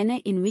that the manner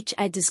in which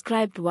I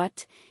described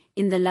what,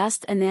 in the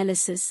last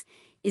analysis,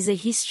 is a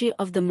history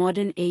of the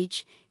modern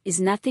age,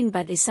 is nothing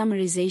but a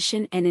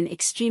summarization and an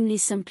extremely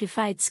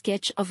simplified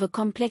sketch of a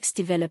complex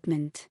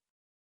development.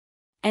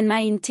 And my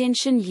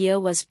intention here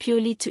was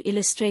purely to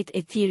illustrate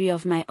a theory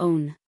of my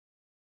own.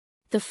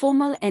 The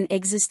formal and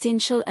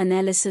existential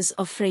analysis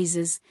of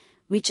phrases,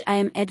 which I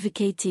am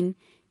advocating,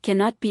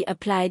 cannot be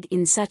applied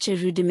in such a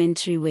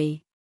rudimentary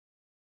way.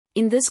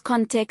 In this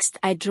context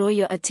I draw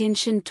your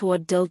attention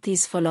toward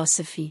Dilthey's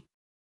philosophy.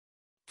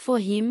 For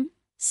him,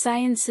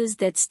 sciences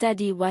that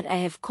study what I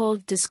have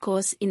called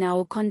discourse in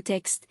our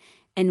context,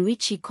 and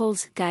which he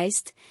calls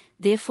Geist,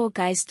 therefore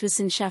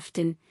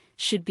Geistwissenschaften,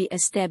 should be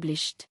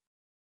established.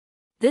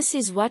 This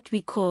is what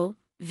we call,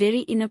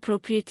 very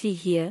inappropriately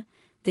here,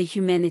 the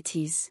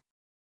humanities.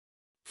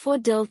 For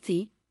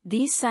Dilthey,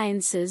 these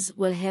sciences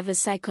will have a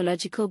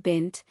psychological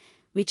bent,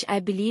 which I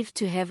believe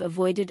to have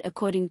avoided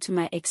according to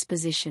my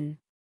exposition.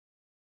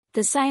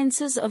 The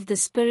sciences of the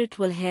spirit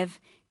will have,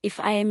 if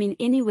I am in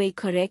any way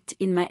correct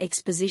in my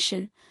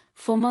exposition,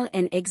 formal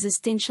and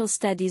existential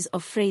studies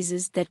of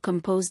phrases that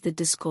compose the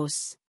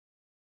discourse.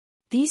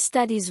 These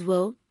studies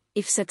will,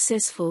 if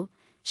successful,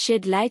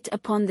 shed light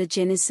upon the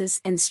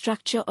genesis and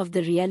structure of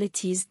the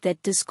realities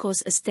that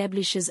discourse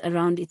establishes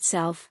around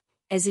itself,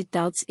 as it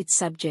doubts its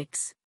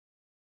subjects.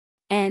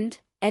 And,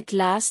 at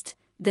last,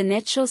 the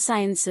natural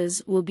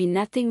sciences will be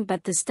nothing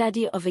but the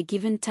study of a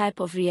given type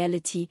of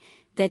reality,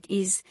 that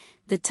is,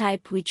 the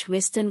type which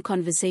Western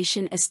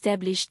conversation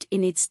established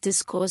in its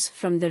discourse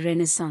from the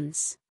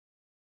Renaissance.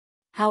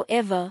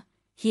 However,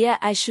 here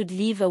I should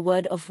leave a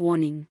word of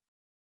warning.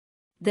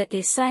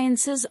 The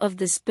sciences of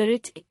the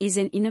spirit is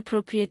an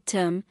inappropriate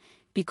term,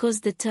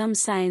 because the term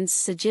science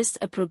suggests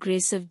a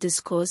progressive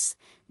discourse,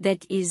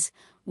 that is,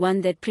 one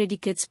that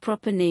predicates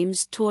proper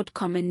names toward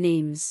common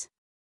names.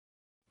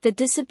 The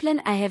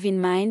discipline I have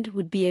in mind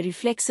would be a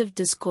reflexive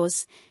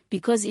discourse,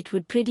 because it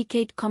would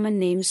predicate common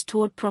names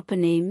toward proper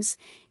names,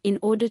 in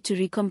order to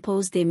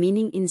recompose their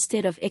meaning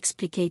instead of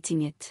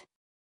explicating it.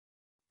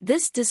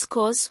 This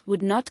discourse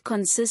would not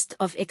consist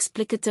of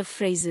explicative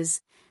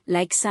phrases,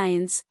 like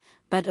science,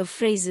 but of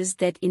phrases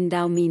that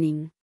endow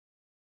meaning.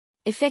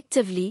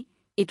 Effectively,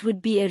 it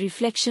would be a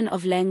reflection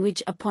of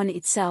language upon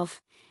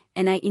itself,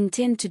 and I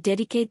intend to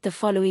dedicate the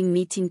following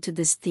meeting to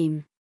this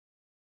theme.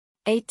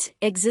 8.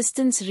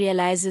 Existence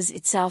realizes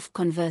itself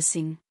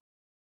conversing.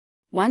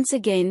 Once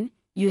again,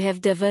 you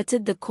have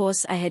diverted the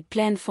course I had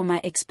planned for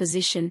my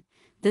exposition,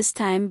 this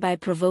time by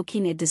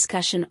provoking a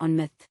discussion on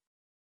myth.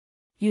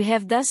 You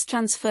have thus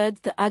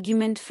transferred the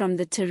argument from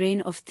the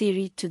terrain of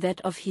theory to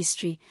that of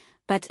history,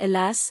 but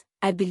alas,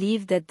 I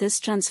believe that this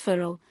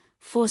transferal,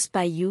 forced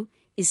by you,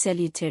 is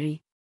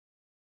salutary.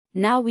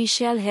 Now we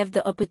shall have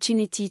the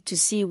opportunity to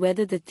see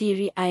whether the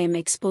theory I am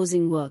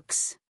exposing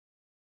works.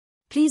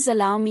 Please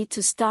allow me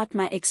to start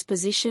my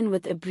exposition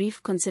with a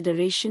brief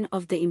consideration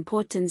of the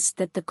importance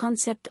that the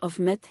concept of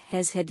myth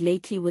has had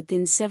lately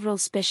within several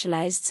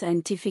specialized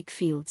scientific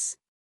fields.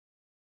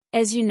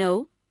 As you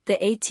know, the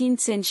 18th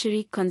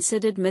century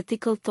considered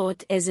mythical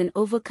thought as an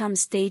overcome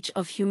stage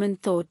of human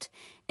thought,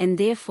 and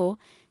therefore,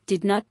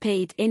 did not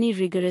pay it any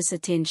rigorous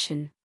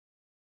attention.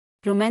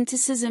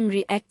 Romanticism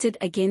reacted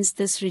against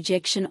this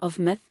rejection of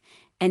myth,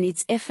 and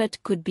its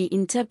effort could be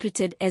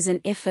interpreted as an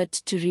effort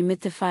to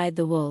remythify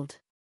the world.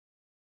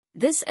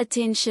 This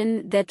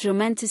attention that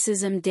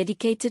Romanticism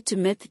dedicated to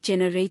myth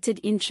generated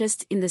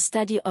interest in the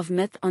study of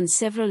myth on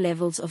several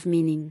levels of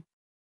meaning.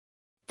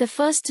 The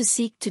first to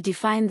seek to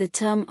define the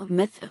term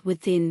myth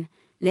within,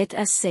 let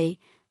us say,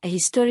 a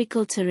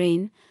historical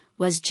terrain,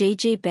 was J.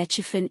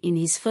 Bachofen in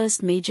his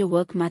first major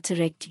work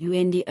Materect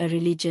und a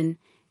Religion,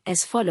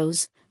 as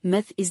follows: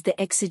 myth is the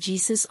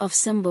exegesis of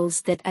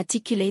symbols that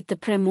articulate the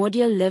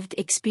primordial lived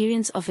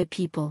experience of a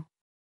people.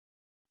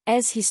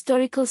 As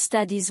historical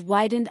studies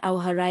widened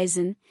our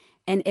horizon,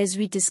 and as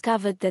we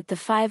discovered that the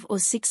 5 or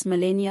 6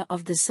 millennia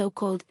of the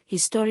so-called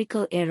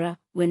historical era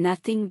were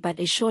nothing but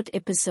a short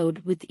episode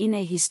within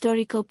a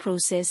historical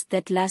process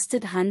that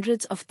lasted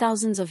hundreds of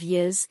thousands of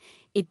years,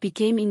 it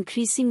became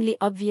increasingly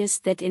obvious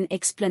that an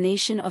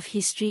explanation of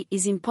history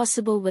is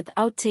impossible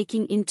without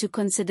taking into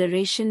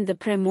consideration the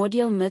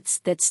primordial myths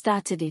that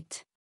started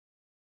it.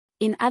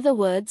 In other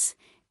words,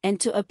 and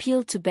to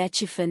appeal to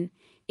Bachofen,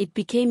 it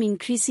became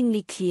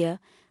increasingly clear,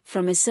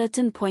 from a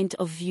certain point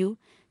of view,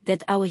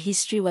 that our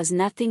history was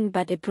nothing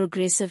but a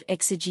progressive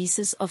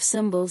exegesis of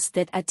symbols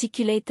that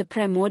articulate the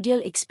primordial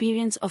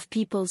experience of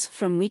peoples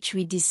from which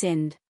we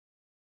descend.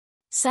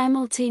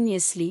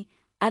 Simultaneously,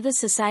 other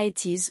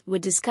societies were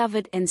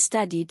discovered and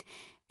studied,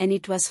 and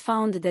it was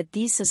found that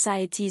these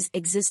societies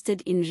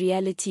existed in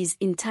realities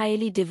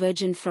entirely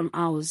divergent from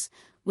ours,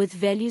 with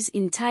values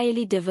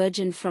entirely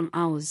divergent from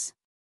ours.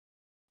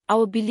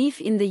 Our belief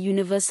in the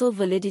universal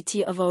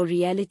validity of our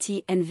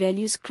reality and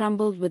values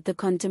crumbled with the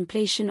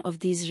contemplation of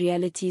these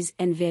realities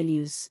and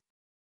values.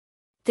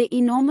 The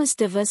enormous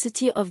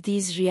diversity of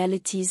these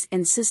realities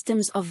and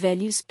systems of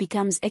values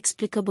becomes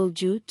explicable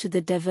due to the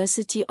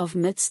diversity of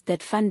myths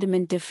that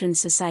fundament different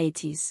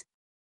societies.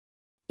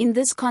 In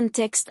this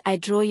context, I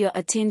draw your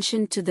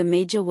attention to the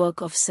major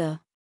work of Sir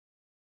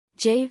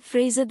J.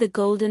 Fraser The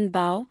Golden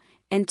Bough,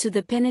 and to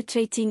the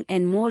penetrating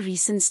and more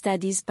recent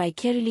studies by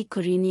Kerili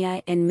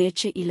Korinyi and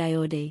Mircea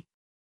Eliade.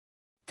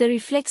 The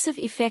reflexive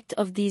effect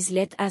of these,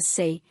 let us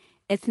say,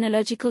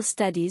 ethnological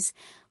studies,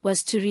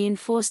 was to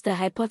reinforce the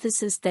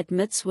hypothesis that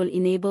myths will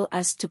enable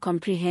us to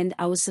comprehend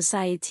our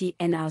society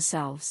and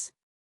ourselves.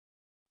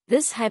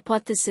 This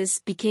hypothesis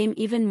became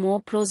even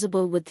more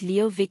plausible with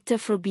Leo Victor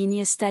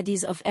Frobenius'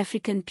 studies of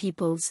African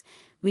peoples,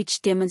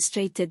 which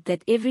demonstrated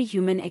that every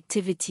human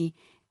activity,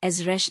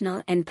 as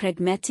rational and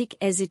pragmatic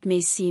as it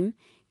may seem,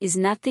 is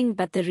nothing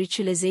but the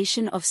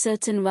ritualization of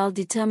certain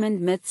well-determined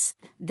myths,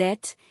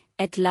 that,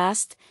 at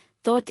last,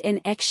 thought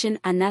and action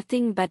are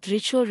nothing but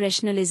ritual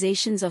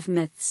rationalizations of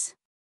myths.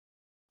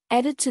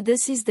 Added to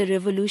this is the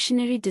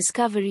revolutionary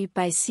discovery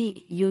by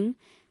C. Jung,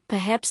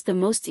 perhaps the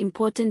most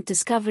important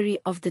discovery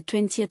of the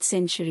 20th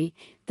century,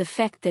 the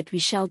fact that we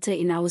shelter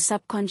in our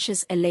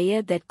subconscious a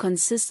layer that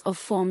consists of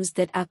forms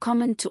that are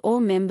common to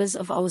all members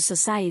of our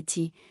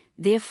society,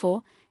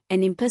 therefore,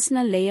 an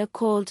impersonal layer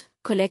called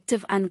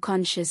collective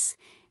unconscious,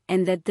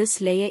 and that this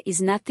layer is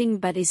nothing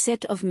but a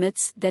set of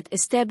myths that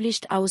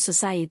established our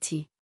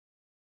society.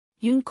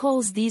 Jung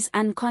calls these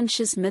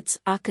unconscious myths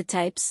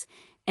archetypes,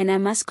 and I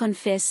must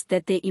confess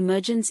that their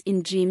emergence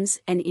in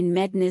dreams and in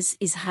madness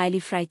is highly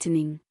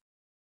frightening.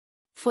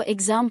 For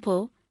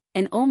example,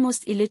 An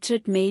almost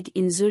illiterate maid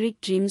in Zurich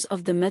dreams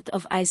of the myth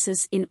of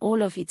Isis in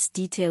all of its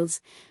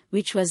details,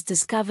 which was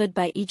discovered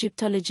by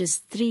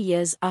Egyptologists 3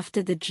 years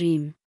after the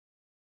dream.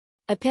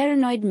 A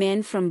paranoid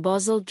man from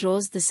Basel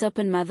draws the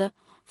serpent mother,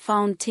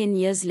 found 10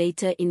 years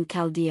later in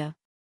Chaldea.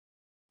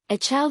 A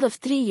child of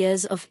 3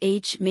 years of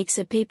age makes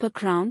a paper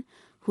crown,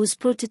 whose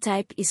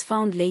prototype is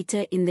found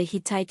later in the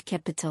Hittite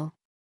capital.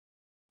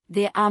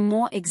 There are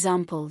more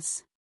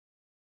examples.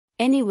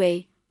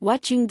 Anyway,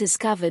 what Jung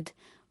discovered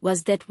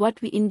was that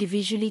what we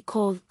individually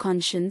call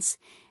conscience,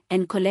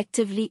 and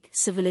collectively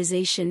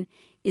civilization,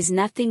 is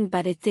nothing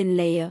but a thin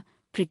layer,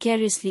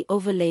 precariously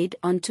overlaid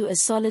onto a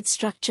solid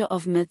structure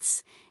of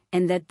myths,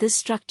 and that this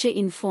structure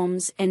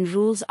informs and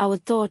rules our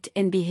thought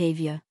and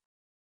behavior.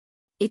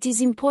 It is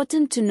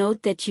important to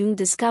note that Jung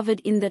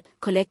discovered in the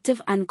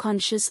collective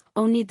unconscious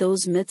only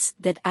those myths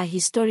that are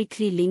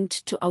historically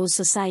linked to our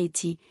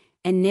society,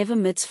 and never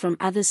myths from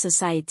other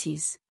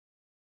societies.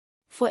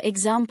 For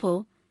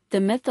example,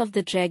 the myth of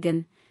the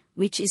dragon,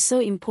 which is so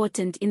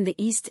important in the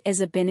East as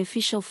a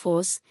beneficial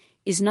force,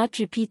 is not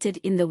repeated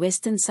in the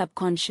Western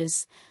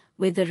subconscious,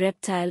 where the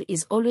reptile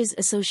is always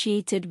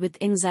associated with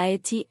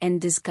anxiety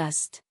and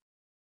disgust.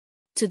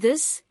 To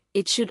this,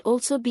 it should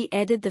also be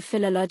added the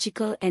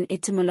philological and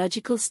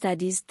etymological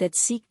studies that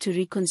seek to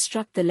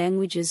reconstruct the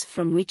languages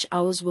from which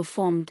ours were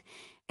formed,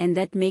 and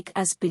that make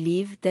us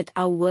believe that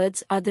our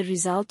words are the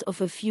result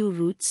of a few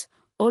roots,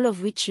 all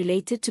of which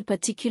related to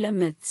particular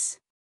myths.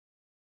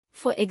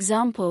 For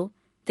example,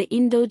 the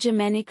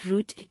Indo-Germanic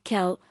root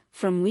kel,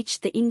 from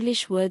which the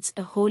English words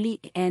a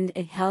holy and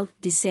a hell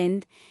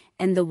descend,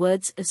 and the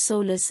words a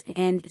solus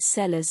and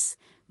salus,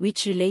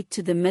 which relate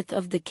to the myth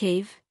of the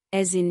cave,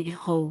 as in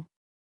hole.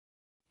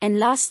 And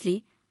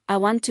lastly, I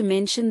want to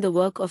mention the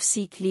work of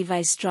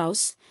Levi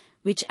Strauss,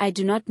 which I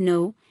do not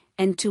know,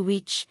 and to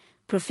which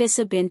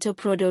Professor Bento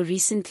Prodo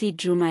recently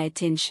drew my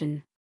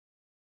attention.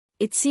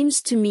 It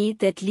seems to me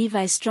that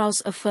Levi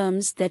Strauss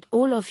affirms that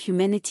all of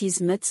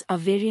humanity's myths are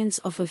variants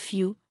of a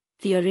few,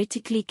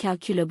 theoretically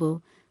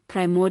calculable,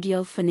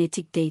 primordial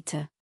phonetic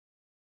data.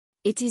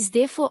 It is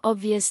therefore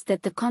obvious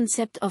that the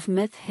concept of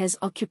myth has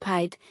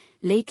occupied,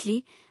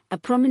 lately, a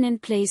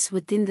prominent place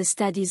within the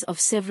studies of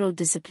several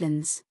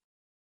disciplines.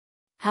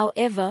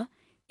 However,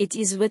 it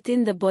is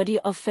within the body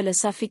of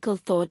philosophical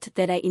thought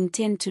that I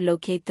intend to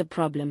locate the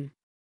problem.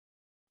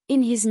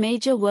 In his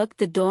major work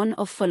The Dawn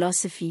of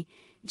Philosophy,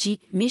 G.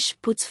 Misch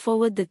puts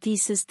forward the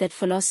thesis that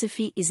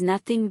philosophy is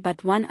nothing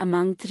but one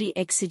among 3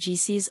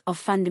 exegeses of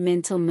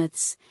fundamental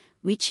myths,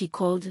 which he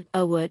called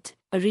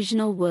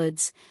original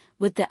words,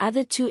 with the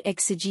other 2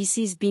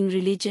 exegeses being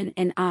religion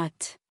and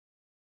art.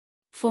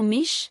 For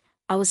Misch,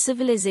 our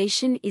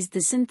civilization is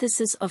the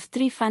synthesis of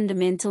 3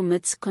 fundamental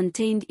myths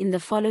contained in the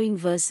following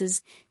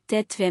verses: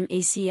 Tetvem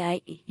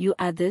ACI, you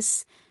are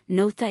this,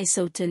 know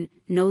thyself,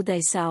 know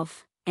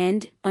thyself,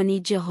 and, Oni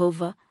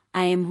Jehovah,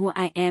 I am who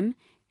I am,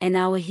 and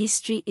our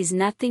history is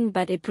nothing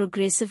but a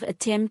progressive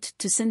attempt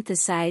to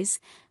synthesize,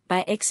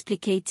 by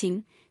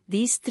explicating,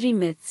 these 3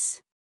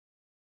 myths.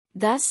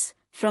 Thus,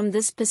 from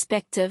this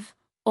perspective,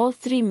 all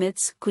 3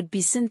 myths could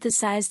be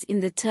synthesized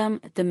in the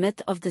term the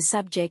myth of the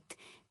subject,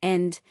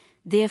 and,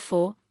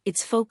 therefore,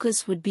 its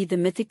focus would be the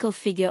mythical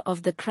figure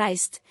of the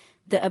Christ,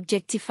 the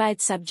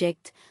objectified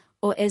subject,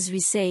 or as we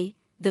say,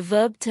 the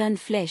verb turned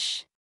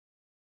flesh.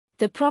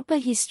 The proper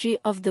history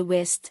of the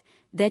West,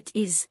 that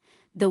is,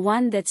 the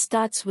one that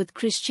starts with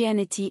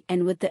Christianity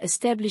and with the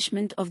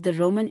establishment of the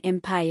Roman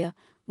Empire,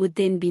 would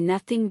then be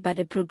nothing but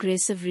a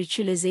progressive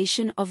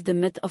ritualization of the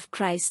myth of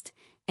Christ,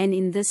 and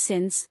in this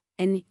sense,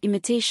 an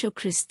imitatio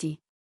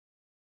Christi.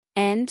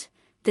 And,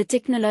 the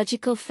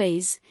technological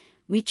phase,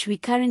 which we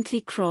currently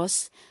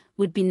cross,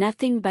 would be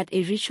nothing but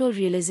a ritual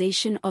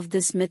realization of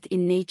this myth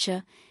in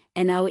nature,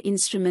 and our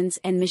instruments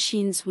and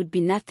machines would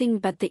be nothing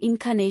but the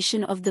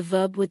incarnation of the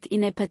verb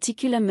within a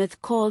particular myth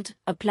called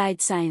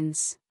applied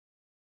science.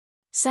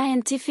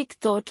 Scientific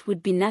thought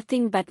would be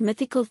nothing but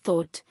mythical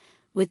thought,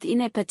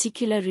 within a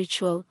particular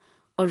ritual,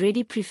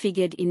 already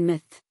prefigured in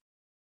myth.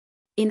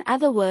 In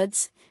other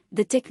words,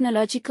 the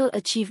technological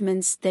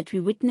achievements that we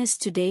witness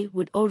today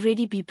would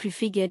already be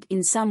prefigured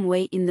in some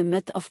way in the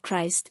myth of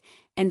Christ,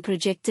 and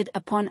projected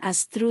upon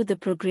us through the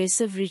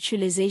progressive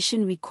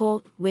ritualization we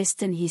call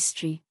Western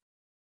history.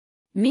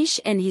 Misch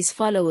and his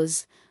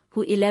followers,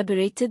 who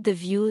elaborated the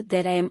view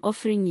that I am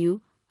offering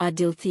you, are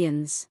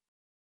Dilthians.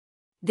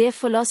 Their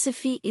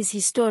philosophy is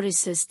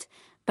historicist,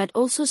 but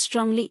also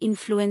strongly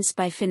influenced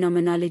by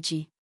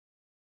phenomenology.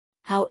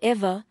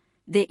 However,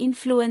 their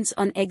influence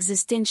on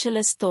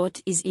existentialist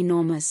thought is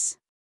enormous.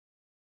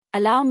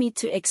 Allow me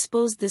to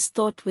expose this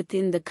thought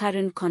within the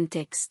current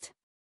context.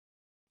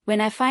 When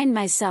I find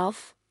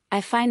myself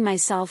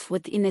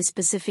within a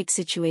specific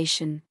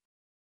situation.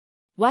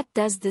 What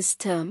does this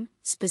term,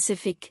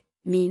 specific,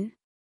 mean?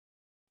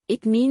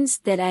 It means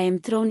that I am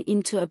thrown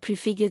into a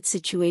prefigured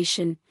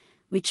situation,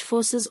 which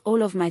forces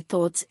all of my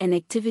thoughts and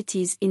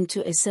activities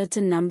into a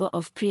certain number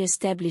of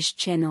pre-established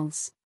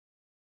channels.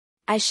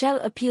 I shall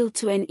appeal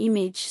to an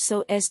image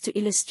so as to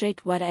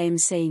illustrate what I am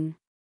saying.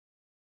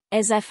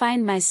 As I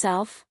find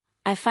myself,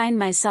 I find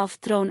myself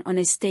thrown on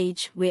a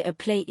stage where a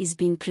play is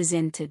being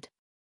presented.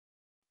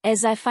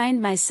 As I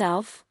find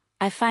myself,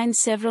 I find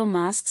several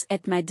masks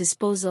at my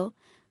disposal,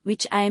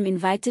 which I am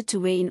invited to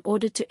wear in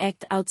order to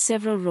act out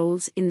several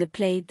roles in the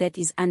play that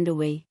is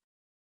underway.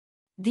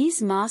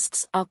 These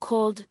masks are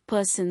called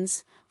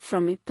persons,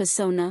 from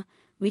persona,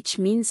 which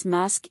means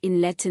mask in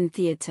Latin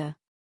theatre.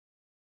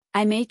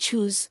 I may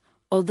choose,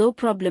 although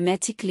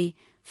problematically,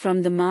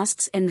 from the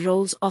masks and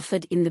roles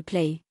offered in the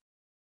play.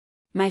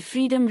 My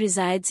freedom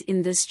resides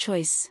in this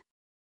choice.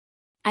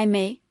 I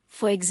may,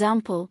 for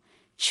example,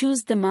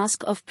 choose the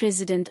mask of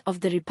President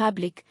of the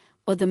Republic,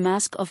 or the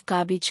mask of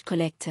garbage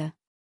collector.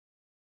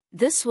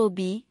 This will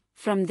be,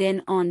 from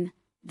then on,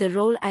 the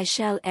role I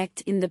shall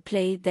act in the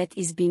play that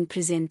is being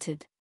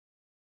presented.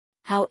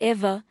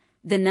 However,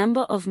 the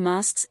number of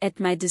masks at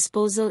my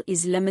disposal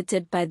is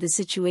limited by the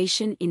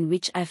situation in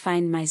which I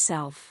find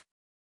myself.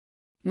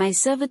 My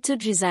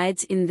servitude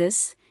resides in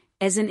this,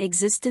 as an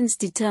existence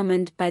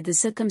determined by the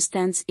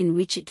circumstance in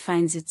which it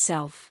finds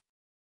itself.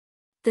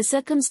 The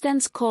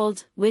circumstance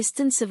called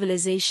Western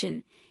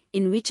civilization,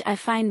 in which I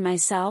find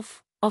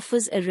myself,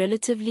 offers a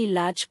relatively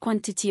large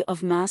quantity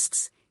of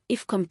masks,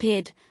 if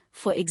compared,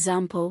 for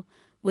example,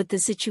 with the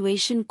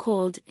situation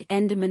called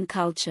Andaman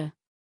culture.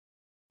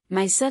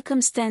 My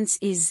circumstance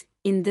is,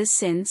 in this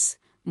sense,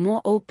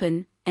 more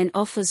open, and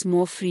offers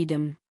more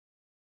freedom.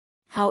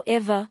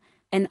 However,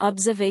 an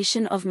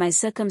observation of my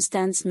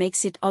circumstance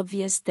makes it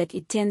obvious that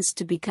it tends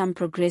to become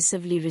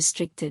progressively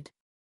restricted.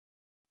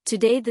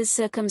 Today this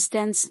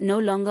circumstance no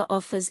longer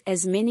offers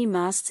as many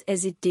masks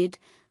as it did,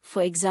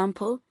 for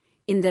example,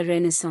 in the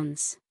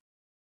Renaissance.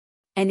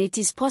 And it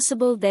is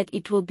possible that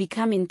it will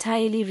become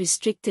entirely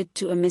restricted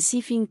to a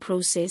massifying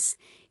process,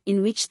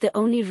 in which the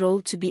only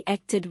role to be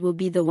acted will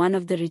be the one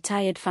of the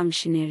retired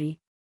functionary.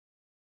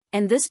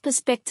 And this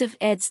perspective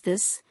adds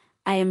this: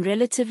 I am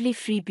relatively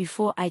free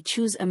before I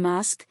choose a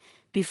mask,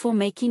 before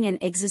making an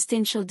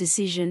existential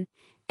decision,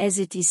 as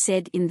it is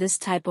said in this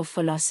type of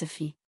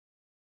philosophy.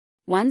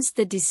 Once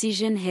the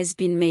decision has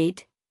been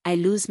made, I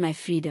lose my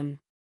freedom.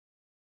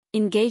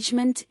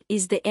 Engagement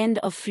is the end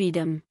of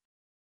freedom.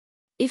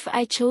 If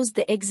I chose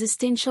the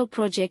existential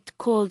project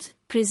called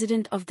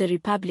President of the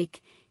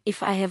Republic,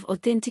 if I have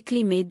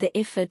authentically made the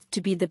effort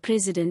to be the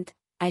president,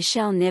 I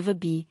shall never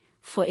be,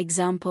 for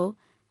example,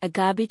 a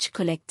garbage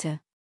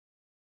collector.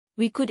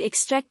 We could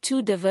extract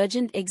two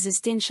divergent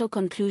existential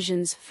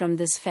conclusions from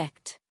this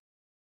fact.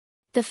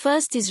 The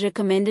first is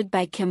recommended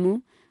by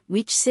Camus,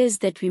 which says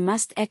that we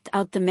must act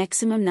out the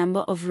maximum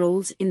number of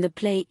roles in the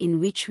play in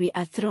which we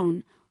are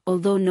thrown,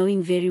 although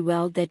knowing very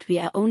well that we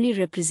are only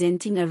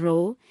representing a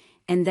role,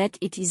 and that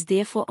it is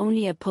therefore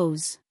only a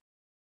pose.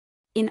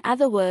 In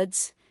other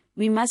words,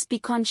 we must be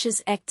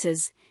conscious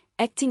actors,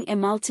 acting a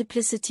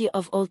multiplicity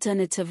of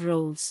alternative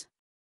roles.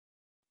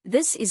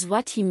 This is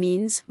what he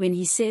means when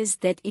he says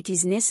that it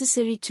is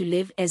necessary to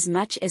live as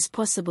much as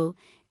possible,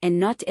 and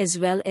not as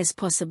well as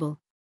possible.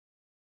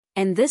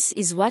 And this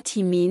is what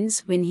he means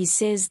when he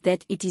says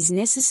that it is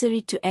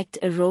necessary to act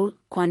a role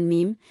quand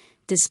même,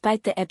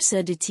 despite the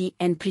absurdity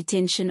and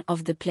pretension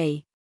of the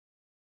play.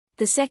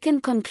 The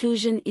second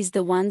conclusion is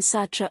the one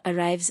Sartre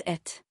arrives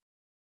at.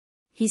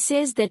 He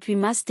says that we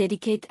must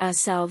dedicate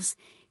ourselves,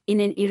 in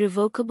an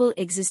irrevocable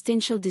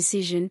existential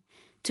decision,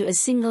 to a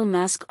single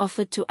mask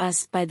offered to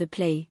us by the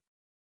play.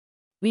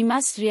 We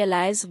must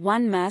realize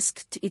one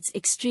mask to its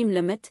extreme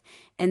limit,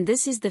 and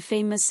this is the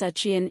famous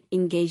Sartrean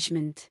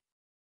engagement.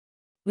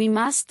 We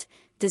must,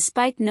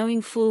 despite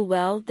knowing full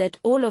well that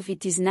all of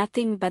it is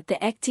nothing but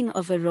the acting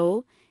of a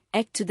role,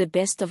 act to the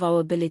best of our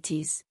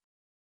abilities.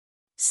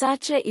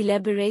 Sartre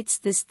elaborates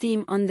this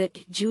theme on the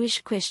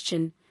Jewish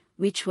question,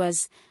 which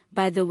was,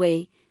 by the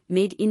way,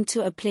 made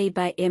into a play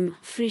by M.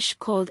 Frisch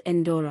called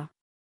Andorra.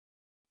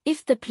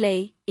 If the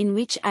play, in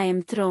which I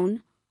am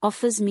thrown,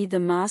 offers me the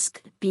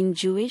mask, being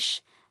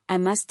Jewish, I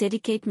must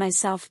dedicate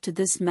myself to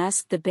this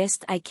mask the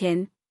best I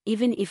can,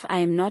 even if I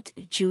am not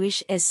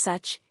Jewish as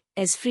such,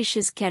 as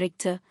Frisch's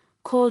character,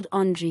 called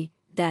André,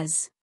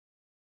 does.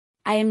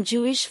 I am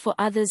Jewish for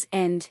others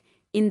and,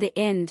 in the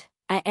end,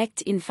 I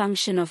act in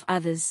function of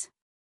others.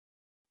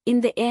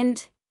 In the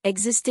end,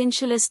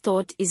 existentialist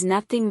thought is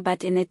nothing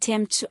but an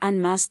attempt to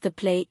unmask the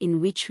play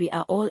in which we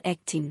are all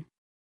acting.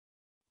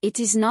 It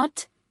is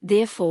not,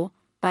 therefore,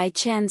 by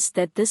chance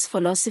that this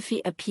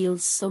philosophy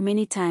appeals so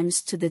many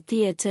times to the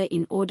theatre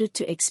in order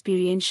to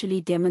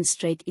experientially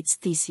demonstrate its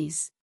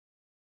theses.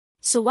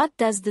 So what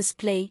does this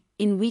play,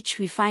 in which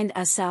we find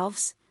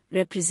ourselves,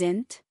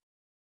 represent?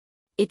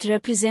 It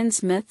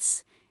represents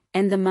myths,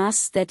 and the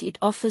masks that it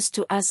offers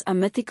to us are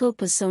mythical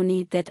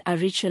personae that are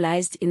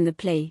ritualized in the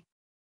play.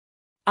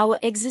 Our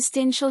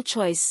existential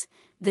choice,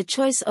 the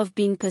choice of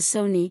being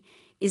personae,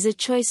 is a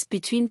choice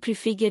between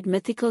prefigured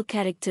mythical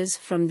characters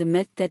from the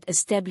myth that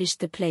established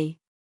the play.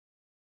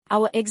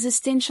 Our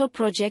existential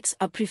projects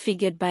are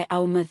prefigured by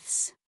our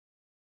myths.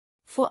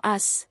 For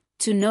us,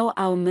 to know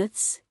our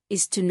myths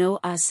is to know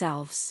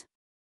ourselves.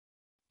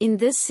 In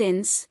this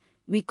sense,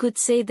 we could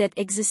say that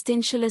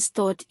existentialist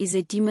thought is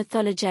a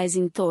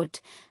demythologizing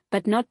thought,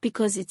 but not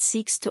because it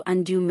seeks to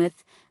undo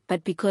myth,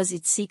 but because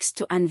it seeks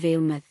to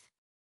unveil myth.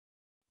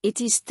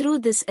 It is through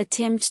this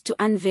attempt to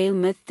unveil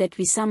myth that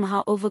we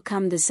somehow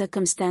overcome the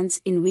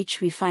circumstance in which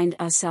we find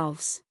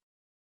ourselves.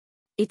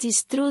 It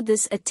is through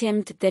this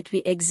attempt that we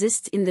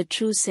exist in the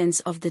true sense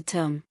of the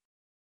term.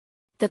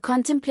 The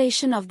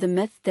contemplation of the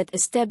myth that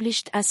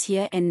established us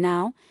here and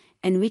now,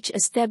 and which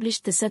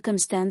established the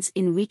circumstance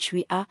in which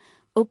we are,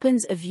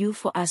 opens a view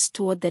for us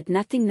toward that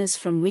nothingness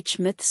from which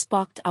myth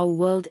sparked our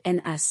world and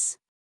us.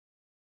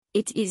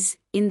 It is,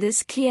 in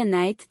this clear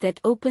night that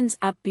opens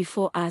up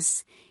before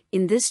us,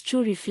 in this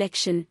true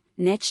reflection,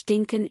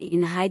 Nachdenken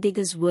in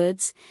Heidegger's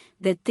words,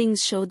 that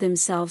things show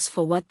themselves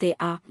for what they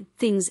are,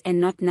 things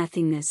and not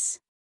nothingness.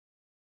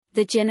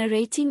 The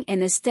generating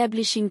and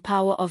establishing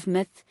power of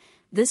myth,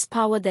 this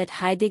power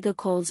that Heidegger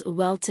calls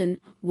Welten,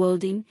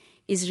 worlding,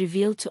 is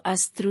revealed to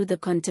us through the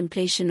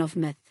contemplation of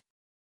myth.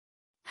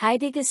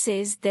 Heidegger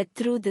says that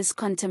through this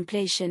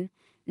contemplation,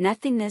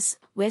 nothingness,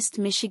 West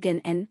Michigan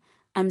N,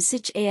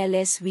 sich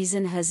alles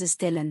Wesen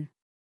herstellen.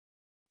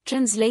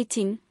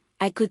 Translating,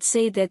 I could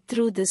say that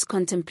through this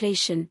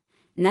contemplation,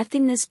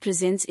 nothingness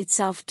presents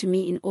itself to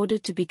me in order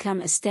to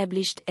become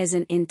established as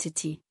an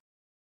entity.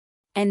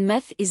 And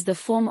myth is the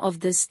form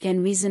of this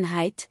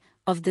Anwesenheit,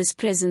 of this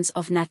presence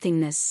of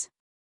nothingness.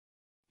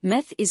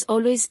 Myth is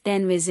always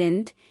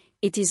anwesend,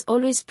 it is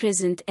always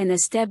present and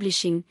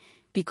establishing,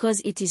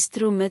 because it is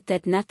through myth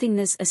that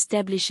nothingness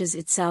establishes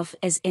itself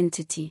as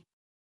entity.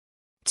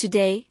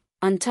 Today,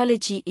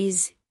 ontology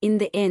is, in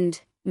the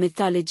end,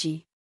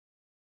 mythology.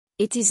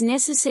 It is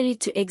necessary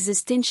to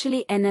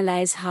existentially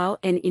analyze how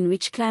and in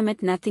which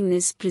climate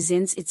nothingness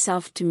presents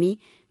itself to me,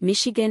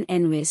 Michigan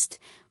and West,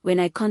 when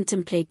I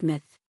contemplate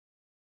myth.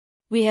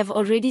 We have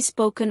already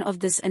spoken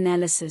of this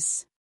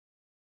analysis.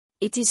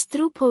 It is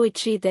through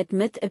poetry that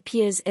myth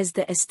appears as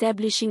the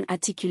establishing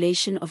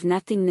articulation of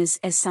nothingness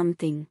as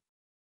something.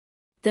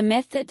 The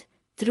method,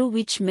 through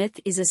which myth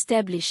is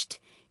established,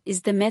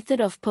 is the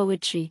method of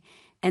poetry,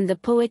 and the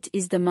poet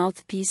is the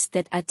mouthpiece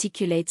that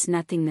articulates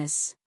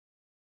nothingness.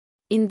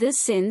 In this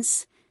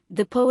sense,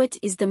 the poet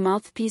is the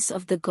mouthpiece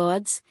of the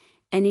gods,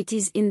 and it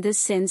is in this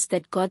sense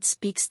that God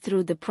speaks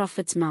through the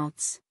prophets'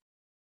 mouths.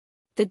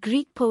 The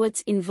Greek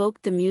poets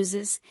invoked the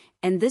muses,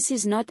 and this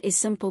is not a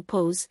simple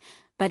pose,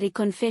 but a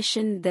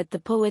confession that the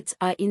poets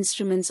are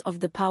instruments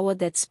of the power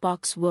that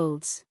sparks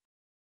worlds.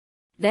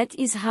 That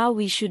is how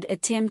we should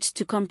attempt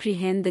to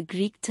comprehend the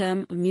Greek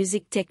term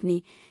music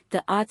techne,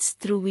 the arts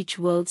through which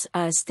worlds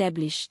are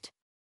established.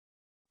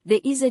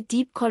 There is a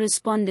deep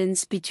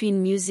correspondence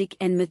between music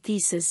and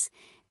mythesis,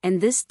 and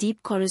this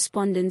deep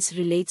correspondence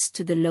relates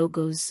to the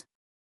logos.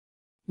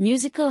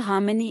 Musical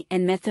harmony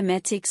and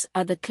mathematics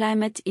are the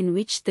climate in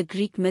which the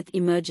Greek myth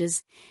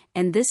emerges,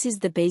 and this is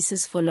the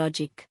basis for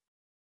logic.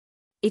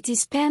 It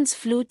is Pan's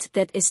flute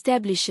that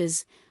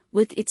establishes,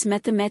 with its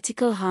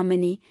mathematical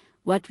harmony,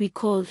 what we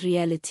call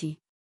reality.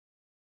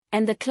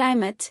 And the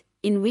climate,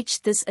 in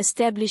which this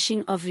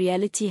establishing of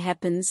reality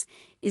happens,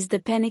 is the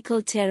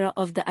panical terror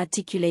of the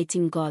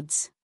articulating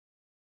gods.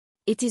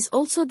 It is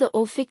also the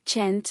Orphic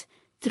chant,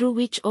 through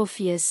which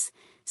Orpheus,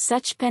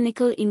 such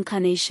panical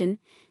incarnation,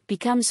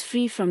 becomes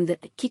free from the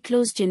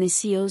kyklos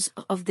genesios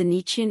of the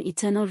Nietzschean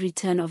eternal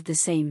return of the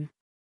same.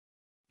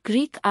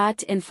 Greek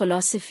art and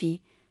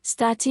philosophy,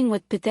 starting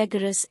with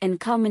Pythagoras and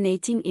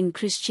culminating in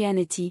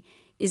Christianity,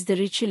 is the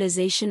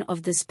ritualization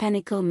of this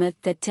panical myth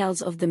that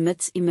tells of the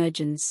myth's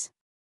emergence.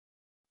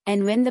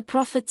 And when the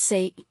prophets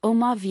say,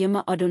 Omar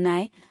V'yoma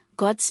Adonai,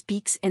 God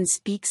speaks and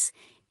speaks,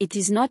 it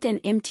is not an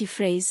empty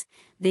phrase,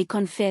 they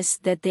confess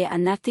that they are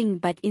nothing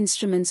but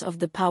instruments of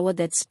the power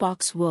that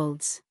sparks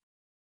worlds.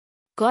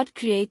 God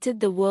created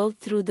the world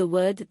through the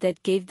word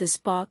that gave the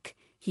spark,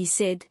 he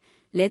said,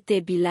 let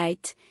there be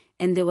light,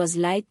 and there was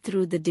light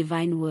through the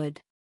divine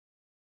word.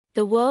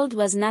 The world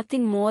was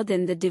nothing more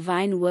than the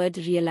divine word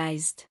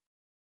realized.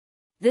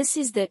 This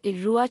is the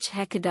Ruach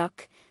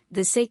HaKodesh,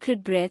 the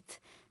sacred breath,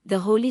 the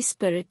Holy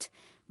Spirit,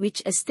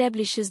 which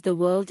establishes the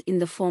world in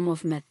the form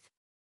of myth.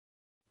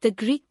 The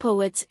Greek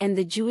poets and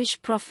the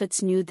Jewish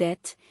prophets knew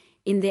that,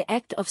 in their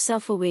act of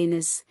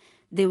self-awareness,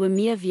 they were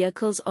mere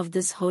vehicles of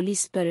this Holy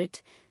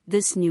Spirit,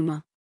 this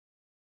pneuma.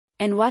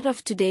 And what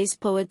of today's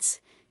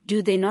poets,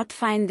 do they not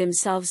find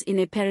themselves in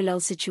a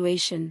parallel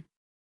situation?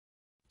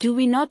 Do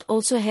we not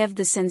also have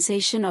the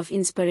sensation of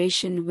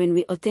inspiration when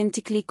we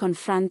authentically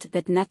confront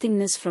that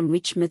nothingness from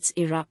which myths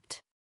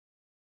erupt?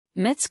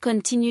 Myths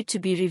continue to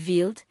be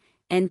revealed,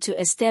 and to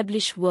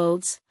establish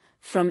worlds,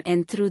 from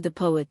and through the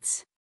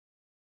poets.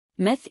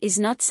 Myth is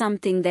not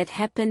something that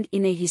happened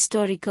in a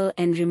historical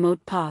and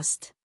remote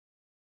past.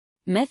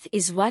 Myth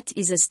is what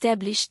is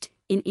established,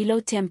 in illo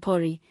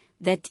tempore,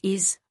 that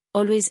is,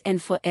 always and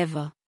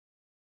forever.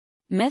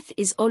 Myth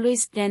is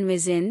always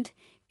anwesend,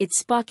 its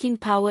sparking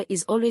power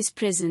is always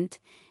present,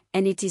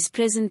 and it is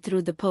present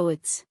through the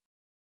poets.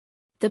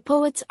 The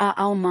poets are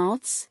our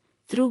mouths,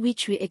 through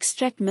which we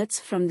extract myths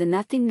from the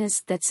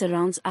nothingness that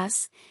surrounds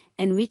us,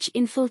 and which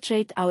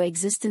infiltrate our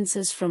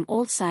existences from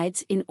all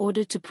sides in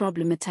order to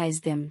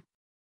problematize them.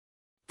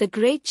 The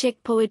great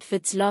Czech poet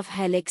Václav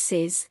Halek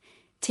says,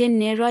 Ten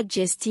národ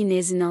jestí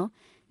neznal,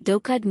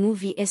 dokad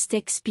mówi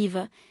estek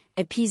spiwa,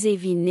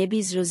 epizevi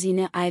nebis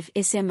rosine iv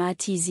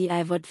smrtz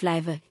ivot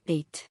vliver,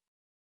 8.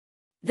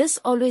 This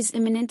always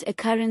imminent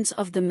occurrence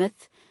of the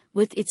myth,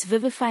 with its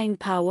vivifying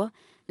power,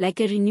 like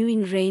a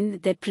renewing rain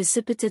that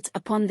precipitates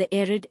upon the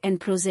arid and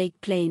prosaic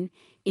plain,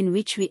 in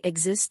which we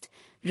exist,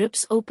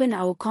 rips open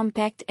our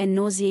compact and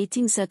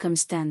nauseating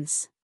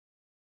circumstance.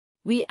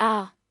 We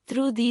are,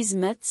 through these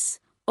myths,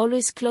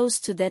 always close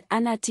to that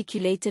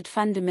unarticulated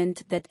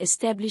fundament that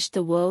established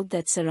the world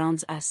that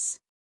surrounds us.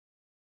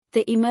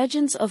 The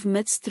emergence of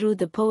myths through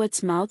the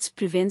poet's mouths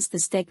prevents the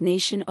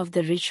stagnation of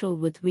the ritual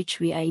with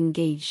which we are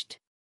engaged.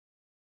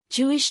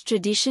 Jewish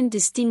tradition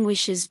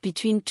distinguishes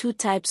between two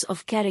types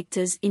of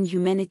characters in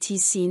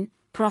humanity's scene,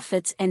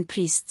 prophets and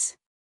priests.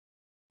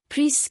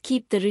 Priests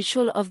keep the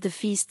ritual of the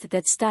feast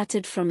that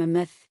started from a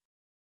myth.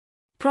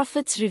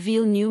 Prophets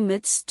reveal new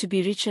myths to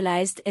be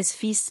ritualized as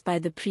feasts by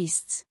the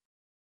priests.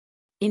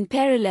 In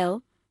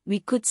parallel, we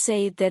could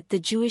say that the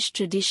Jewish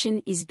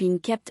tradition is being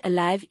kept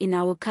alive in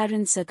our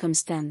current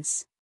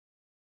circumstance.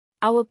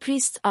 Our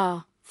priests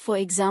are, for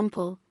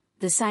example,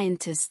 the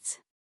scientists.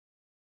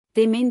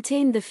 They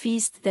maintain the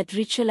feast that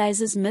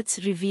ritualizes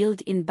myths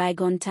revealed in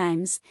bygone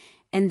times,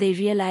 and they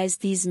realize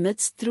these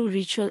myths through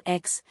ritual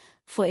acts,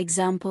 for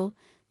example,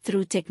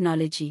 through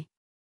technology.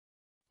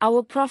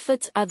 Our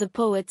prophets are the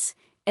poets,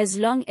 as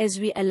long as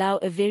we allow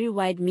a very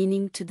wide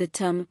meaning to the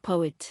term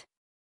poet.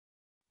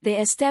 They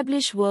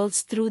establish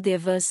worlds through their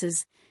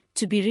verses,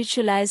 to be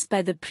ritualized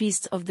by the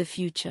priests of the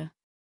future.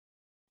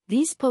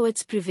 These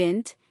poets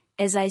prevent,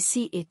 as I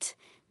see it,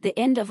 the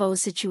end of our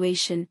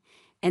situation,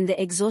 and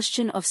the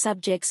exhaustion of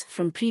subjects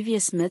from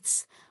previous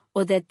myths,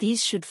 or that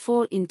these should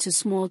fall into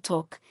small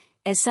talk,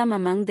 as some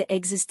among the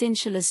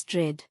existentialists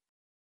dread.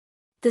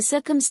 The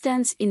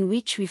circumstance in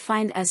which we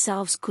find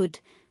ourselves could,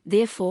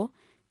 therefore,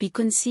 be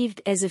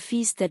conceived as a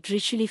feast that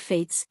ritually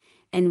fates,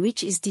 and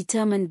which is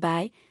determined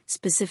by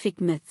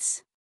specific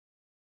myths.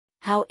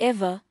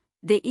 However,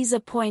 there is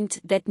a point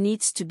that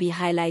needs to be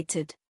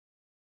highlighted.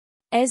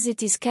 As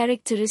it is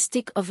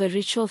characteristic of a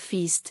ritual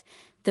feast,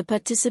 the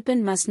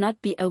participant must not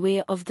be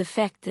aware of the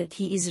fact that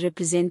he is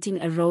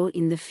representing a role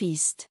in the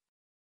feast.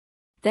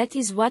 That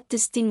is what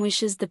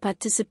distinguishes the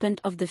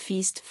participant of the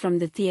feast from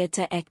the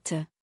theater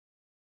actor.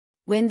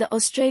 When the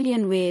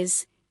Australian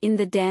wears, in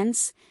the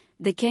dance,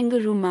 the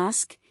kangaroo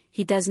mask,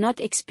 he does not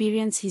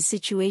experience his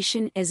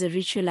situation as a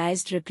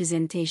ritualized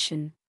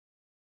representation.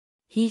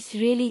 He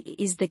really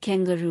is the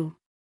kangaroo.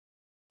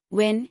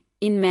 When,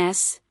 in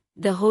Mass,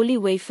 the holy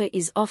wafer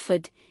is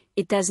offered,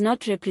 it does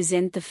not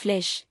represent the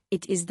flesh,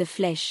 it is the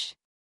flesh.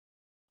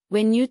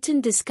 When Newton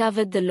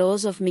discovered the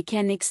laws of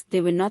mechanics, they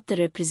were not the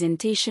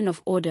representation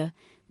of order,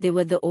 they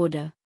were the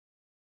order.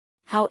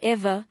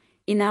 However,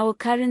 in our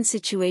current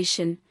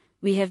situation,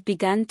 we have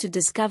begun to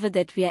discover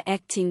that we are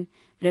acting,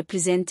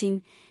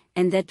 representing,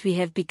 and that we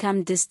have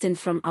become distant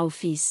from our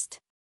feast.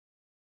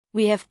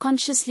 We have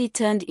consciously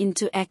turned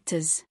into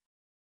actors.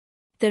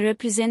 The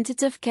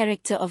representative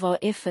character of our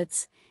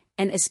efforts,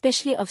 and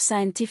especially of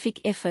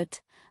scientific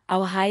effort,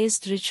 our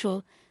highest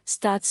ritual,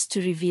 starts to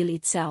reveal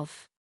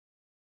itself.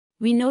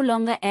 We no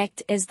longer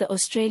act as the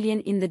Australian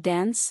in the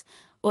dance,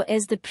 or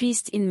as the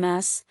priest in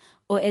Mass,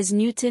 or as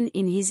Newton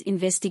in his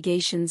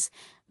investigations,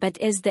 but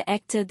as the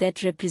actor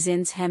that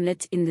represents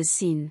Hamlet in the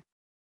scene.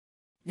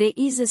 There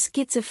is a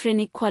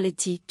schizophrenic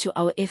quality to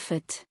our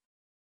effort.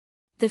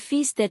 The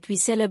feast that we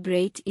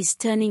celebrate is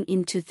turning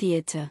into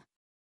theater.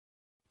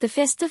 The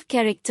festive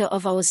character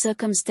of our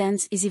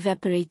circumstance is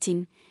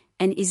evaporating,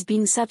 and is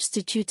being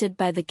substituted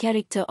by the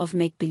character of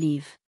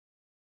make-believe.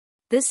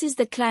 This is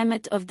the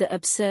climate of the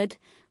absurd,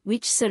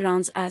 which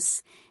surrounds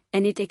us,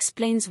 and it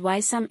explains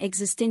why some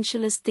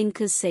existentialist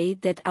thinkers say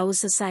that our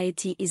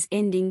society is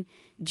ending,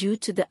 due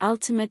to the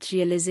ultimate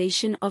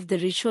realization of the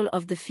ritual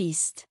of the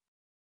feast.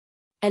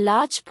 A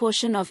large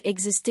portion of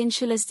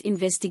existentialist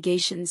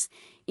investigations,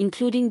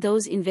 including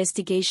those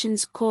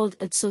investigations called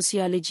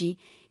sociology,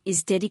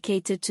 is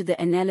dedicated to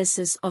the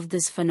analysis of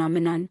this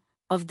phenomenon,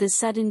 of this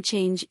sudden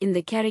change in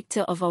the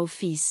character of our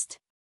feast.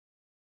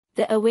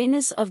 The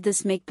awareness of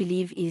this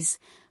make-believe is,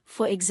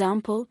 for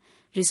example,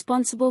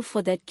 responsible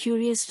for that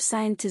curious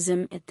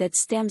scientism that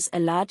stems a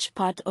large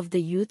part of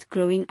the youth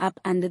growing up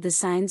under the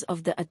signs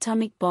of the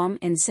atomic bomb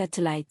and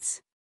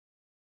satellites.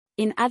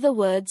 In other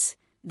words,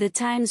 the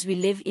times we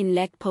live in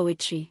lack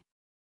poetry.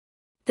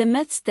 The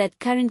myths that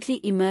currently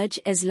emerge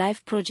as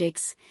life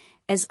projects,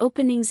 as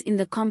openings in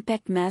the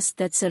compact mass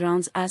that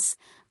surrounds us,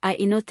 are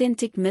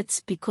inauthentic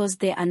myths because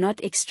they are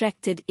not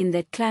extracted in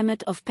that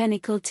climate of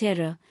panical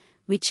terror,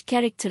 which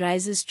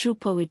characterizes true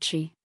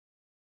poetry.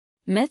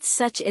 Myths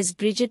such as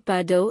Brigitte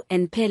Bardot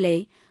and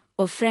Pele,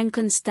 or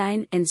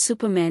Frankenstein and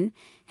Superman,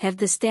 have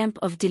the stamp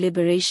of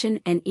deliberation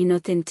and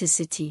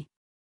inauthenticity.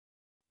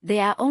 They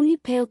are only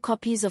pale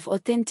copies of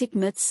authentic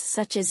myths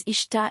such as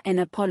Ishtar and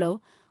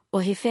Apollo,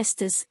 or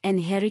Hephaestus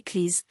and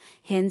Heracles,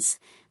 hence,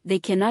 they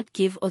cannot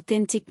give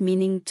authentic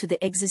meaning to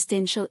the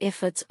existential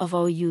efforts of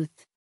our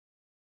youth.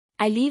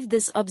 I leave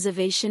this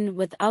observation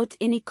without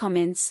any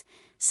comments,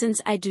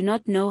 since I do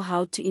not know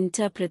how to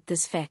interpret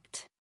this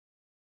fact.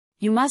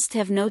 You must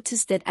have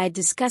noticed that I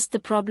discussed the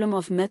problem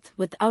of myth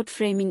without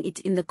framing it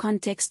in the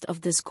context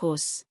of this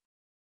course.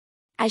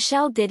 I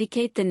shall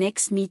dedicate the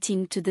next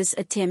meeting to this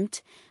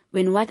attempt,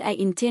 when what I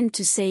intend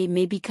to say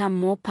may become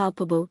more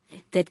palpable,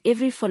 that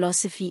every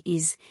philosophy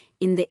is,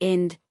 in the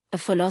end, a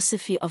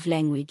philosophy of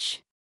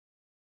language.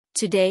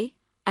 Today,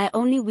 I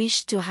only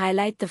wish to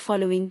highlight the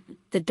following: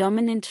 the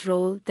dominant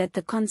role that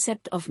the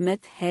concept of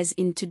myth has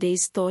in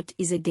today's thought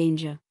is a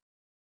danger.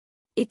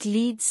 It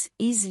leads,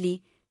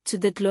 easily, to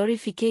the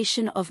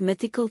glorification of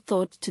mythical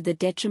thought to the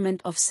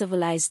detriment of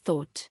civilized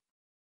thought.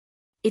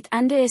 It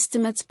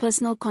underestimates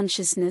personal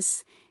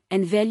consciousness,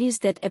 and values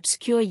that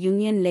obscure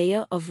Jungian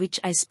layer of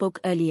which I spoke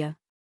earlier.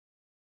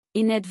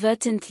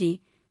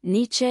 Inadvertently,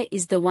 Nietzsche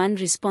is the one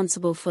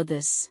responsible for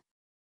this.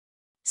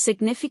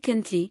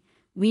 Significantly,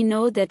 we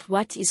know that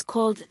what is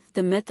called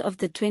the myth of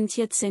the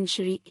 20th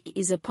century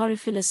is a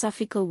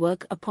paraphilosophical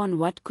work upon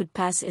what could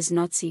pass as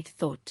Nazi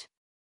thought.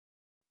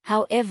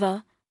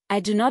 However, I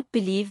do not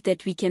believe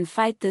that we can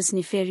fight this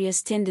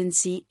nefarious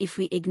tendency if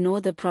we ignore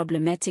the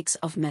problematics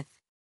of myth.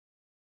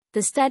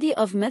 The study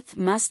of myth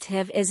must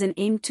have as an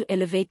aim to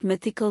elevate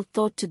mythical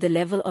thought to the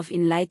level of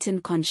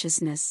enlightened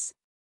consciousness.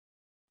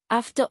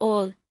 After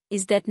all,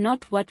 is that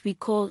not what we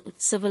call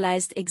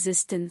civilized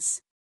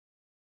existence?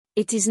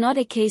 It is not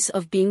a case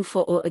of being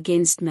for or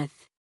against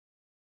myth.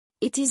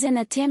 It is an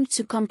attempt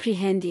to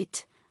comprehend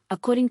it,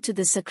 according to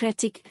the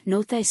Socratic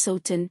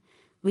nothaisoton,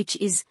 which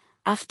is,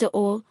 after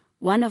all,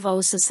 one of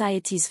our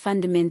society's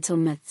fundamental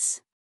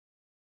myths.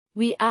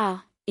 We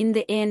are, in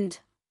the end,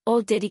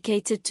 all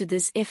dedicated to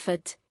this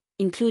effort,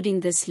 including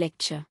this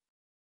lecture.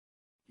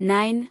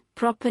 9.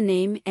 Proper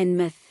name and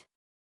myth.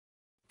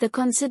 The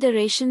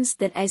considerations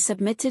that I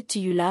submitted to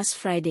you last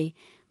Friday,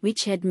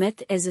 which had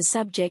myth as a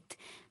subject,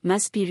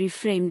 must be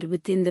reframed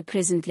within the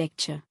present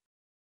lecture.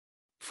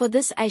 For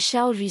this I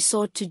shall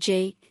resort to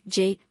J.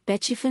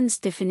 Bachiffan's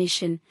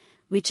definition,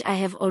 which I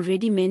have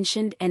already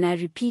mentioned, and I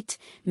repeat: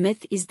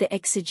 myth is the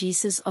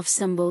exegesis of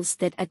symbols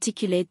that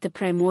articulate the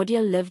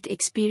primordial lived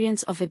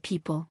experience of a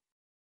people.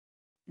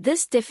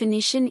 This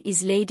definition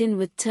is laden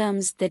with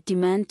terms that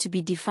demand to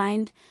be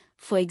defined,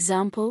 for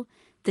example,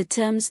 the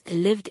terms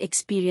lived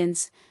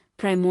experience,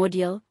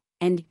 primordial,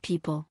 and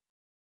people.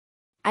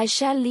 I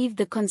shall leave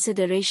the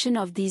consideration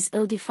of these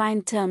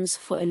ill-defined terms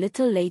for a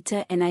little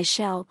later, and I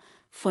shall,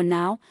 for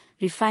now,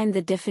 refine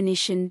the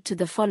definition to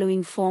the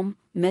following form: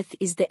 myth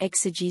is the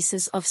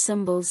exegesis of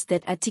symbols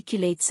that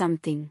articulate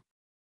something.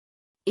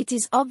 It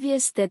is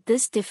obvious that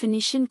this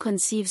definition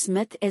conceives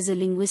myth as a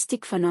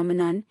linguistic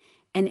phenomenon,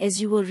 and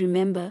as you will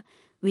remember,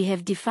 we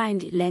have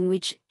defined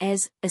language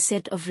as a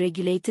set of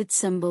regulated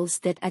symbols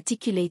that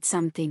articulate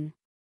something.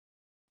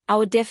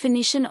 Our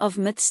definition of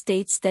myth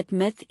states that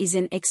myth is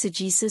an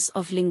exegesis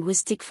of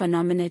linguistic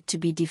phenomena to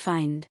be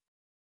defined.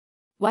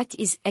 What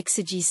is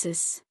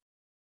exegesis?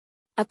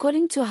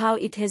 According to how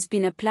it has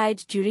been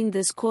applied during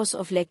this course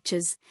of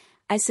lectures,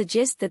 I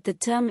suggest that the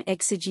term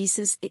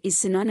exegesis is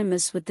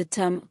synonymous with the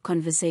term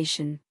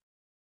conversation.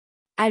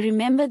 I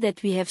remember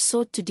that we have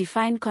sought to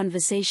define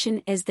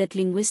conversation as that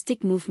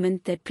linguistic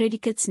movement that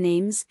predicates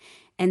names,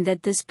 and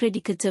that this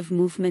predicative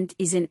movement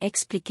is an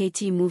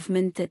explicatory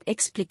movement that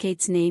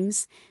explicates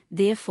names,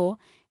 therefore,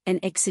 an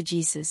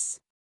exegesis.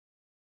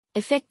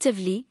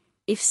 Effectively,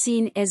 if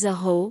seen as a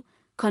whole,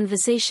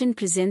 conversation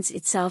presents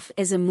itself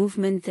as a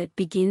movement that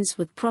begins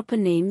with proper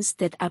names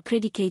that are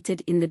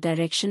predicated in the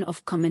direction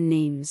of common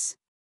names.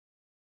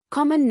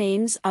 Common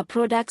names are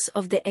products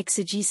of the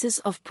exegesis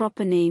of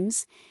proper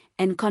names,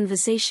 and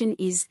conversation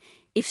is,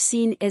 if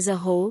seen as a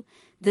whole,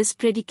 this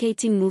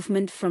predicating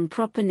movement from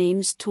proper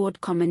names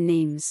toward common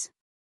names.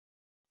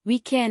 We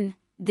can,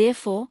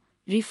 therefore,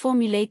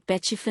 reformulate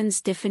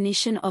Bachiffan's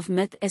definition of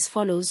myth as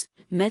follows: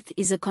 myth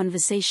is a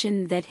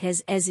conversation that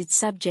has as its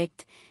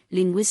subject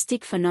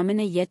linguistic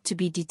phenomena yet to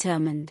be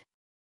determined.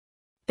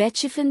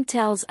 Bachiffan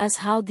tells us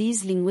how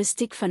these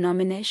linguistic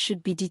phenomena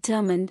should be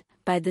determined,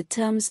 by the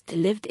terms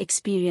lived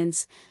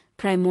experience,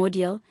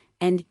 primordial,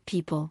 and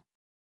people.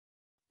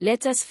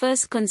 Let us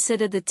first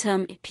consider the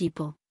term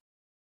people.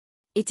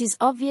 It is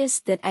obvious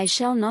that I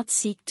shall not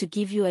seek to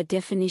give you a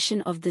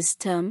definition of this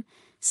term,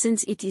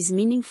 since it is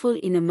meaningful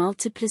in a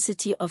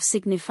multiplicity of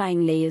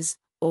signifying layers,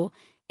 or,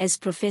 as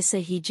Professor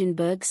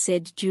Hegenberg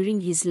said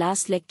during his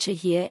last lecture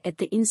here at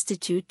the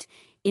Institute,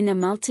 in a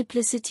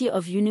multiplicity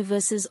of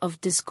universes of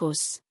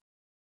discourse.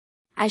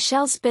 I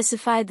shall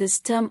specify this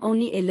term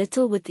only a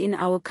little within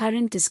our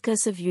current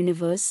discursive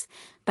universe,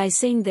 by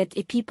saying that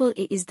a people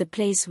is the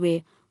place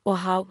where, or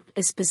how,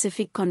 a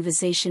specific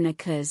conversation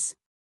occurs.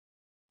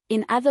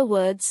 In other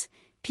words,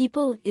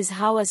 people is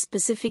how a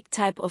specific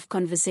type of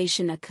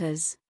conversation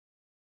occurs.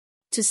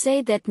 To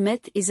say that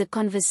myth is a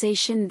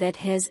conversation that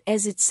has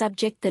as its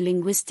subject the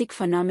linguistic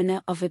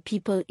phenomena of a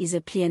people is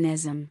a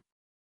pleonasm.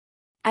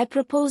 I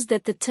propose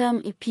that the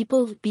term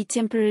people be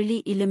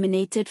temporarily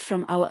eliminated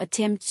from our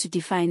attempt to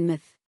define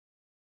myth.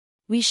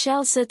 We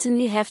shall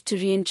certainly have to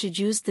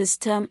reintroduce this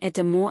term at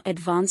a more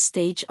advanced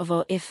stage of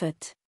our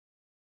effort.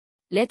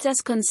 Let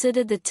us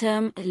consider the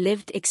term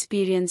lived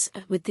experience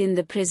within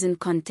the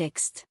present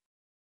context.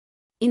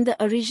 In the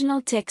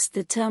original text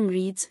the term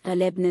reads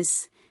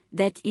Erlebnis,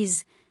 that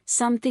is,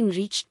 something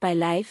reached by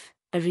life,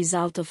 a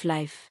result of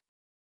life.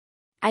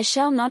 I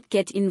shall not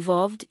get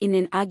involved in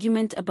an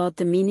argument about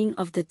the meaning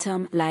of the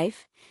term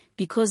life,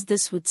 because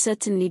this would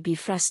certainly be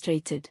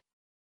frustrated.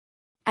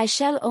 I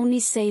shall only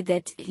say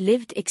that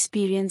lived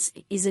experience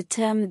is a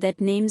term that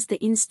names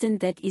the instant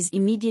that is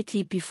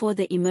immediately before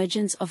the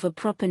emergence of a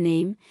proper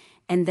name,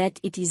 and that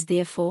it is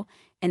therefore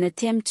an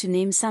attempt to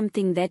name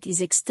something that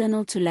is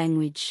external to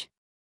language.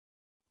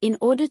 In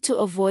order to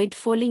avoid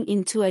falling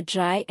into a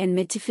dry and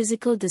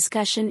metaphysical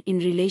discussion in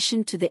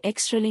relation to the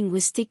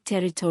extralinguistic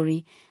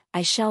territory,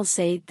 I shall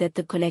say that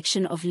the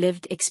collection of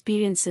lived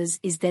experiences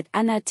is that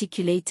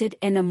unarticulated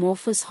and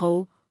amorphous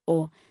whole,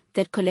 or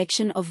that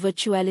collection of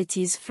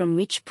virtualities from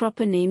which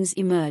proper names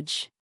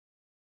emerge.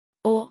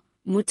 Or,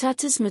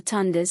 mutatis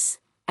mutandis,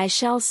 I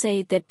shall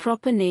say that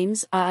proper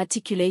names are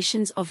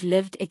articulations of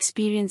lived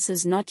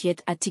experiences not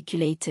yet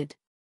articulated.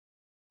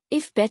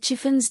 If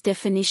Bachiffan's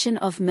definition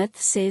of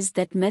myth says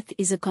that myth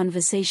is a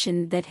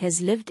conversation that has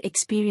lived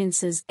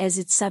experiences as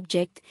its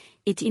subject,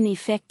 it in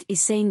effect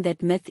is saying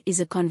that myth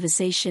is a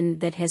conversation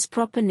that has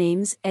proper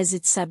names as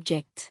its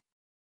subject.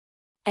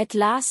 At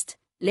last,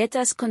 let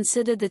us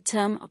consider the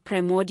term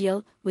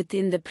primordial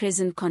within the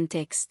present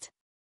context.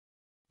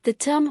 The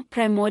term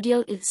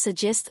primordial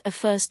suggests a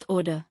first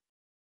order.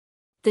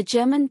 The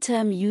German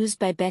term used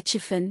by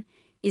Bachiffan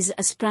is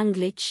a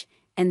sprunglich,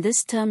 and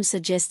this term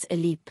suggests a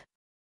leap.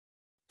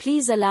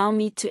 Please allow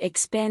me to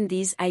expand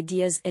these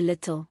ideas a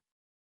little.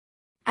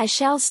 I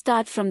shall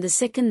start from the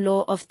second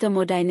law of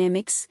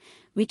thermodynamics,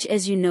 which,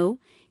 as you know,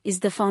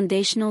 is the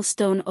foundational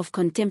stone of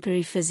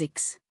contemporary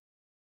physics.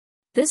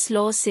 This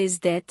law says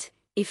that,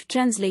 if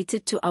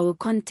translated to our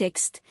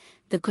context,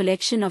 the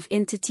collection of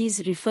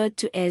entities referred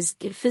to as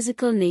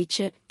physical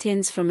nature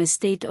tends from a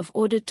state of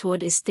order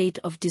toward a state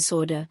of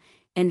disorder,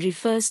 and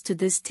refers to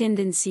this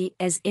tendency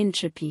as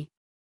entropy.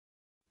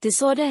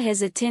 Disorder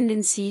has a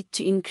tendency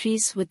to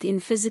increase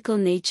within physical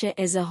nature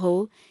as a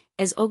whole,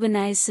 as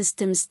organized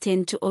systems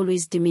tend to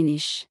always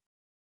diminish.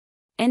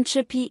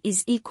 Entropy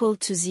is equal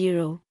to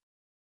zero.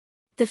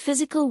 The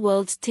physical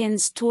world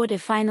tends toward a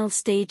final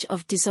stage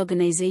of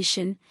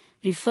disorganization,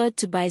 referred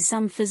to by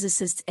some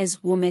physicists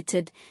as war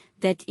method,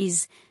 that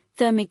is,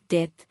 thermic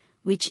death,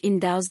 which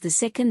endows the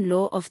second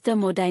law of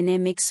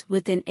thermodynamics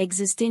with an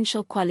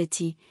existential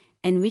quality,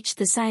 and which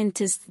the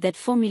scientists that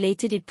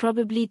formulated it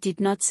probably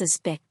did not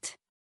suspect.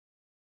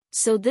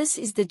 So this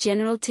is the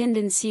general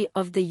tendency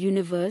of the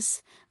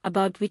universe,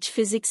 about which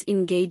physics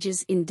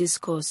engages in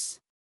discourse.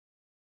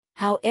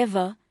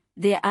 However,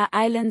 there are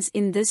islands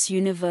in this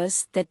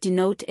universe that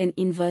denote an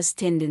inverse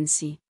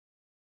tendency.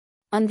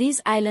 On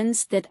these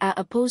islands that are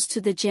opposed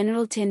to the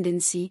general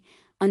tendency,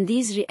 on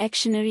these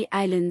reactionary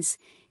islands,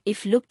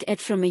 if looked at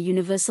from a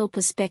universal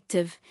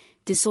perspective,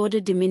 disorder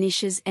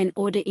diminishes and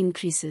order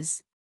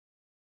increases.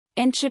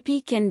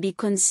 Entropy can be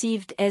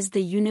conceived as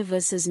the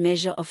universe's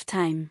measure of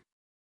time.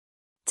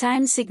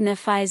 Time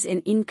signifies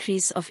an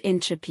increase of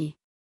entropy.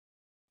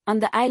 On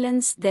the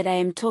islands that I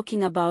am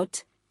talking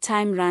about,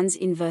 time runs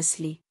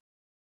inversely.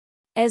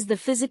 As the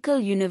physical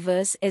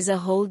universe as a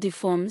whole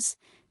deforms,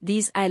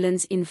 these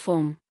islands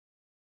inform.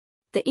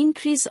 The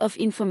increase of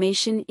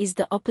information is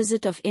the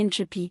opposite of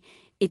entropy,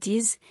 it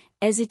is,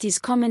 as it is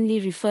commonly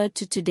referred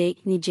to today,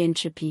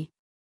 negentropy.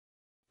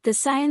 The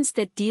science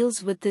that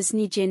deals with this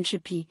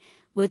negentropy,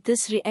 with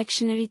this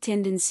reactionary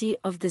tendency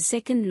of the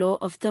second law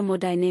of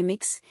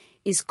thermodynamics,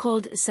 is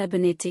called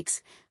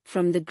cybernetics,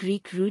 from the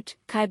Greek root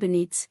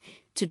kybernetes,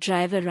 to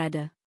drive a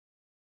rudder.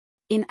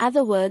 In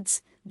other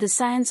words, the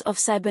science of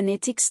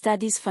cybernetics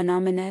studies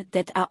phenomena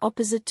that are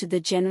opposite to the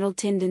general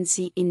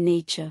tendency in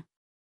nature.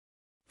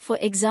 For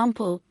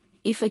example,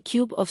 if a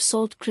cube of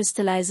salt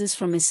crystallizes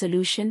from a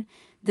solution,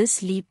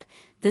 this leap,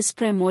 this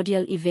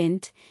primordial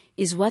event,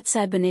 is what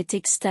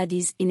cybernetics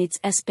studies in its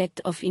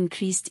aspect of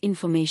increased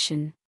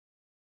information.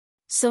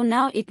 So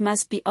now it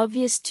must be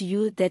obvious to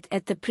you that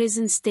at the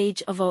present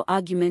stage of our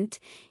argument,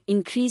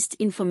 increased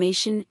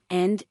information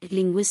and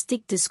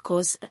linguistic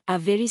discourse are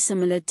very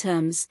similar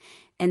terms,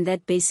 and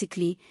that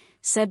basically,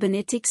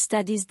 cybernetics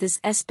studies this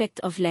aspect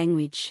of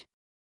language.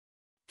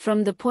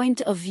 From the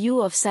point of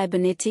view of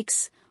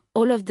cybernetics,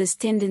 all of this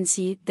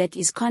tendency that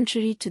is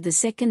contrary to the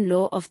second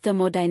law of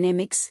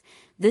thermodynamics,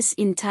 this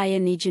entire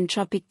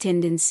negentropic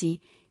tendency,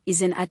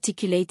 is an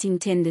articulating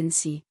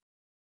tendency.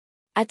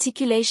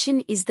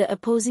 Articulation is the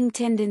opposing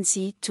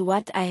tendency to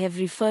what I have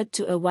referred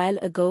to a while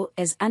ago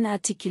as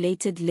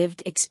unarticulated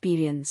lived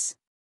experience.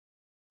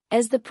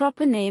 As the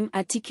proper name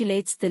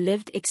articulates the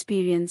lived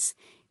experience,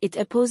 it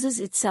opposes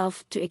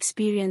itself to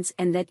experience,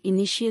 and that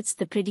initiates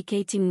the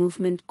predicating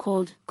movement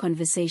called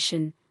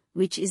conversation,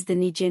 which is the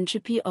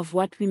negentropy of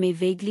what we may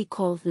vaguely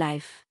call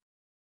life.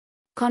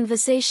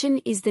 Conversation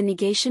is the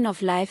negation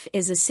of life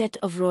as a set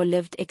of raw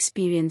lived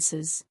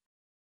experiences.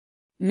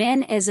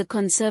 Man as a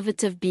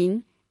conservative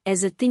being,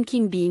 as a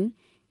thinking being,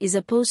 is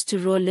opposed to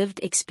raw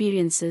lived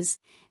experiences,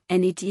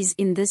 and it is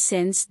in this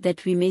sense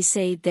that we may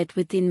say that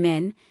within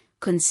man,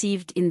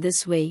 conceived in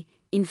this way,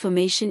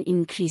 information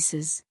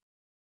increases.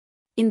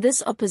 In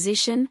this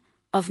opposition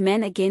of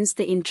man against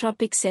the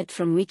entropic set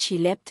from which he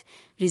leapt,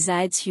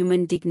 resides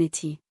human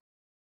dignity.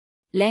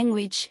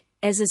 Language,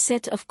 as a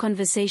set of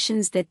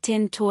conversations that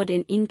tend toward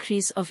an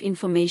increase of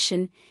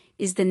information,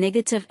 is the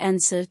negative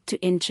answer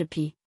to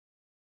entropy.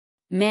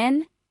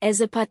 Man,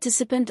 as a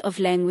participant of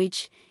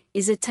language,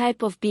 is a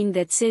type of being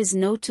that says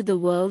no to the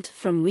world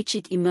from which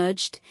it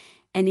emerged,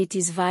 and it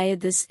is via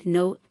this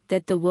no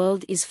that the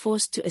world is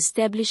forced to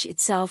establish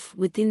itself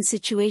within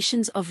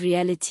situations of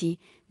reality,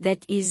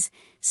 that is,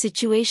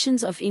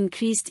 situations of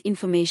increased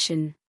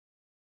information.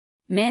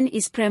 Man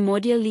is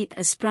primordially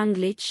a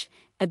sprunglich,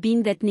 a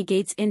being that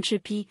negates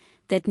entropy,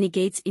 that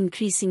negates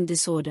increasing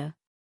disorder.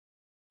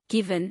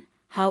 Given,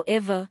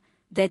 however,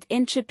 that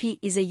entropy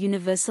is a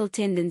universal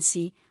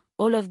tendency,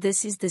 all of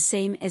this is the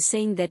same as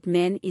saying that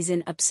man is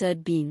an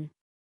absurd being.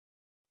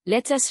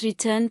 Let us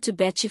return to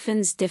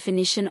Bachifen's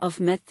definition of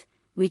myth,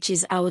 which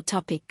is our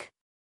topic.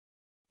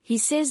 He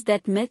says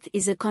that myth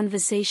is a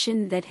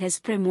conversation that has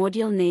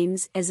primordial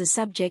names as a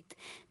subject,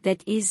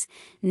 that is,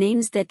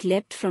 names that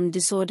leapt from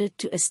disorder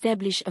to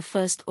establish a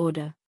first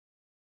order.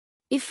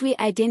 If we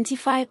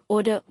identify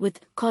order with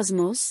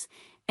cosmos,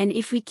 and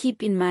if we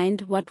keep in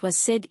mind what was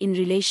said in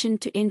relation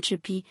to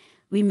entropy,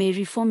 we may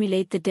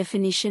reformulate the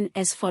definition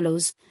as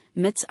follows: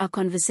 myths are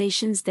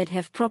conversations that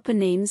have proper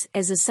names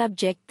as a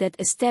subject that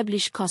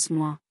establish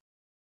cosmos.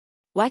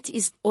 What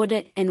is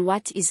order and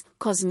what is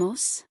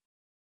cosmos?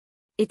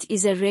 It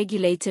is a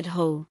regulated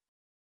whole.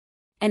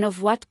 And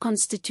of what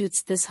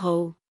constitutes this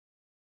whole?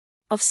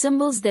 Of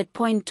symbols that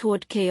point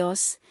toward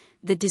chaos,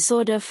 the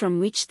disorder from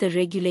which the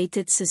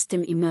regulated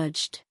system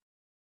emerged.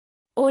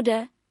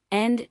 Order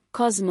and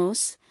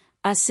cosmos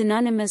are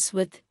synonymous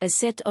with a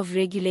set of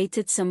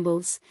regulated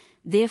symbols,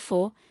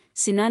 therefore,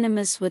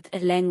 synonymous with a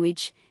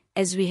language,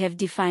 as we have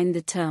defined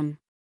the term.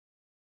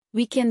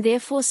 We can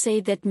therefore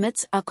say that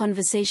myths are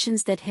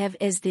conversations that have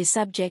as their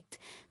subject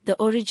the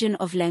origin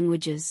of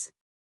languages.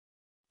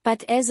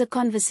 But as a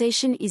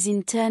conversation is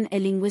in turn a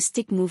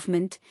linguistic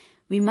movement,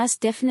 we must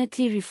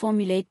definitely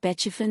reformulate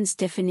Bachifen's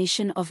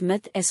definition of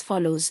myth as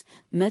follows: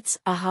 myths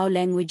are how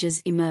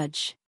languages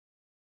emerge.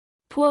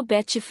 Poor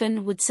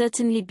Bachifen would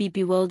certainly be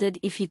bewildered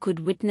if he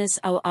could witness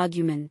our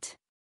argument.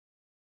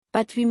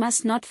 But we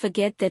must not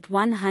forget that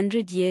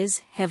 100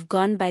 years have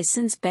gone by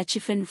since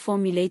Bachifen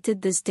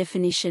formulated this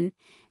definition,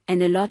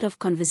 and a lot of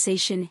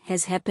conversation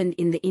has happened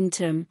in the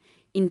interim,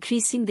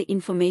 increasing the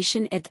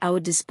information at our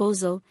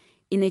disposal,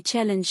 in a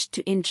challenge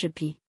to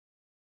entropy.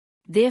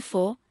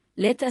 Therefore,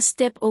 let us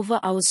step over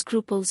our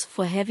scruples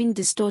for having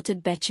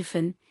distorted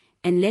Bachifen,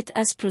 and let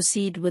us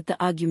proceed with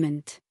the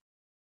argument.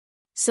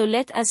 So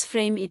let us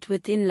frame it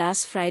within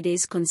last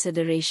Friday's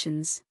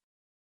considerations.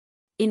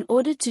 In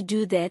order to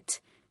do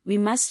that, we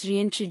must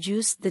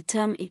reintroduce the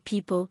term a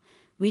people,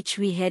 which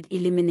we had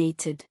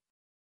eliminated.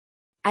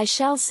 I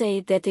shall say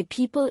that a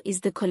people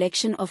is the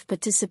collection of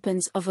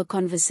participants of a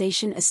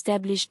conversation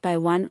established by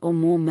one or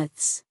more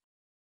myths.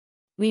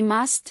 We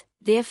must,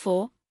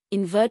 therefore,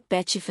 invert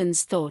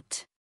Bachifen's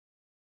thought.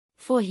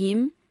 For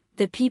him,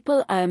 the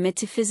people are a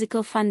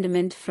metaphysical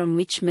fundament from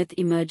which myth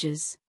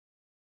emerges.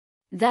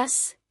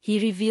 Thus, he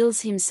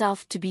reveals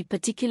himself to be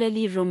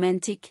particularly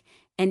romantic,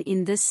 and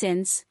in this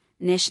sense,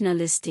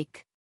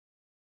 nationalistic.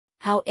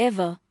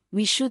 However,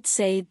 we should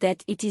say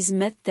that it is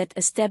myth that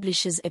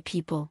establishes a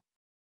people.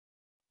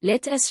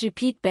 Let us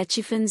repeat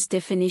Bachifen's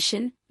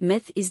definition: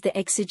 myth is the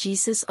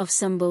exegesis of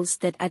symbols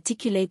that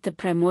articulate the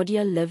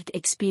primordial lived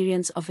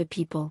experience of a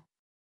people.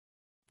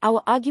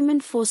 Our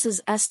argument forces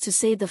us to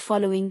say the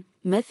following: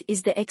 myth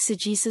is the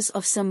exegesis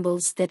of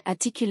symbols that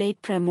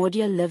articulate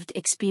primordial lived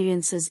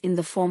experiences in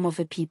the form of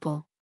a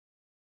people.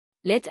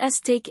 Let us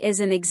take as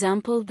an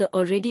example the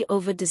already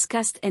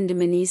over-discussed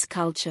Andamanese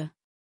culture.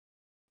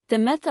 The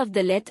myth of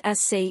the, let us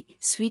say,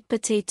 sweet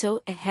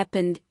potato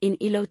happened in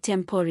illo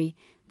tempore,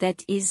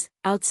 that is,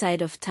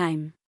 outside of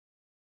time.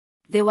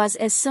 There was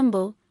a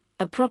symbol,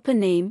 a proper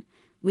name,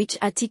 which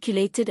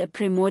articulated a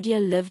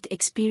primordial lived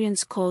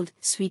experience called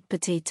sweet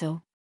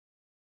potato.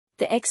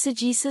 The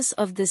exegesis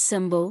of this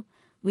symbol,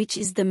 which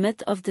is the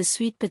myth of the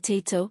sweet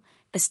potato,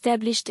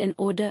 established an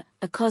order,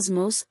 a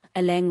cosmos,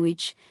 a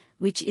language,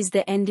 which is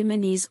the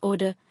Andamanese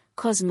order,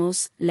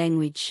 cosmos,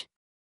 language.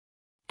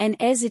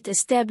 And as it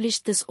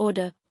established this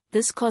order,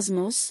 this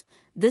cosmos,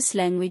 this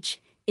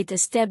language, it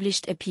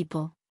established a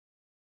people.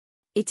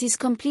 It is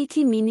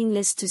completely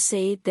meaningless to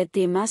say that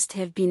there must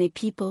have been a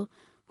people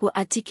who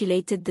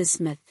articulated this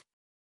myth.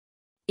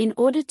 In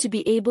order to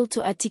be able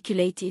to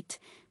articulate it,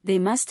 they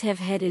must have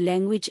had a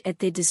language at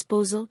their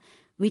disposal,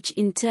 which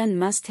in turn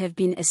must have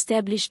been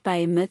established by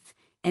a myth,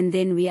 and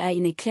then we are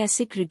in a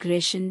classic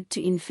regression to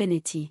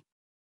infinity.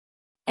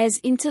 As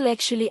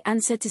intellectually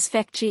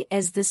unsatisfactory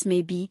as this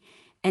may be,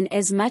 and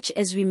as much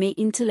as we may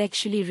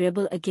intellectually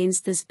rebel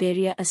against this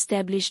barrier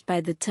established by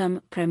the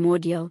term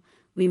primordial,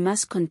 we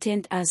must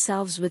content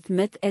ourselves with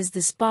myth as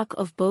the spark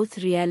of both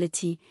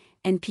reality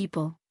and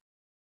people.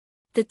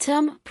 The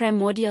term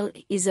primordial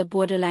is a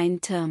borderline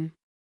term.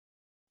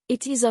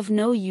 It is of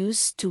no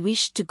use to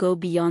wish to go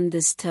beyond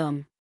this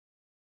term.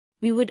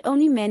 We would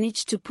only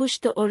manage to push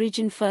the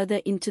origin further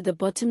into the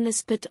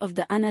bottomless pit of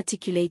the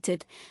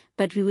unarticulated,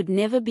 but we would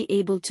never be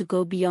able to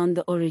go beyond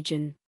the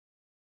origin.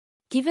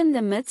 Given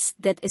the myths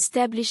that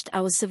established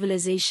our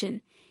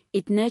civilization,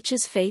 it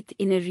nurtures faith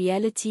in a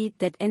reality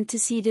that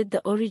anteceded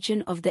the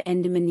origin of the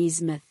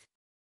Endermanese myth.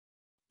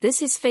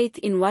 This is faith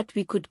in what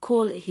we could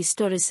call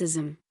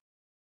historicism.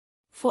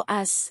 For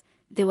us,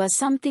 there was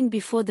something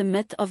before the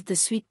myth of the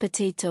sweet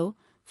potato,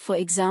 for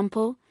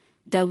example,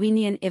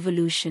 Darwinian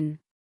evolution.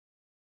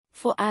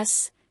 For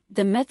us,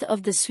 the myth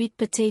of the sweet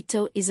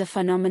potato is a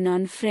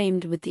phenomenon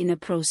framed within a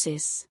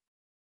process.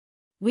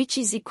 Which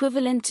is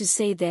equivalent to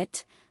say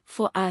that,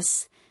 for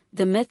us,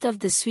 the myth of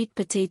the sweet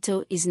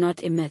potato is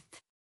not a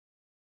myth.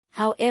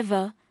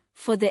 However,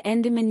 for the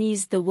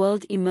Endermanese the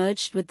world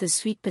emerged with the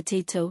sweet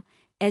potato,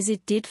 as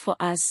it did for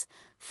us,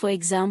 for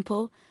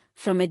example,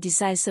 from a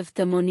decisive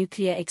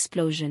thermonuclear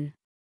explosion.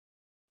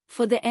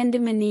 For the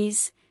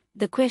Endermanese,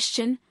 the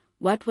question,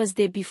 what was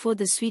there before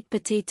the sweet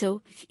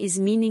potato, is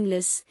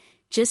meaningless,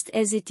 just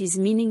as it is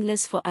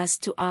meaningless for us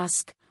to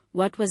ask,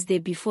 what was there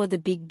before the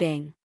Big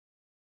Bang?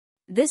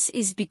 This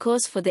is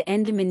because for the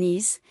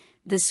Endermanese,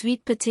 the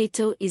sweet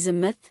potato is a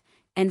myth,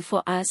 and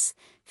for us,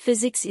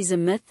 physics is a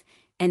myth,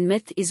 and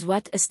myth is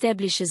what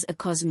establishes a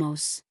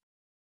cosmos.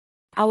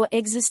 Our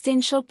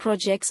existential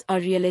projects are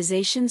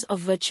realizations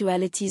of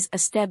virtualities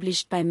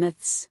established by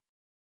myths.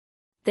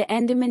 The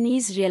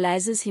Endermanese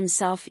realizes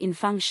himself in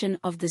function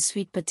of the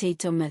sweet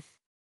potato myth.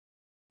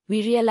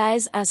 We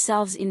realize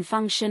ourselves in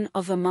function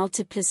of a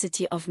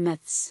multiplicity of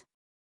myths.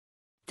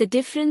 The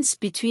difference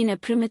between a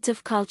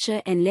primitive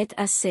culture and, let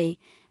us say,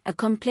 a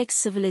complex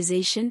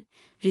civilization,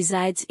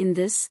 resides in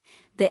this: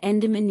 the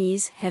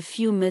Endermanese have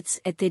few myths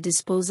at their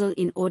disposal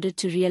in order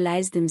to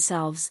realize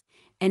themselves,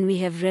 and we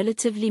have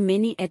relatively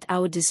many at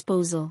our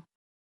disposal.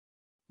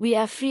 We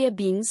are freer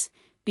beings,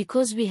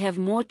 because we have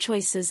more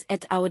choices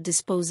at our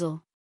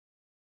disposal.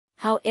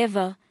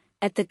 However,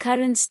 at the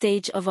current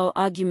stage of our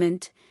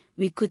argument,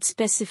 we could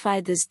specify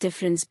this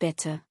difference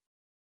better.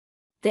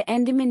 The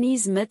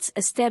Endermanese myths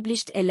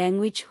established a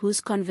language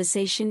whose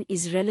conversation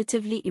is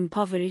relatively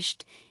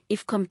impoverished,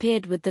 if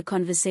compared with the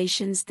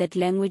conversations that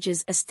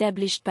languages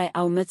established by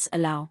our myths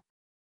allow.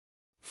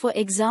 For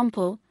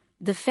example,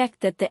 the fact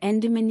that the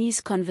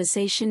Endermanese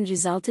conversation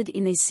resulted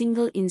in a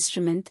single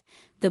instrument,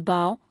 the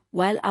bow,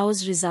 while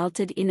ours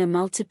resulted in a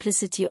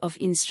multiplicity of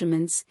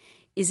instruments,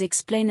 is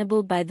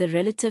explainable by the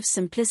relative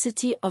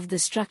simplicity of the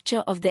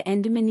structure of the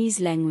Endermanese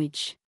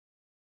language.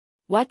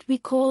 What we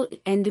call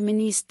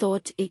Endermanese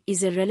thought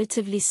is a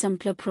relatively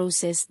simpler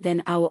process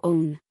than our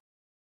own.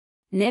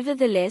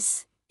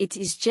 Nevertheless, it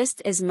is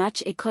just as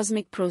much a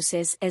cosmic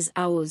process as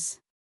ours.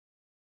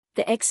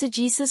 The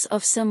exegesis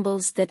of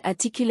symbols that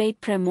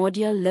articulate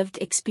primordial lived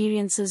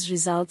experiences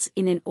results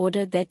in an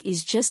order that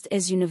is just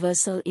as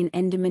universal in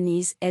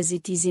Endermanese as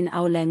it is in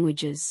our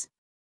languages.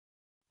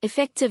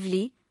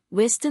 Effectively,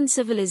 Western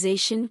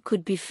civilization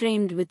could be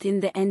framed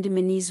within the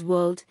Endermanese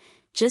world,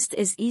 just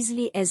as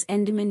easily as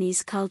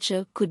Endermanese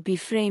culture could be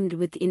framed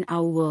within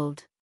our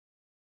world.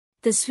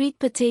 The sweet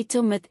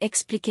potato myth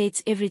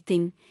explicates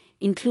everything,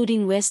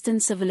 including Western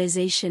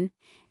civilization,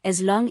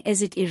 as long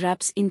as it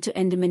erupts into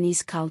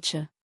Endermanese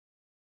culture.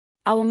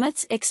 Our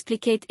myths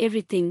explicate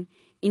everything,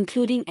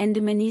 including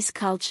Endermanese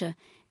culture,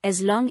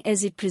 as long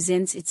as it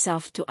presents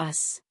itself to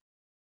us.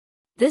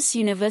 This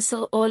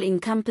universal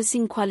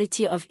all-encompassing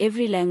quality of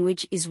every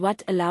language is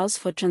what allows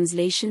for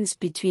translations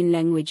between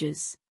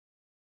languages.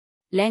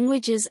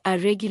 Languages are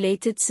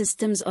regulated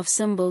systems of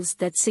symbols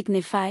that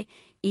signify,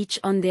 each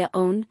on their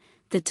own,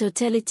 the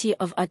totality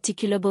of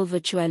articulable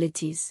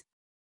virtualities.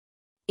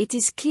 It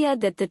is clear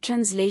that the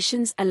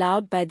translations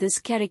allowed by this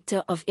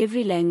character of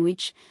every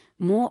language,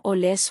 more or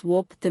less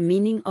warp the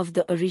meaning of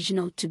the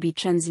original to be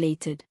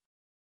translated.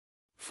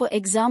 For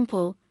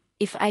example,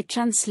 if I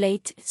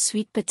translate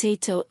sweet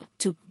potato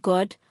to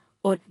God,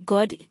 or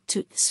God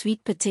to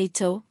sweet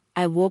potato,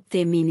 I warp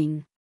their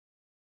meaning.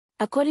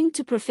 According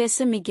to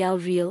Professor Miguel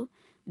Real,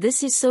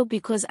 this is so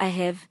because I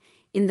have,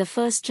 in the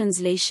first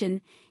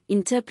translation,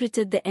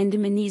 interpreted the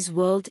Endermanese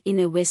world in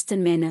a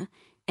Western manner,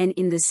 and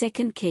in the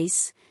second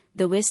case,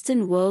 the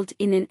Western world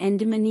in an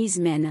Endermanese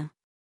manner.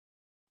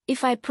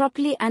 If I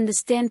properly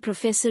understand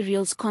Professor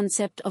Real's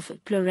concept of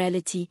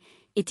plurality,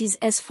 it is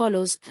as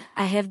follows: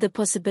 I have the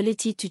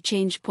possibility to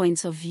change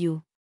points of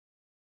view.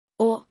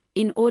 Or,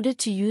 in order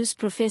to use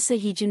Professor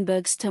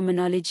Hegenberg's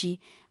terminology,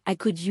 I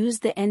could use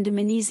the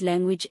Endermanese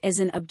language as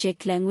an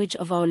object language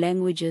of our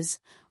languages,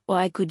 or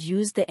I could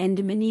use the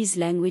Endermanese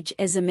language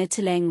as a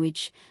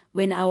meta-language,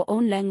 when our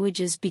own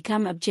languages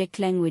become object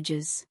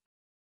languages.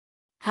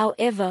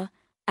 However,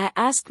 I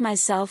ask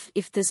myself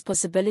if this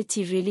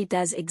possibility really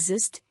does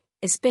exist,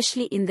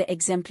 especially in the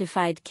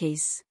exemplified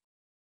case.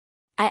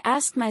 I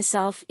ask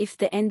myself if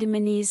the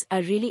Endermanese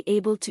are really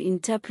able to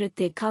interpret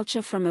their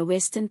culture from a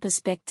Western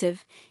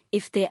perspective,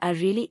 if they are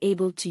really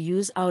able to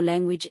use our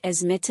language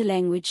as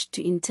meta-language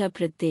to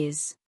interpret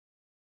theirs.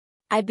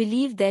 I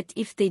believe that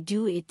if they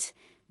do it,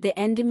 the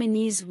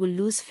Endermanese will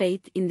lose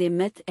faith in their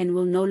myth and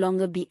will no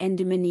longer be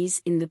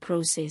Endermanese in the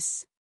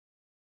process.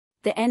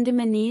 The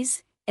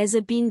Andamanese, as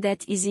a being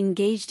that is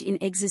engaged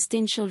in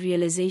existential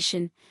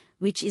realization,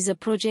 which is a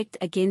project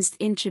against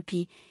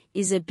entropy,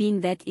 is a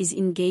being that is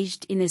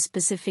engaged in a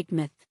specific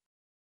myth.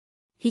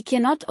 He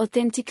cannot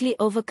authentically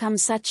overcome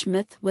such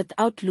myth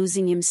without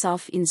losing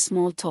himself in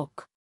small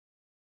talk.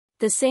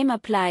 The same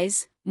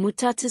applies,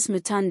 mutatis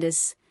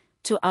mutandis,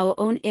 to our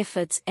own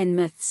efforts and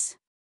myths.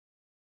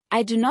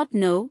 I do not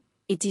know,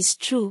 it is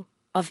true,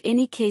 of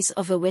any case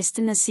of a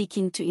Westerner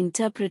seeking to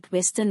interpret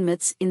Western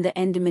myths in the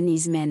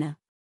Andamanese manner.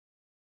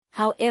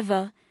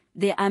 However,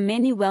 there are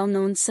many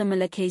well-known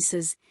similar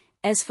cases,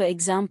 as for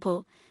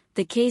example,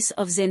 the case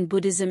of Zen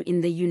Buddhism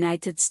in the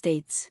United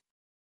States.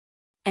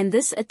 And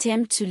this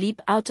attempt to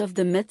leap out of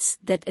the myths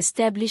that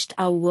established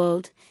our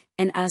world,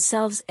 and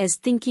ourselves as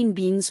thinking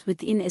beings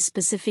within a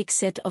specific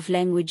set of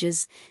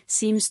languages,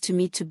 seems to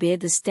me to bear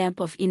the stamp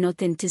of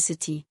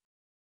inauthenticity.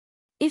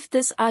 If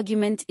this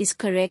argument is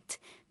correct,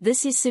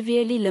 this is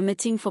severely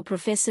limiting for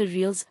Professor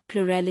Reel's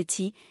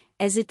plurality,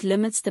 as it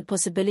limits the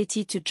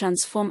possibility to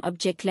transform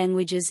object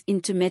languages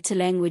into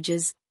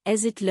meta-languages,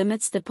 as it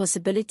limits the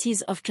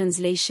possibilities of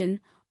translation,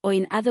 or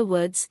in other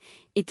words,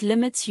 it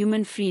limits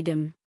human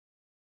freedom.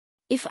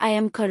 If I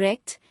am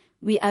correct,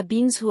 we are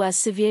beings who are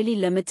severely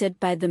limited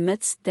by the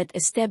myths that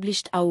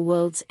established our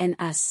worlds and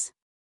us.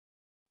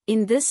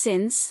 In this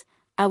sense,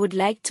 I would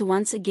like to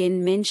once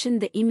again mention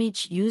the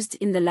image used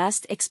in the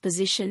last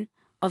exposition,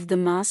 of the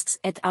masks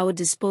at our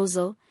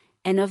disposal,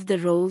 and of the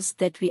roles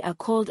that we are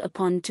called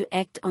upon to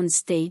act on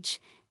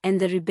stage, and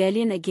the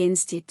rebellion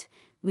against it,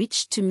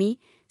 which to me,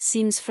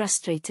 seems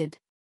frustrated.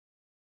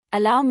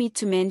 Allow me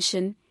to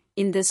mention,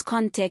 in this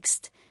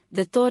context,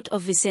 the thought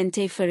of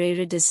Vicente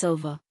Ferreira da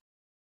Silva.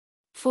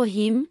 For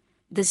him,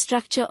 the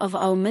structure of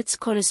our myths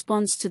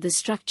corresponds to the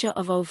structure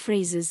of our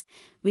phrases,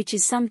 which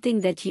is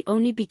something that he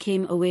only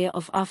became aware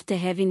of after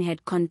having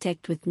had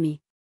contact with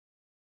me.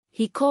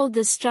 He called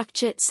this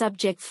structure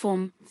subject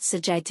form,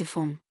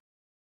 suggestiform.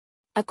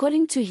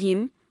 According to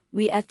him,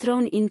 we are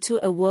thrown into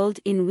a world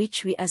in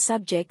which we are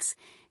subjects,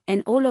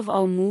 and all of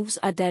our moves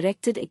are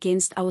directed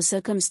against our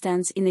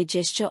circumstance in a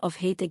gesture of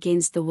hate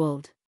against the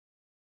world.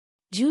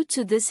 Due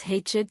to this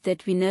hatred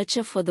that we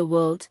nurture for the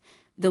world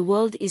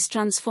is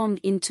transformed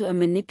into a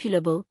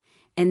manipulable,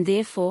 and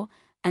therefore,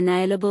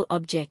 annihilable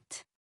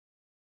object.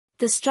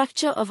 The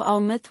structure of our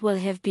myth will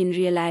have been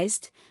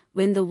realized,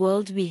 when the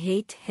world we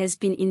hate has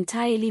been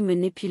entirely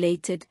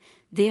manipulated,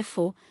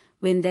 therefore,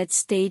 when that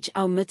stage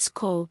our myths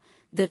call,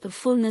 the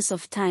fullness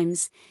of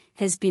times,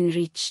 has been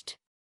reached.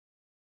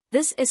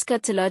 This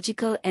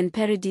eschatological and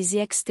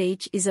paradisiac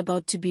stage is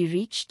about to be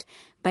reached,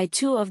 by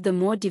two of the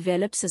more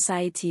developed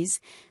societies,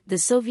 the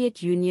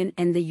Soviet Union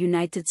and the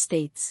United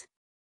States.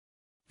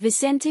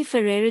 Vicente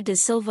Ferreira da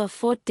Silva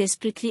fought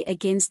desperately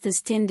against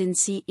this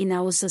tendency in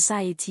our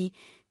society,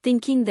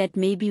 thinking that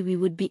maybe we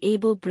would be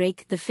able to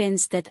break the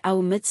fence that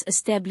our myths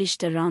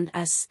established around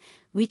us,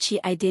 which he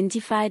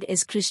identified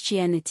as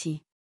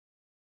Christianity.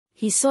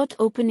 He sought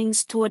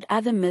openings toward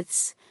other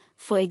myths,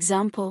 for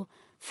example,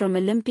 from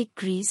Olympic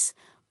Greece,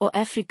 or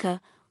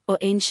Africa, or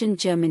ancient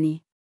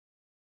Germany.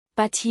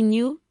 But he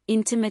knew,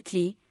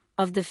 intimately,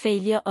 of the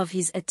failure of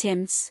his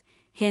attempts,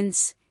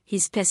 hence,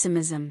 his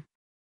pessimism.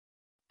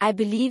 I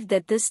believe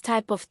that this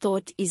type of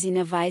thought is in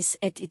a vice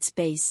at its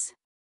base.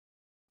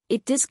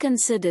 It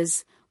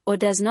disconsiders, or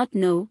does not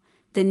know,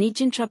 the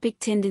negentropic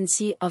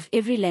tendency of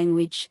every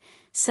language,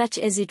 such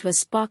as it was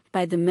sparked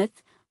by the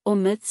myth, or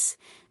myths,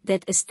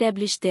 that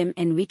established them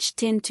and which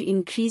tend to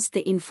increase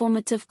the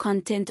informative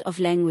content of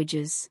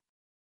languages.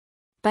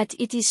 But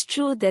it is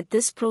true that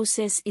this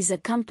process is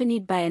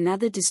accompanied by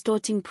another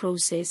distorting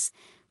process,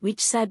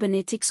 which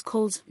cybernetics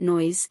calls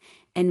noise,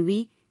 and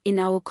we, in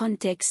our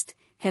context,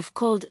 have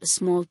called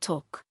small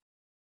talk.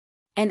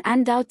 And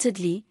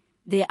undoubtedly,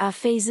 there are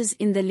phases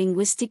in the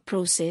linguistic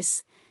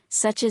process,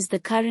 such as the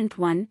current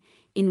one,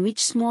 in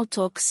which small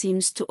talk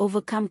seems to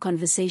overcome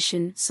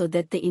conversation so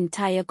that the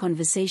entire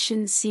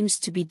conversation seems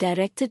to be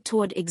directed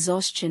toward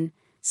exhaustion,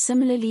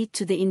 similarly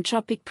to the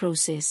entropic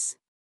process.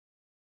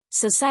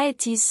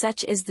 Societies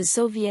such as the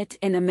Soviet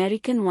and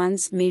American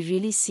ones may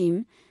really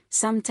seem,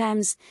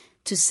 sometimes,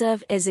 to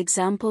serve as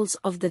examples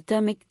of the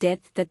thermic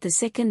death that the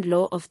second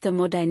law of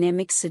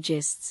thermodynamics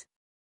suggests.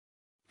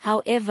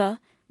 However,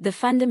 the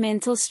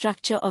fundamental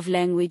structure of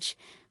language,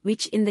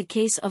 which in the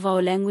case of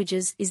our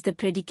languages is the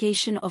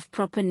predication of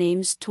proper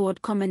names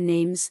toward common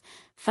names,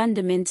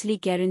 fundamentally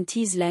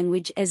guarantees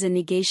language as a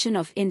negation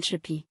of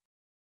entropy.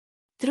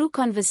 Through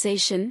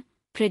conversation,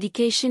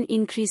 predication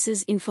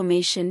increases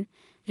information,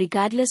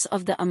 regardless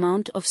of the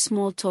amount of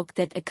small talk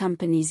that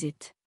accompanies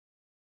it.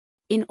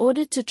 In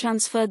order to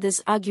transfer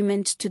this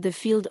argument to the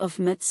field of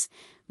myths,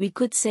 we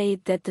could say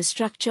that the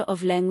structure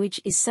of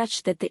language is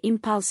such that the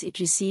impulse it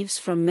receives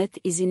from myth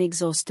is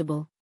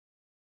inexhaustible.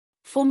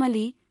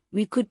 Formally,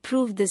 we could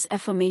prove this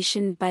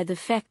affirmation by the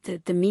fact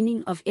that the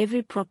meaning of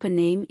every proper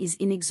name is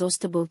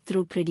inexhaustible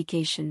through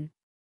predication.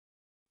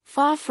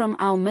 Far from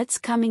our myths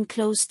coming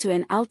close to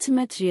an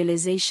ultimate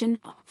realization,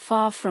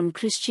 far from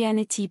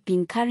Christianity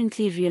being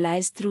currently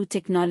realized through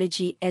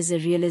technology as a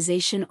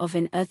realization of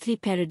an earthly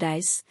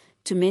paradise,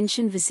 to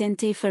mention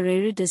Vicente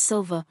Ferreira da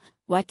Silva,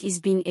 what is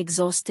being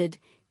exhausted,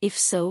 if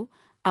so,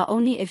 are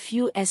only a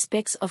few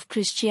aspects of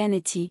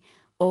Christianity,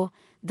 or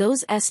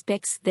those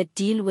aspects that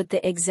deal with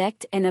the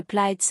exact and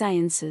applied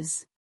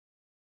sciences.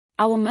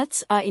 Our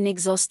myths are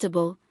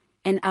inexhaustible,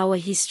 and our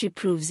history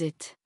proves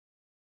it.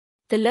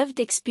 The lived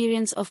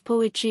experience of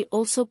poetry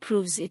also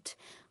proves it,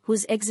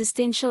 whose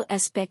existential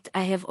aspect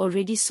I have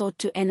already sought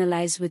to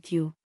analyze with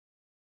you.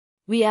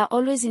 We are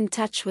always in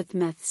touch with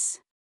myths.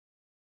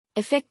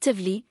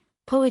 Effectively,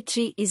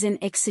 poetry is an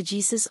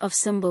exegesis of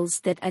symbols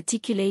that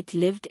articulate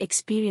lived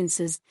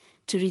experiences,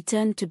 to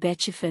return to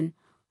Beethoven,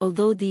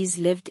 although these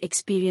lived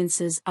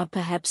experiences are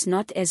perhaps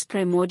not as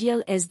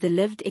primordial as the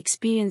lived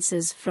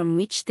experiences from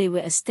which they were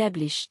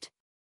established.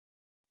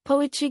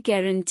 Poetry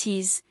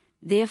guarantees,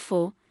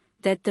 therefore,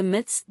 that the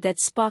myths that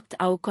sparked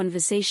our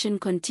conversation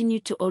continue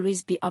to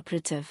always be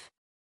operative.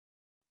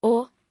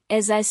 Or,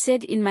 as I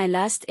said in my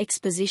last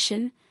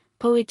exposition,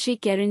 poetry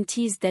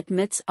guarantees that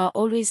myths are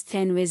always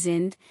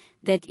transcendent,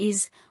 that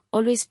is,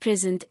 always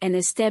present and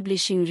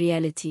establishing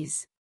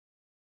realities.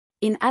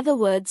 In other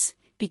words,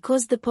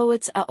 because the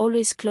poets are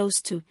always close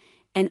to,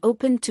 and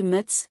open to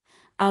myths,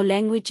 our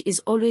language is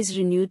always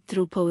renewed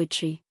through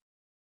poetry.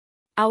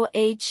 Our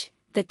age,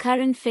 the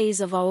current phase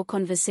of our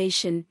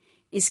conversation,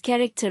 is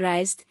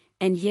characterized,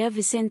 and here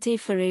Vicente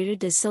Ferreira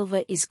da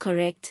Silva is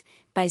correct,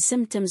 by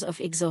symptoms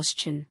of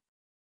exhaustion.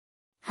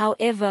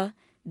 However,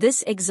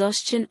 this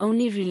exhaustion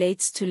only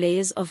relates to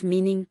layers of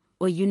meaning,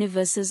 or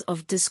universes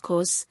of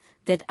discourse,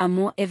 that are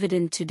more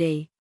evident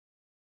today.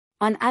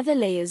 On other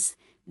layers,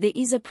 there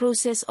is a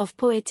process of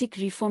poetic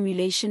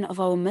reformulation of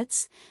our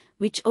myths,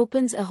 which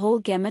opens a whole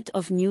gamut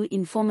of new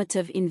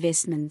informative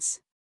investments.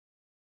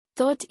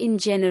 Thought in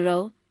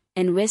general,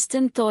 and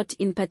Western thought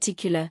in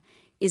particular,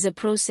 is a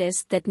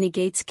process that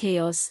negates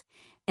chaos,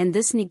 and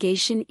this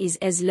negation is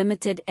as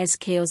limited as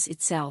chaos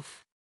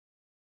itself.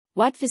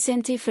 What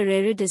Vicente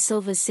Ferreira da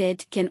Silva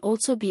said can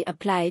also be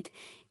applied,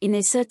 in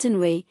a certain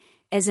way,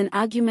 as an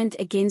argument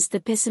against the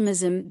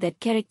pessimism that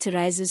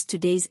characterizes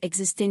today's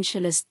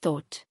existentialist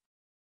thought.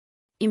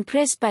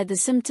 Impressed by the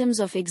symptoms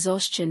of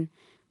exhaustion,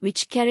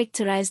 which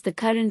characterize the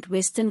current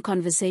Western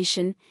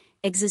conversation,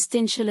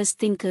 existentialist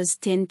thinkers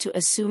tend to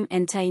assume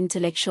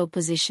anti-intellectual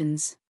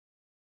positions.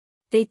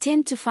 They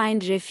tend to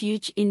find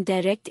refuge in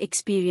direct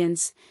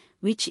experience,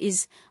 which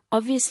is,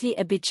 obviously,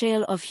 a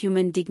betrayal of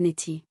human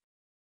dignity.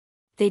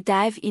 They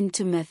dive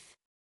into myth,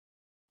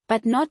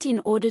 but not in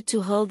order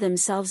to hurl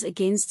themselves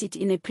against it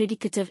in a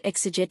predicative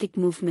exegetic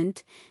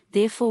movement,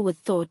 therefore with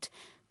thought,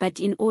 but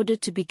in order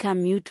to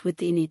become mute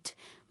within it,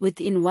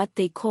 within what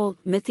they call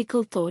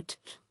mythical thought,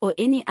 or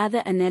any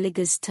other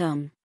analogous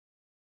term.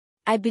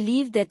 I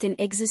believe that an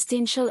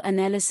existential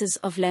analysis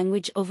of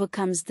language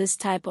overcomes this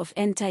type of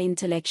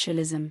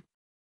anti-intellectualism.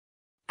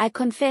 I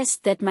confess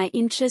that my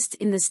interest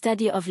in the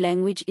study of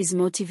language is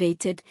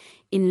motivated,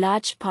 in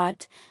large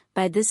part,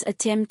 by this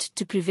attempt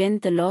to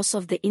prevent the loss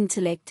of the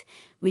intellect,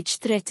 which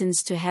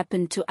threatens to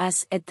happen to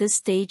us at this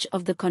stage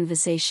of the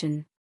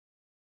conversation.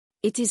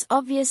 It is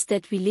obvious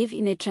that we live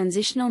in a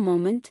transitional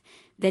moment,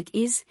 that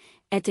is,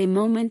 at a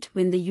moment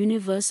when the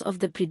universe of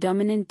the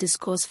predominant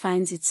discourse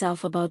finds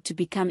itself about to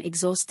become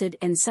exhausted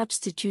and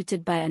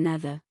substituted by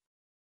another.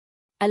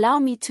 Allow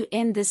me to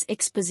end this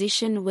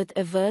exposition with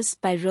a verse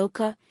by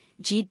Rilke,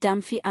 G.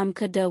 Dumphy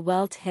Amke de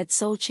Welt het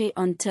solche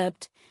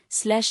onterpt, /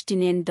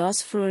 dienen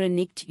das frühere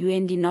nicht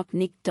und noch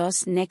nicht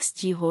das next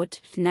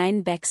gehört,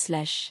 9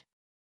 /.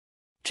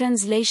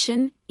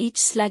 Translation: each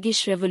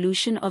sluggish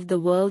revolution of the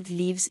world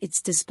leaves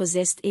its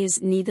dispossessed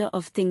heirs neither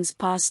of things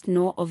past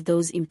nor of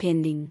those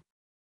impending.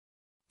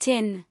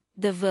 10.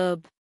 The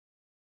verb.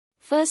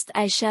 First,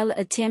 I shall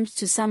attempt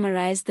to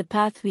summarize the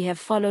path we have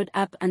followed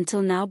up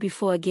until now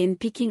before again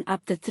picking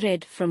up the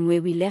thread from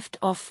where we left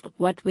off.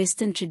 What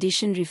Western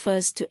tradition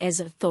refers to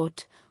as a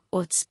thought,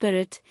 or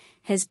spirit,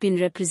 has been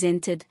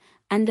represented,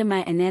 under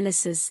my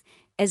analysis,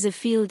 as a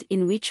field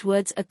in which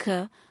words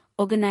occur,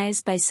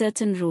 organized by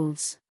certain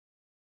rules.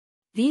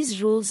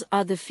 These rules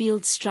are the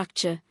field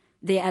structure,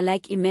 they are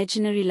like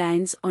imaginary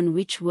lines on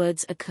which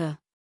words occur.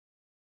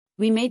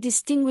 We may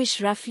distinguish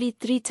roughly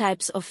three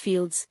types of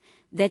fields,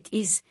 that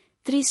is,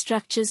 three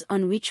structures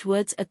on which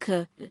words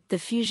occur: the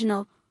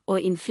fusional, or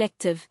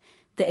inflective,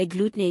 the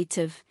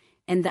agglutinative,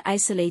 and the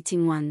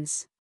isolating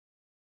ones.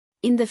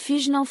 In the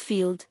fusional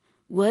field,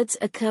 words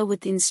occur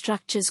within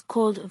structures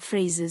called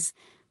phrases,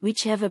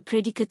 which have a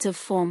predicative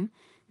form,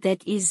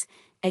 that is,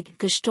 a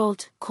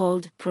gestalt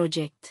called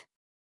project.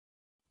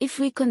 If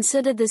we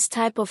consider this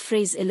type of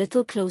phrase a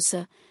little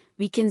closer,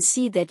 we can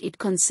see that it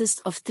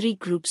consists of three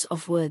groups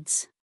of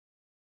words.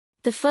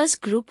 The first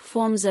group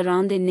forms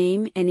around a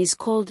name and is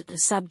called a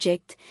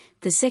subject,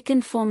 the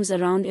second forms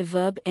around a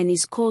verb and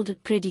is called a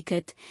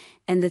predicate,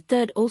 and the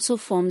third also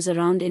forms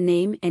around a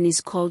name and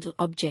is called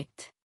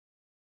object.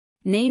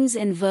 Names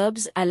and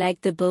verbs are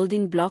like the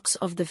building blocks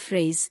of the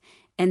phrase,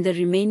 and the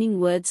remaining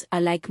words are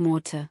like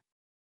mortar.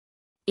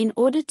 In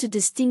order to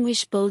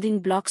distinguish building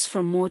blocks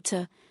from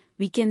mortar,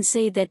 we can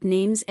say that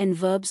names and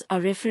verbs are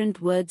referent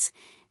words,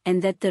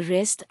 and that the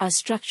rest are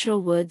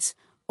structural words,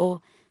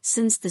 or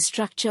since the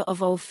structure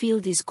of our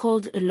field is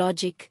called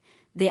logic,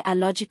 they are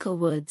logical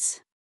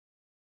words.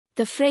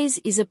 The phrase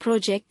is a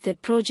project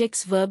that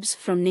projects verbs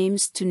from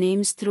names to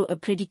names through a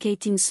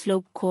predicating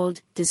slope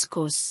called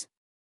discourse.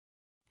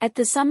 At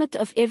the summit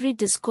of every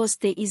discourse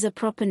there is a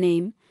proper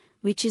name,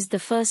 which is the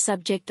first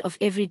subject of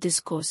every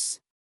discourse.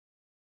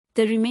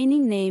 The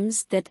remaining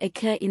names that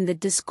occur in the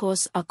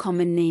discourse are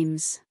common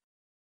names.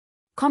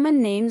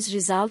 Common names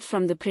result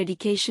from the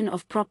predication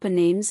of proper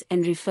names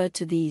and refer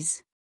to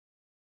these.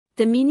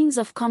 The meanings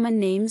of common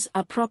names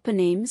are proper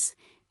names,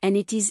 and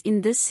it is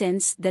in this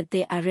sense that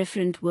they are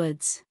referent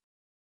words.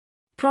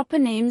 Proper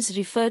names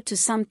refer to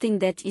something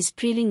that is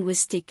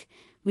prelinguistic,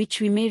 which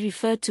we may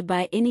refer to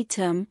by any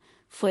term,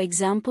 for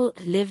example,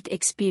 lived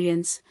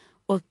experience,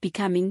 or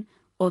becoming,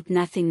 or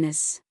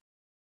nothingness.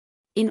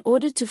 In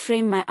order to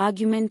frame my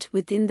argument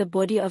within the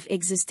body of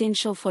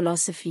existential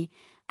philosophy,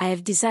 I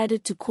have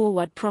decided to call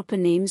what proper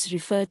names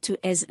refer to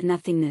as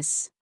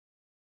nothingness.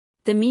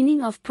 The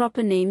meaning of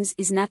proper names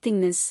is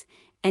nothingness,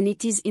 and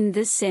it is in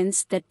this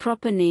sense that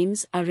proper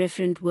names are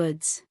referent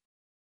words.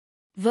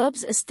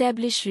 Verbs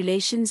establish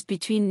relations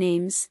between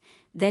names,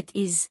 that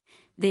is,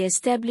 they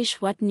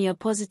establish what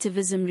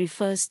neopositivism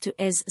refers to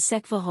as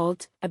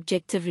Sachverhalt,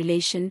 objective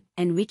relation,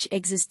 and which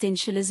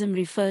existentialism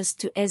refers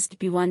to as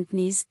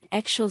Bewandtnis,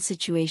 actual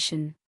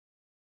situation.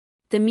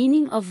 The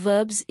meaning of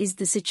verbs is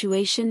the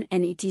situation,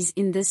 and it is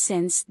in this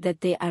sense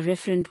that they are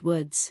referent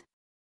words.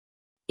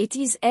 It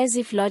is as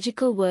if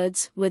logical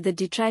words were the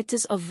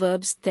detritus of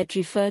verbs that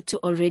refer to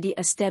already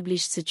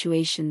established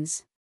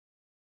situations.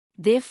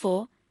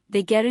 Therefore,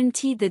 they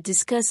guarantee the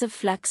discursive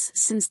flux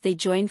since they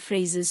join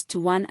phrases to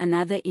one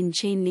another in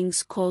chain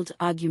links called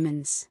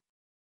arguments.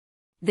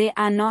 They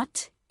are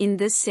not, in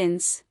this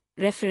sense,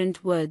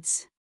 referent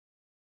words.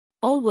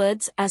 All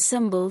words are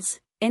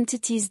symbols,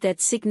 entities that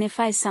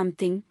signify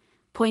something,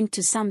 point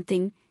to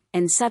something,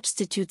 and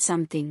substitute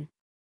something.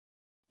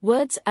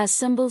 Words are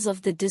symbols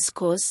of the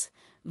discourse,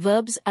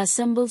 verbs are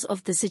symbols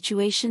of the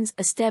situations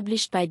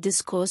established by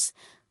discourse,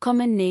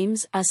 common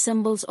names are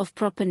symbols of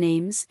proper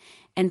names,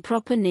 and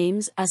proper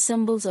names are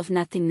symbols of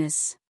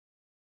nothingness.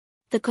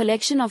 The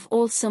collection of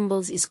all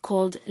symbols is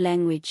called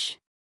language.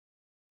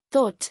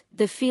 Thought,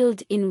 the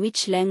field in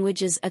which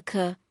languages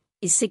occur,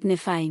 is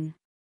signifying.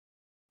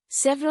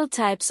 Several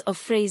types of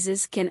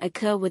phrases can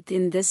occur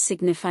within this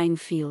signifying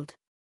field.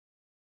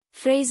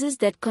 Phrases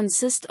that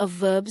consist of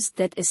verbs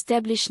that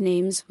establish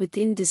names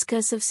within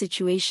discursive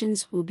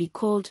situations will be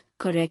called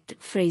correct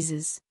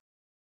phrases.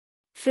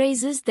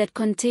 Phrases that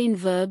contain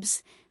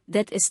verbs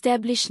that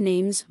establish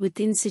names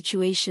within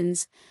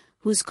situations,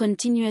 whose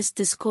continuous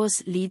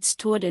discourse leads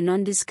toward a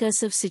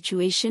non-discursive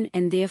situation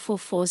and therefore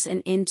force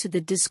an end to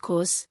the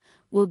discourse,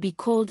 will be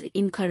called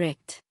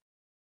incorrect.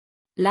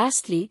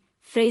 Lastly,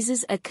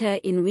 phrases occur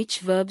in which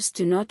verbs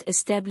do not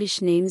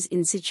establish names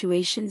in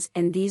situations,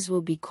 and these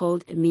will be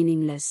called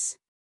meaningless.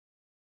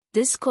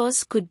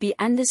 Discourse could be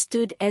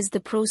understood as the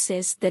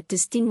process that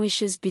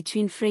distinguishes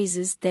between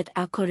phrases that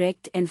are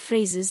correct and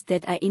phrases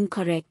that are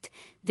incorrect,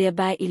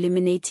 thereby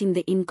eliminating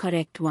the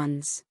incorrect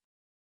ones.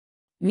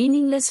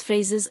 Meaningless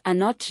phrases are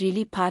not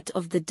really part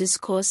of the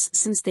discourse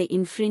since they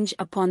infringe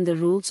upon the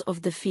rules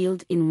of the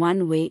field in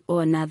one way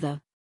or another.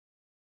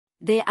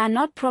 They are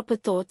not proper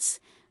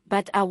thoughts,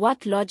 but are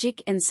what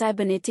logic and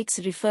cybernetics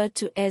refer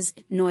to as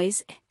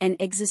noise, and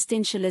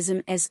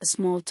existentialism as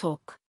small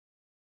talk.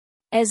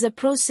 As a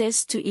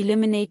process to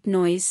eliminate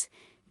noise,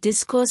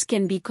 discourse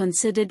can be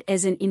considered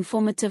as an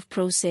informative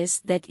process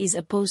that is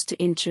opposed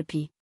to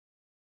entropy.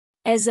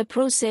 As a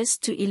process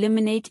to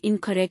eliminate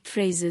incorrect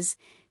phrases,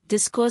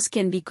 discourse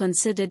can be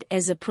considered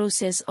as a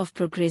process of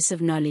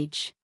progressive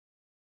knowledge.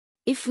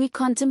 If we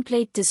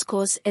contemplate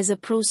discourse as a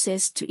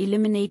process to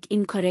eliminate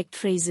incorrect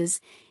phrases,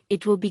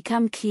 it will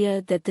become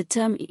clear that the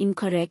term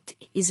incorrect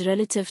is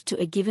relative to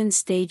a given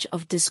stage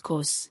of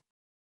discourse.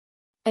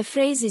 A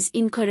phrase is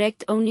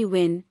incorrect only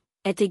when,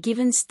 at a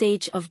given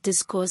stage of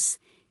discourse,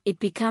 it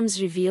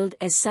becomes revealed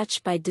as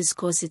such by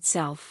discourse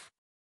itself.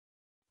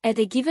 At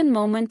a given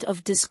moment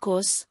of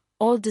discourse,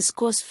 all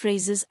discourse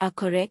phrases are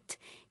correct,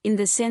 in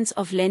the sense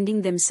of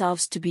lending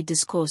themselves to be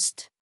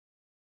discoursed.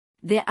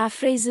 There are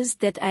phrases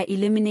that are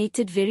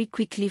eliminated very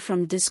quickly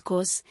from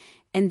discourse,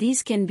 and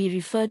these can be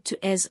referred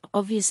to as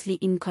obviously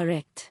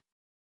incorrect.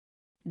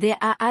 There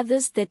are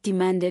others that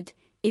demanded,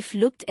 if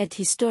looked at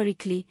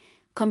historically,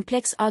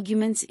 complex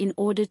arguments in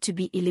order to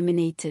be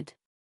eliminated.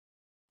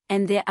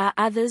 And there are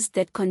others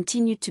that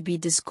continue to be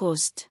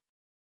discoursed.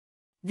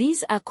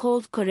 These are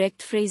called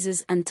correct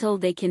phrases until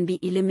they can be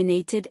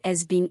eliminated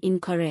as being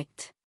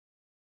incorrect.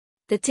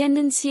 The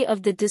tendency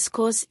of the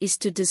discourse is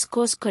to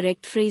discourse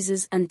correct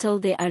phrases until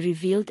they are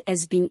revealed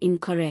as being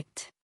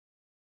incorrect.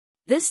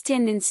 This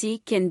tendency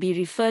can be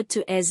referred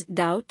to as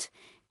doubt,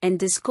 and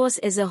discourse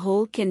as a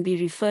whole can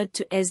be referred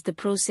to as the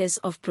process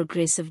of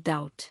progressive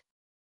doubt.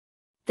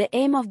 The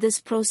aim of this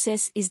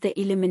process is the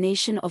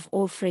elimination of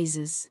all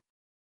phrases.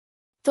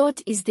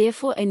 Thought is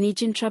therefore a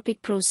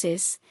negentropic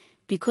process,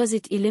 because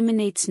it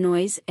eliminates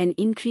noise and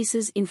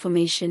increases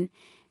information,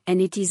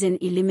 and it is an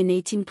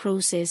eliminating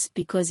process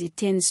because it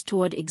tends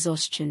toward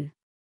exhaustion.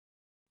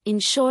 In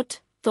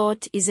short,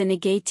 thought is a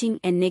negating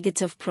and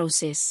negative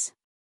process.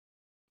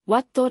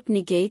 What thought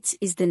negates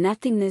is the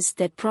nothingness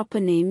that proper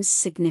names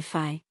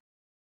signify.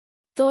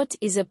 Thought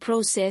is a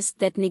process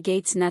that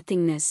negates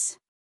nothingness.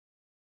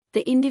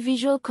 The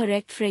individual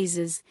correct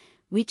phrases,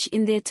 which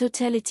in their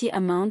totality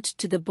amount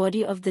to the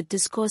body of the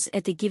discourse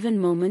at a given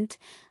moment,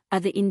 are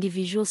the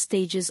individual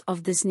stages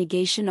of this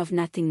negation of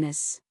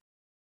nothingness.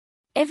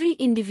 Every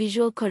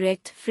individual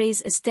correct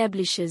phrase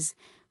establishes,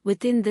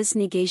 within this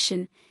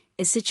negation,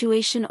 a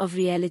situation of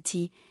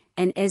reality,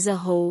 and as a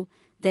whole,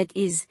 that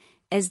is,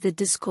 as the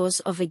discourse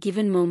of a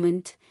given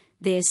moment,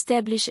 they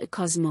establish a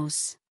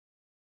cosmos.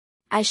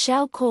 I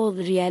shall call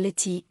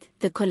reality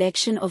the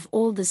collection of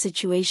all the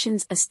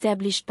situations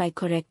established by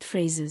correct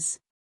phrases.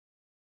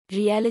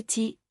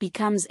 Reality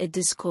becomes a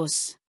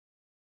discourse.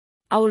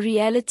 Our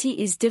reality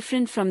is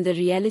different from the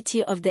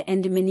reality of the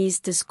Andamanese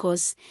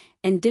discourse,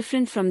 and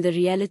different from the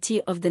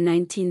reality of the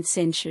 19th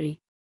century.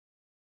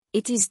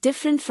 It is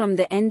different from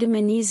the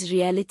Andamanese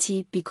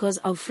reality because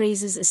our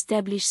phrases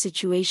establish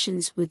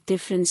situations with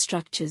different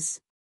structures.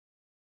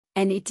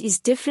 And it is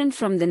different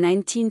from the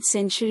 19th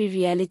century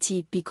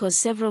reality because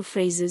several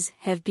phrases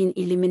have been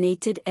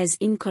eliminated as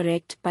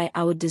incorrect by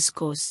our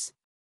discourse.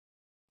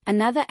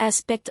 Another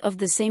aspect of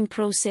the same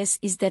process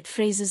is that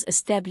phrases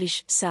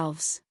establish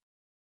selves.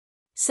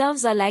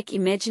 Selves are like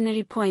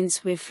imaginary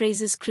points where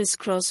phrases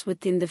crisscross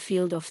within the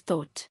field of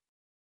thought.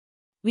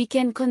 We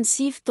can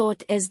conceive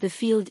thought as the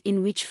field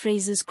in which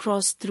phrases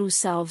cross through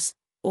selves,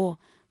 or,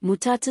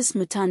 mutatis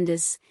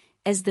mutandis,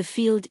 as the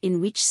field in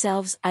which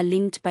selves are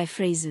linked by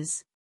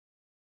phrases.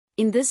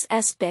 In this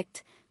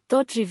aspect,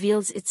 thought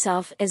reveals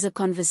itself as a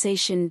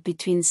conversation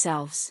between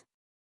selves.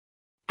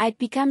 It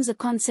becomes a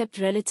concept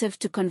relative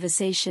to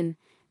conversation,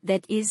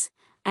 that is,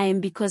 I am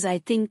because I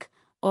think,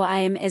 or I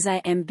am as I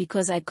am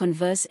because I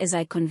converse as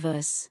I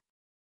converse.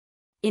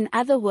 In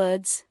other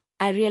words,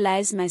 I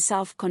realize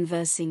myself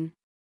conversing.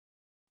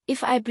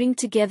 If I bring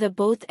together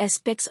both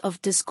aspects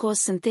of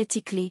discourse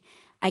synthetically,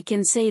 I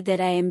can say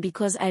that I am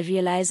because I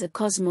realize a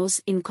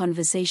cosmos in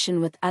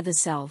conversation with other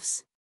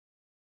selves.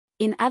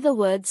 In other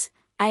words,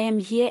 I am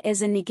here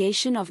as a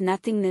negation of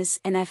nothingness,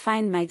 and I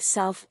find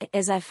myself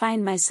as I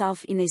find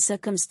myself in a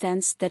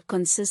circumstance that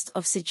consists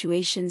of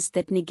situations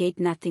that negate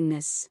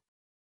nothingness.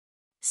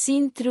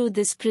 Seen through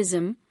this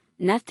prism,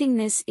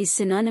 nothingness is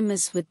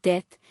synonymous with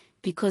death,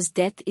 because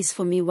death is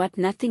for me what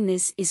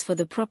nothingness is for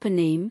the proper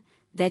name,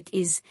 that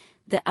is,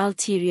 the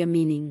ulterior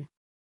meaning.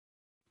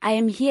 I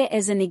am here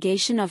as a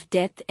negation of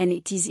death, and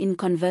it is in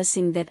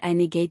conversing that I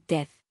negate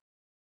death.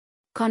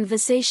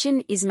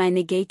 Conversation is my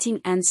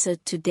negating answer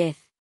to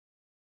death.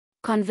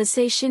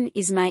 Conversation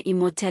is my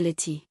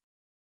immortality.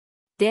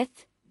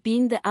 Death,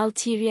 being the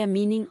ulterior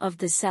meaning of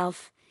the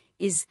self,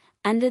 is,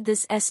 under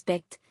this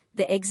aspect,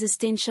 the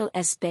existential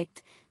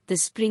aspect, the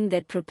spring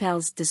that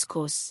propels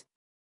discourse.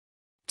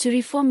 To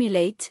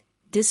reformulate,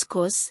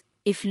 discourse,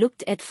 if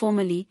looked at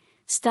formally,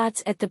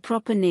 starts at the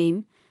proper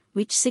name,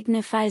 which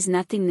signifies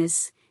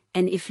nothingness,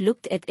 and if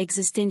looked at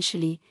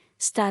existentially,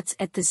 starts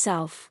at the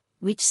self,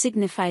 which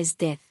signifies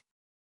death.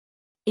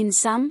 In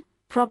sum,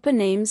 proper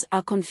names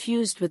are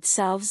confused with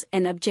selves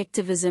and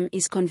objectivism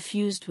is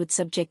confused with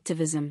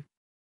subjectivism.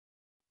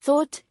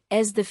 Thought,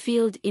 as the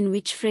field in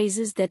which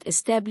phrases that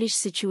establish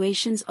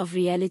situations of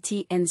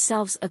reality and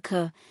selves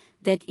occur,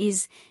 that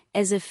is,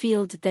 as a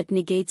field that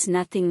negates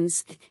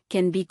nothings,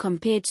 can be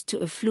compared to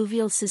a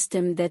fluvial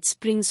system that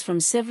springs from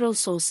several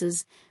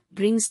sources,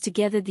 brings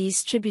together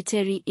these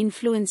tributary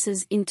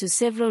influences into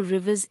several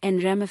rivers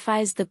and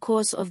ramifies the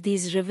course of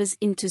these rivers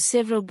into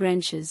several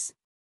branches.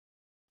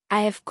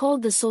 I have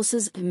called the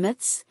sources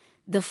myths,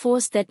 the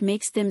force that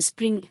makes them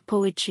spring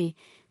poetry,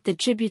 the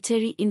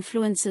tributary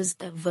influences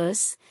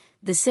verse,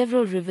 the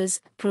several rivers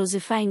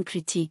prosifying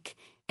critique,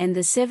 and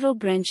the several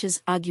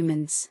branches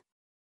arguments.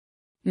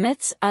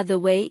 Myths are the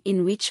way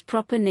in which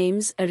proper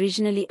names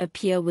originally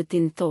appear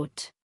within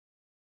thought.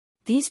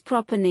 These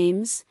proper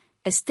names,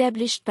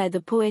 established by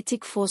the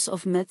poetic force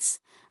of myths,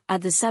 are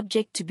the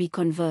subject to be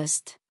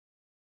conversed.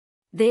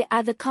 They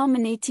are the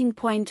culminating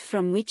point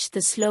from which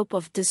the slope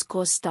of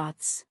discourse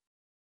starts.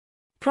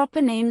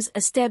 Proper names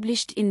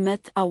established in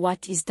myth are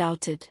what is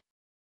doubted.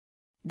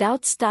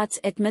 Doubt starts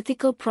at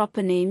mythical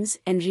proper names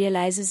and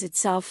realizes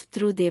itself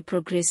through their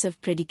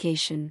progressive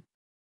predication.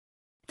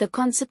 The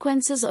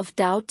consequences of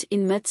doubt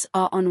in myths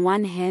are on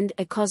one hand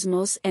a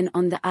cosmos and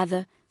on the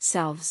other,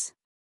 selves.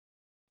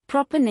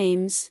 Proper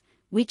names,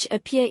 which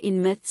appear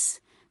in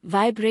myths,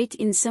 vibrate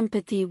in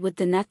sympathy with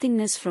the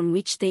nothingness from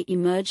which they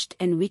emerged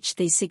and which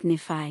they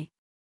signify.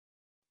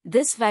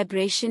 This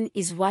vibration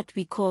is what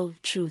we call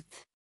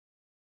truth.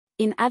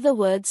 In other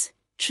words,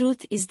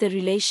 truth is the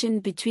relation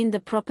between the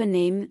proper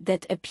name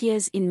that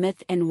appears in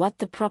myth and what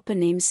the proper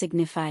name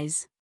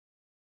signifies.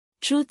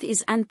 Truth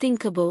is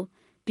unthinkable,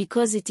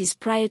 because it is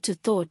prior to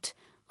thought,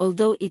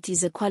 although it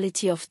is a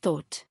quality of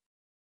thought.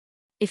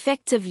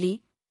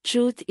 Effectively,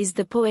 truth is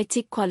the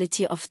poetic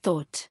quality of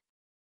thought.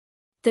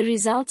 The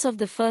results of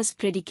the first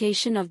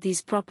predication of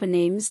these proper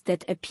names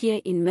that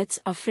appear in myths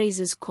are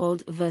phrases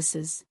called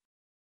verses.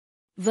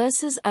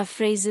 Verses are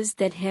phrases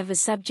that have a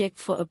subject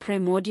for a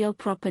primordial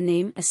proper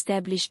name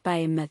established by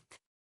a myth.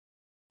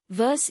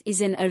 Verse is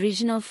an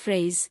original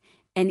phrase,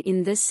 and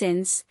in this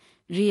sense,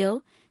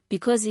 real,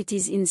 because it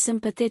is in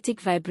sympathetic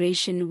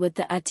vibration with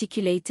the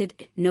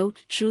articulated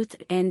note. Truth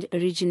and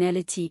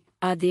originality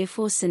are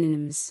therefore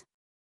synonyms.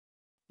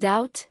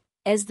 Doubt,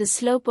 as the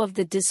slope of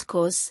the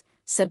discourse,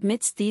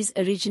 submits these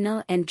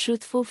original and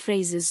truthful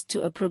phrases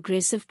to a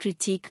progressive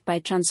critique by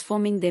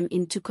transforming them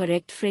into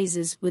correct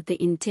phrases with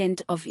the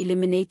intent of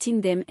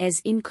eliminating them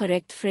as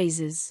incorrect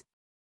phrases.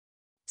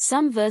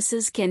 Some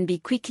verses can be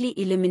quickly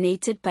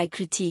eliminated by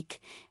critique,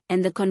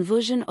 and the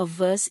conversion of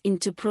verse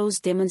into prose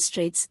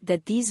demonstrates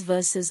that these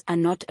verses are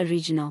not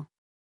original.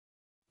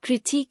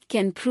 Critique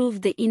can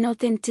prove the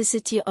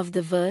inauthenticity of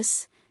the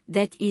verse,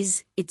 that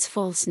is, its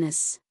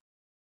falseness.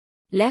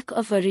 Lack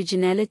of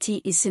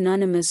originality is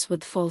synonymous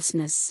with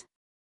falseness.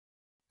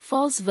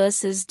 False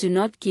verses do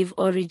not give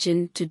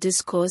origin to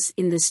discourse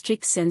in the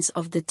strict sense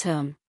of the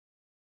term.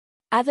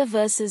 Other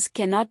verses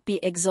cannot be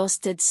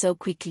exhausted so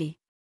quickly.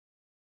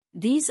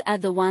 These are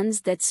the ones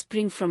that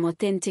spring from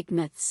authentic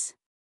myths.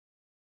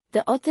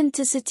 The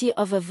authenticity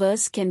of a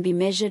verse can be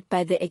measured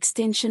by the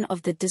extension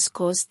of the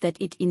discourse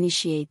that it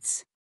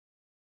initiates.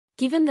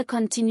 Given the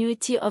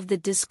continuity of the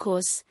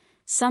discourse,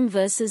 some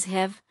verses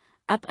have,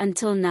 up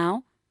until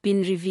now,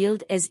 been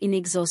revealed as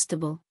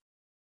inexhaustible.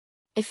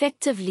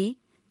 Effectively,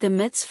 the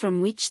myths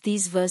from which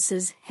these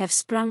verses have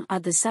sprung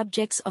are the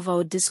subjects of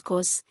our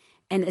discourse,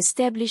 and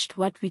established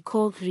what we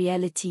call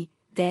reality,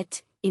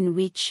 that, in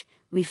which,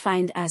 we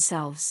find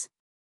ourselves.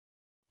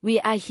 We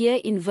are here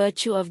in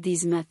virtue of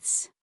these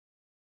myths.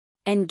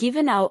 And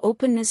given our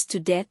openness to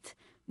death,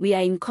 we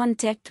are in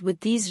contact with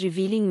these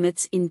revealing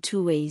myths in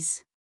two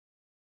ways.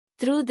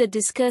 Through the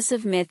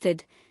discursive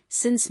method,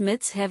 since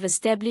myths have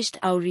established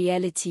our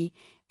reality,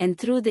 and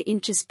through the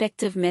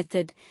introspective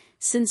method,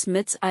 since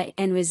myths are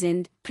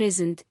and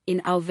present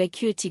in our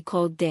vacuity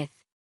called death.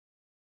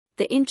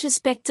 The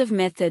introspective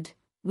method,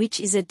 which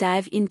is a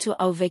dive into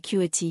our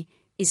vacuity,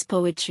 is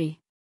poetry.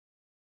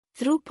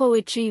 Through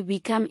poetry we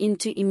come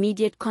into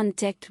immediate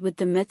contact with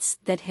the myths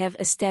that have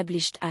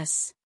established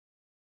us.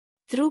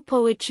 Through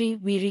poetry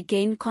we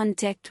regain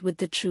contact with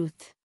the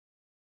truth.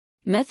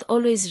 Myth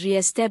always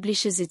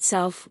re-establishes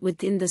itself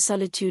within the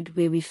solitude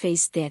where we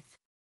face death.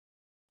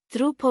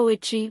 Through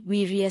poetry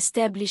we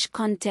re-establish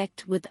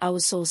contact with our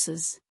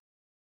sources.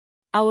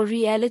 Our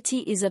reality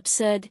is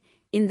absurd,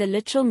 in the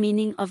literal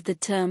meaning of the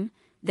term,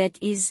 that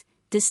is,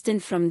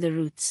 distant from the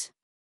roots.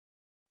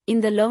 In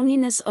the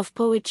loneliness of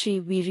poetry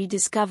we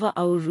rediscover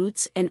our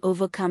roots and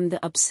overcome the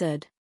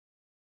absurd.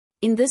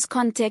 In this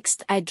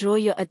context I draw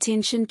your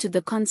attention to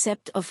the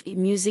concept of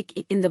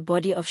music in the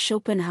body of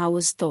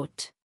Schopenhauer's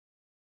thought.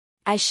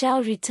 I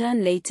shall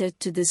return later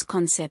to this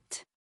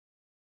concept.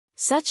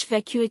 Such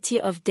vacuity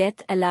of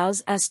death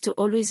allows us to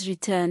always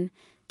return,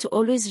 to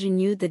always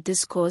renew the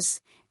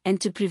discourse,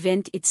 and to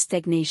prevent its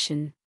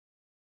stagnation.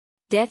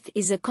 Death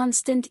is a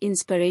constant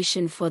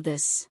inspiration for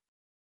this.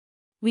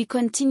 We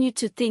continue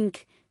to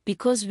think,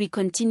 because we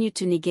continue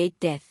to negate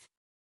death.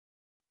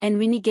 And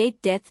we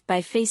negate death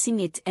by facing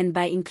it and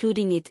by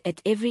including it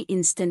at every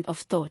instant of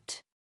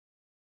thought.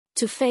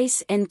 To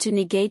face and to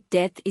negate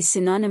death is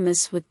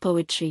synonymous with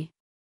poetry.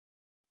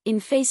 In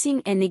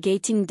facing and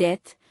negating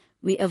death,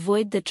 we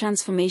avoid the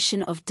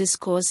transformation of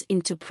discourse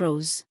into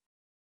prose.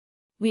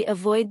 We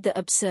avoid the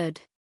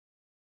absurd.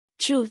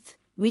 Truth,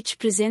 which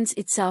presents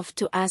itself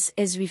to us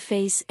as we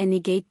face and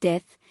negate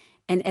death,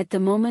 and at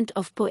the moment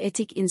of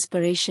poetic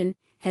inspiration,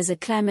 has a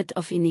climate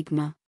of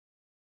enigma.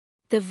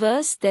 The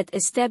verse that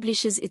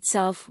establishes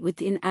itself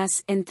within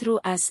us and through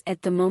us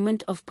at the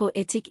moment of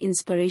poetic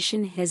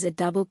inspiration has a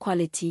double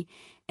quality,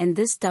 and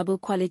this double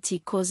quality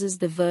causes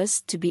the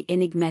verse to be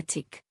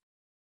enigmatic.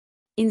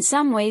 In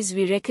some ways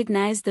we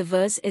recognize the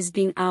verse as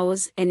being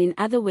ours, and in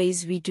other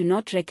ways we do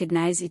not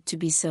recognize it to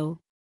be so.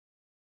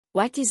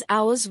 What is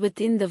ours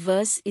within the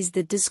verse is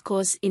the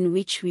discourse in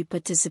which we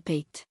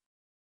participate.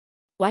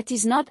 What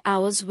is not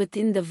ours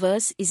within the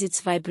verse is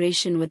its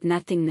vibration with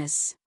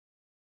nothingness.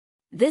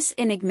 This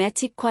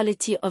enigmatic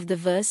quality of the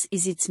verse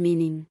is its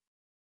meaning.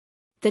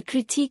 The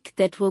critique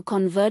that will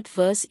convert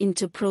verse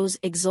into prose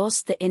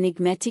exhausts the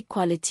enigmatic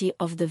quality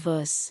of the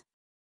verse.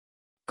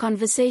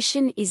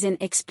 Conversation is an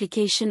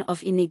explication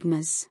of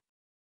enigmas.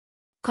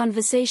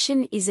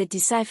 Conversation is a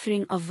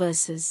deciphering of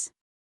verses.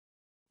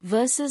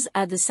 Verses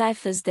are the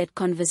ciphers that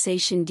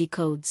conversation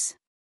decodes.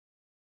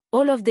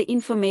 All of the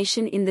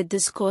information in the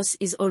discourse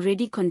is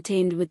already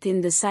contained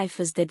within the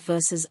ciphers that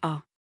verses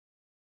are.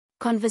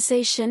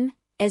 Conversation,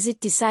 as it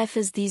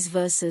deciphers these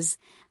verses,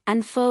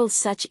 unfurls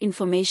such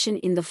information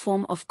in the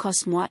form of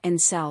cosmoi and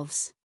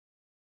selves.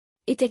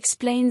 It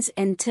explains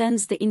and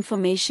turns the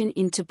information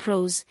into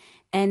prose,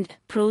 and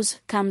prose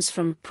comes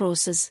from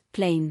proses,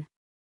 plain.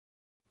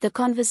 The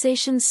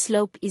conversation's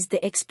slope is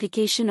the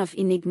explication of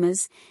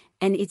enigmas,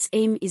 and its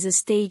aim is a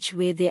stage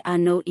where there are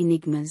no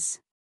enigmas.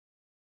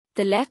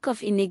 The lack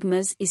of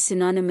enigmas is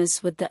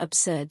synonymous with the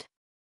absurd.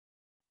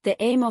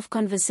 The aim of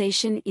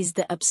conversation is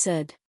the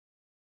absurd.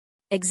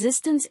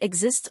 Existence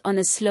exists on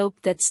a slope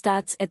that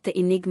starts at the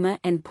enigma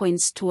and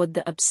points toward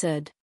the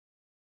absurd.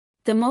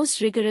 The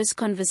most rigorous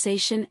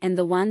conversation and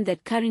the one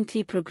that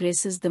currently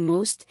progresses the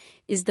most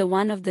is the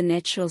one of the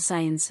natural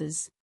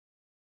sciences.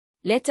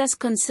 Let us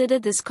consider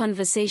this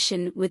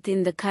conversation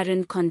within the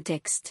current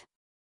context.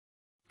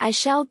 I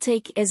shall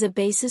take as a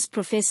basis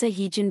Professor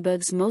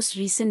Heijenberg's most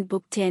recent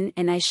book 10,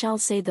 and I shall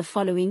say the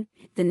following: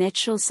 the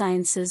natural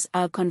sciences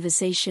are a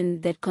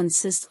conversation that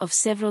consists of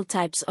several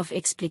types of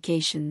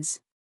explications.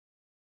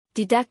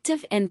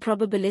 Deductive and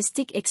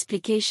probabilistic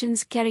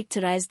explications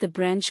characterize the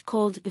branch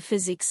called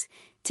physics,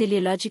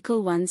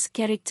 teleological ones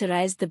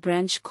characterize the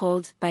branch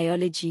called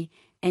biology,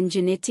 and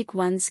genetic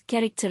ones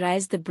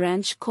characterize the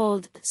branch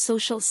called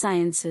social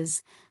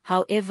sciences.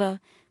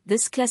 However,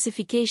 this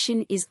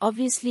classification is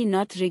obviously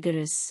not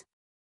rigorous.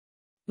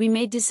 We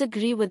may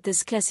disagree with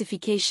this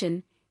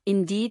classification,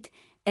 indeed,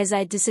 as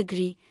I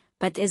disagree,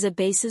 but as a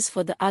basis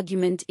for the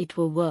argument it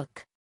will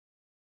work.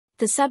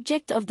 The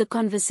subject of the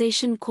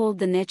conversation called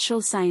the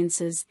natural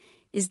sciences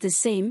is the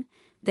same,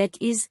 that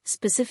is,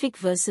 specific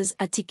verses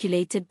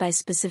articulated by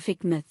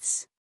specific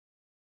myths.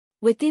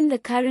 Within the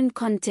current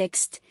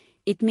context,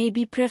 it may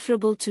be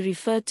preferable to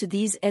refer to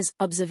these as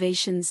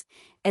observations,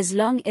 as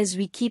long as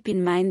we keep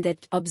in mind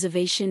that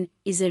observation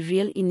is a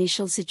real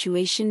initial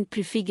situation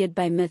prefigured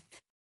by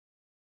myth.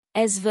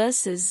 As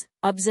verses,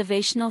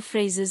 observational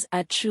phrases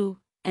are true,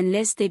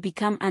 unless they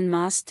become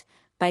unmasked,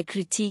 by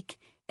critique,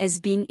 as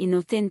being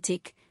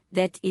inauthentic,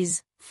 that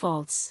is,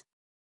 false.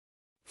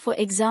 For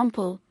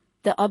example,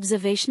 the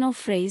observational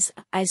phrase,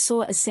 "I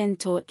saw a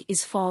centaur,"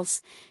 is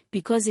false,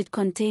 because it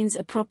contains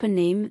a proper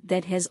name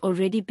that has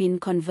already been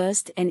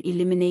conversed and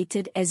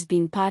eliminated as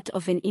being part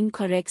of an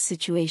incorrect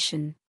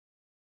situation.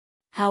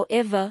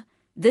 However,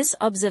 this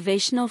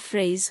observational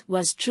phrase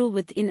was true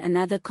within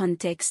another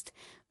context,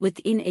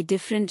 within a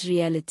different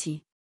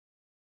reality.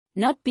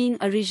 Not being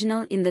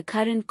original in the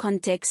current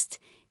context,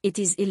 it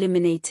is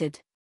eliminated.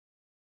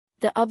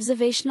 The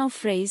observational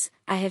phrase,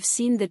 "I have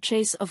seen the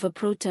trace of a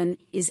proton,"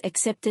 is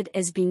accepted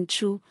as being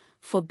true,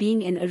 for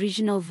being an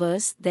original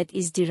verse that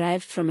is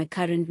derived from a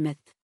current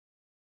myth.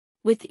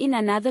 Within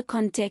another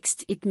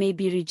context it may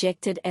be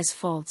rejected as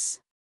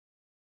false.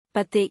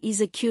 But there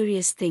is a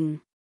curious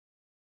thing.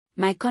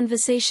 My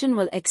conversation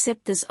will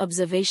accept this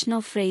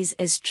observational phrase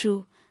as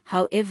true,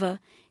 however,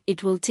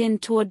 it will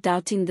tend toward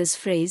doubting this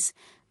phrase,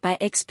 by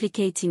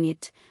explicating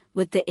it,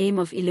 with the aim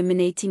of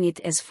eliminating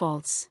it as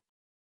false.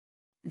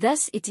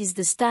 Thus it is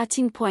the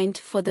starting point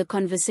for the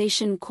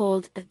conversation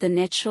called the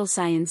natural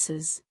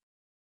sciences.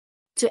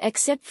 To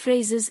accept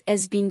phrases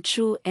as being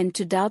true and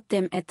to doubt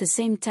them at the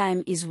same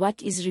time is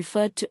what is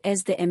referred to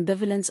as the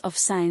ambivalence of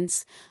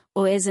science,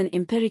 or as an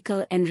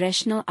empirical and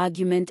rational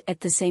argument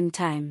at the same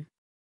time.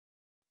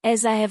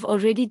 As I have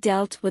already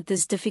dealt with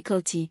this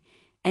difficulty,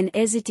 and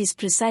as it is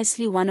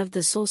precisely one of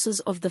the sources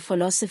of the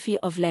philosophy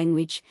of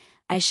language,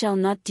 I shall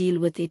not deal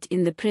with it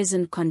in the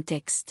present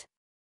context.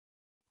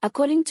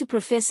 According to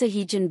Professor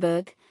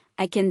Heijenberg,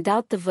 I can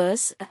doubt the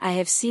verse, "I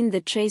have seen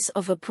the trace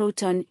of a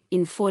proton,"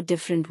 in 4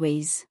 different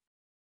ways.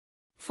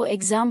 For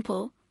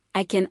example,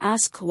 I can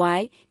ask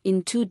why,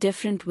 in 2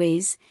 different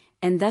ways,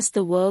 and thus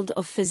the world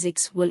of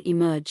physics will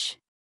emerge.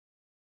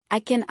 I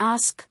can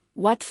ask,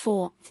 what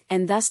for,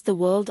 and thus the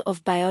world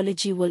of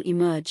biology will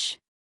emerge.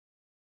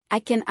 I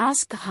can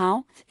ask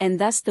how, and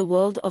thus the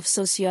world of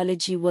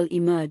sociology will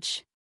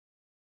emerge.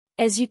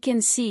 As you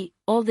can see,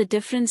 all the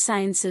different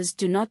sciences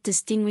do not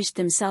distinguish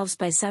themselves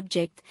by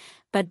subject,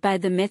 but by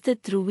the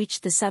method through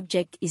which the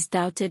subject is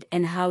doubted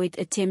and how it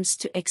attempts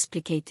to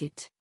explicate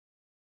it.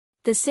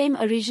 The same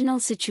original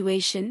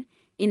situation,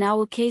 in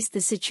our case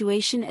the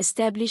situation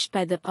established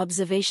by the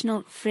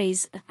observational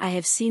phrase, "I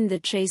have seen the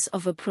trace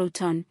of a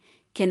proton,"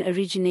 can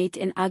originate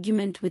an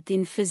argument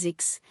within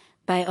physics,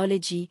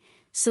 biology,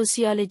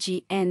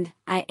 sociology and,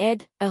 I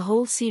add, a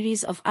whole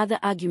series of other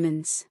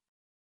arguments.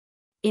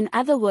 In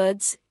other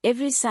words,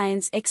 every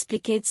science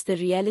explicates the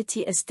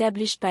reality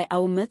established by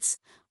our myths,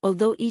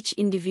 although each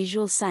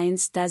individual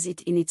science does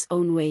it in its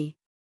own way.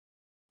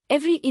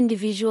 Every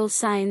individual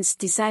science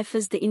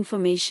deciphers the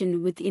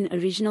information within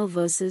original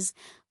verses,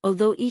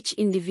 although each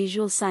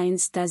individual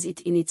science does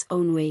it in its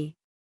own way.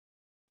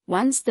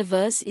 Once the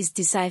verse is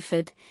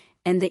deciphered,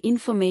 and the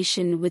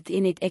information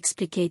within it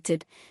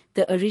explicated,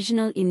 the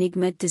original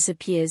enigma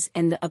disappears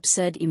and the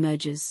absurd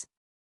emerges.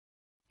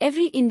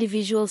 Every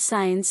individual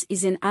science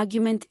is an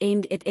argument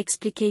aimed at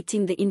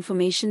explicating the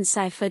information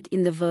ciphered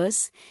in the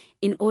verse,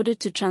 in order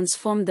to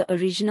transform the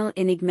original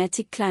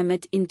enigmatic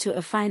climate into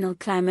a final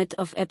climate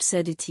of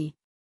absurdity.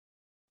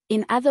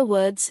 In other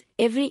words,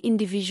 every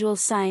individual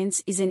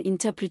science is an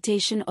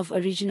interpretation of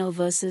original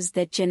verses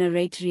that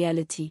generate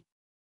reality.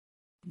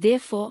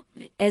 Therefore,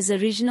 as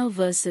original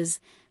verses,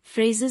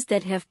 phrases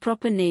that have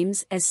proper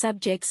names as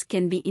subjects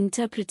can be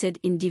interpreted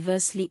in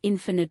diversely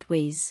infinite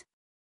ways.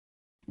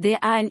 There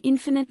are an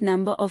infinite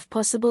number of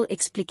possible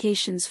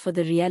explications for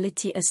the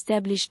reality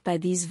established by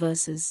these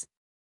verses.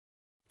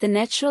 The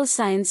natural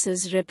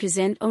sciences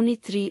represent only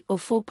 3 or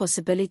 4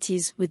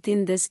 possibilities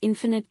within this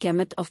infinite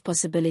gamut of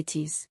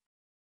possibilities.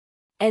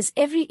 As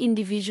every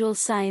individual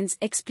science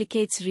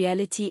explicates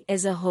reality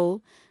as a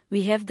whole,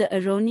 we have the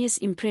erroneous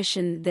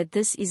impression that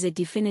this is a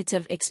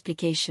definitive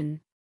explication.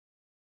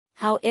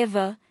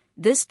 However,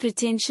 this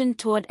pretension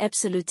toward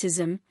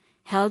absolutism,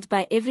 held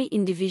by every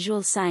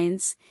individual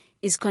science,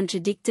 is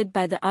contradicted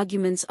by the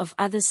arguments of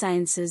other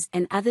sciences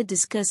and other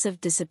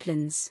discursive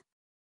disciplines.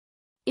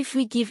 If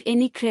we give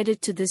any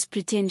credit to this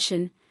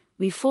pretension,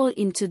 we fall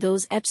into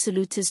those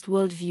absolutist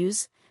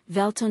worldviews,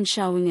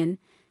 Weltanschauungen,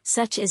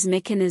 such as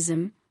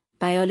mechanism,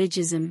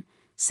 biologism,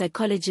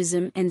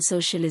 psychologism and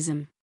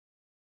socialism.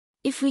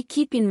 If we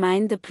keep in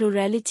mind the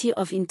plurality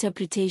of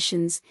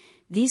interpretations,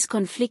 these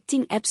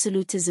conflicting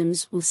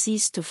absolutisms will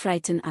cease to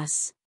frighten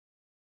us.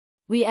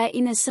 We are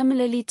in a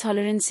similarly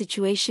tolerant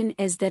situation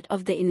as that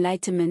of the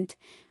Enlightenment,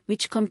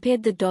 which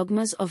compared the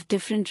dogmas of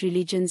different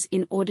religions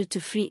in order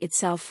to free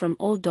itself from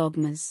all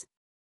dogmas.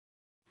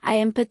 I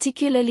am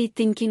particularly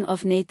thinking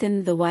of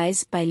Nathan the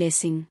Wise by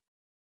Lessing.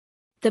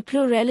 The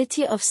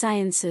plurality of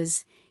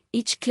sciences,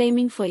 each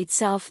claiming for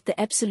itself the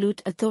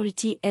absolute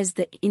authority as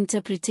the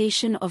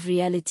interpretation of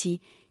reality,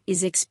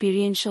 is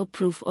experiential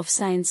proof of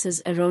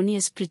science's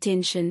erroneous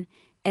pretension,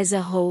 as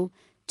a whole,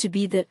 to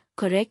be the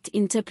correct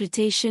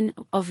interpretation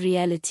of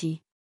reality.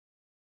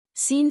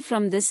 Seen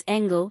from this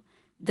angle,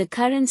 the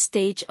current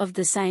stage of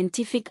the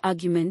scientific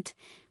argument,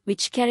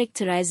 which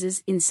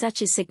characterizes in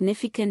such a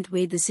significant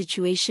way the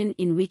situation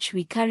in which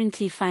we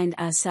currently find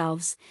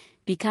ourselves,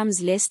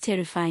 becomes less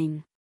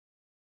terrifying.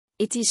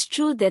 It is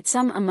true that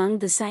some among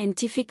the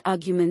scientific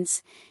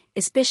arguments,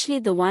 especially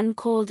the one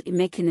called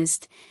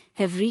mechanist,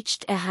 have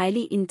reached a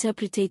highly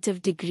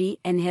interpretative degree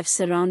and have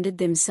surrounded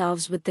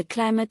themselves with the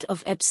climate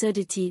of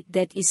absurdity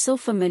that is so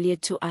familiar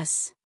to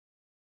us.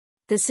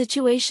 The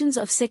situations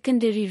of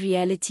secondary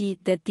reality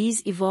that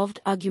these evolved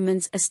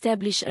arguments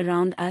establish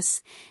around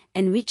us,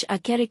 and which are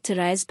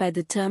characterized by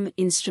the term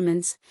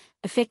instruments,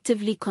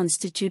 effectively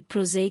constitute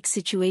prosaic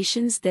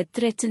situations that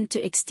threaten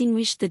to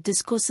extinguish the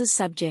discourse's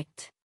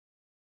subject.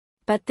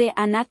 But they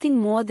are nothing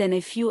more than a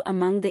few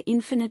among the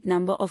infinite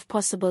number of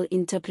possible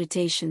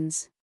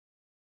interpretations.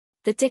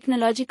 The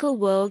technological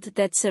world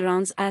that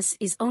surrounds us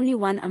is only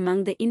one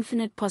among the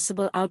infinite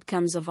possible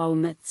outcomes of our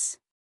myths.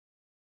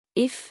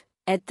 If,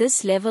 at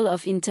this level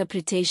of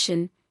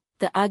interpretation,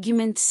 the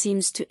argument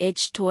seems to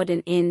edge toward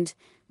an end,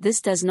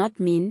 this does not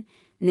mean,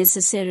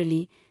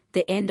 necessarily,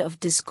 the end of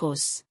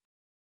discourse.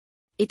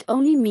 It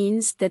only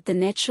means that the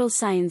natural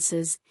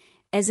sciences,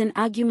 as an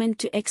argument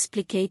to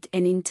explicate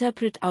and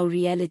interpret our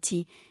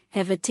reality,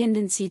 have a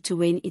tendency to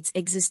wane its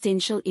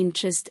existential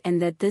interest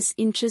and that this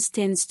interest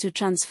tends to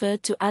transfer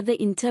to other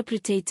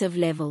interpretative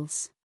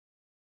levels.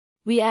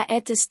 We are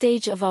at a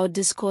stage of our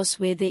discourse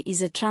where there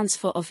is a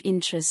transfer of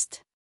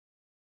interest.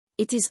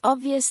 It is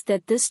obvious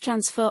that this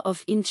transfer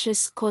of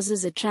interest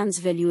causes a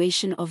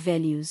transvaluation of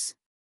values.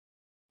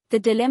 The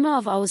dilemma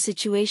of our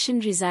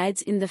situation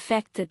resides in the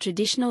fact that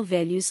traditional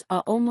values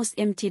are almost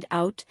emptied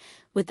out,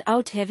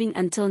 without having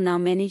until now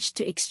managed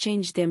to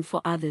exchange them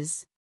for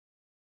others.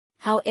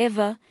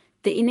 However,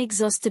 the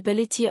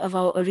inexhaustibility of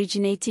our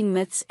originating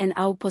myths and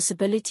our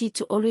possibility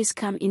to always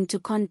come into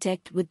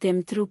contact with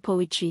them through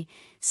poetry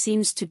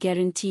seems to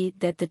guarantee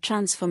that the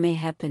transfer may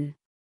happen.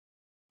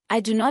 I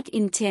do not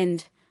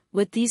intend,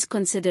 with these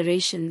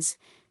considerations,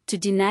 to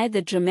deny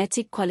the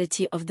dramatic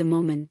quality of the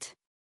moment.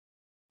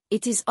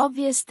 It is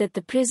obvious that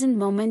the present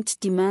moment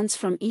demands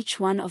from each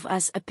one of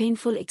us a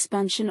painful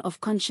expansion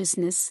of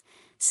consciousness,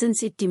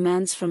 since it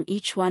demands from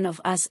each one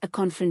of us a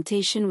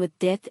confrontation with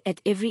death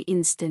at every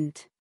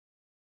instant.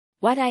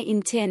 What I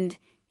intend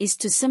is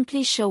to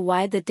simply show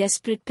why the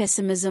desperate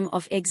pessimism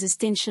of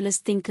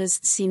existentialist thinkers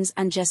seems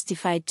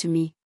unjustified to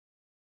me.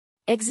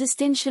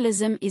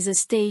 Existentialism is a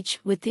stage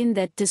within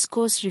that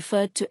discourse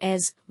referred to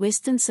as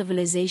Western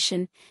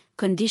civilization,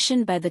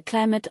 conditioned by the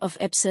climate of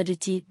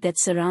absurdity that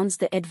surrounds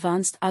the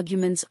advanced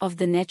arguments of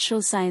the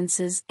natural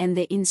sciences and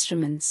their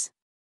instruments.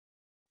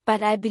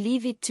 But I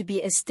believe it to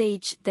be a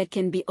stage that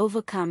can be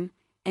overcome,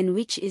 and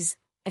which is,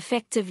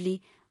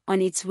 effectively,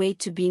 on its way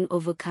to being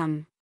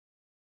overcome.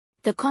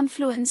 The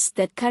confluence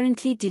that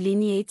currently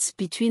delineates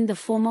between the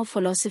formal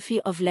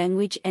philosophy of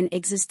language and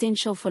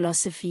existential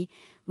philosophy,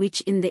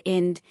 which in the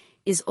end,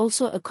 is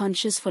also a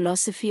conscious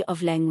philosophy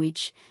of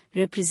language,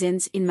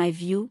 represents in my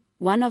view,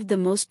 one of the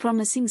most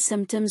promising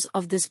symptoms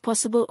of this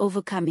possible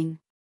overcoming.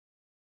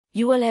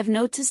 You will have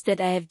noticed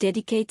that I have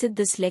dedicated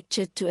this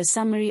lecture to a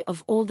summary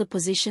of all the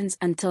positions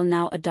until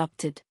now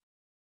adopted.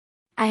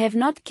 I have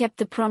not kept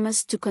the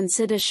promise to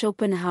consider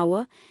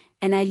Schopenhauer,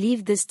 and I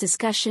leave this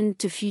discussion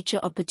to future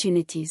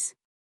opportunities.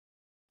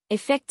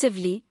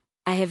 Effectively,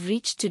 I have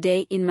reached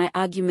today in my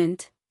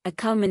argument, a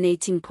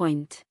culminating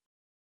point.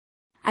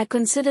 I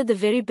consider the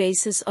very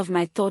basis of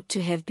my thought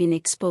to have been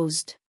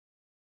exposed.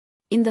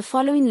 In the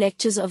following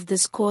lectures of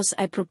this course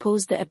I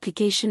propose the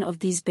application of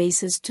these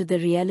bases to the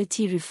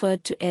reality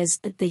referred to as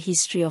the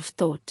history of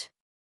thought.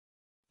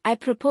 I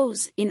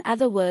propose, in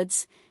other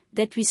words,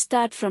 that we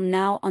start from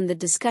now on the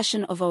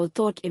discussion of our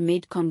thought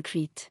made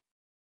concrete.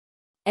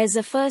 As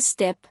a first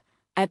step,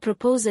 I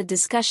propose a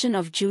discussion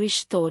of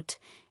Jewish thought,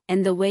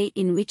 and the way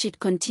in which it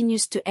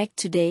continues to act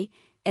today,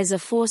 as a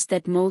force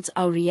that molds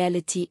our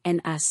reality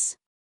and us.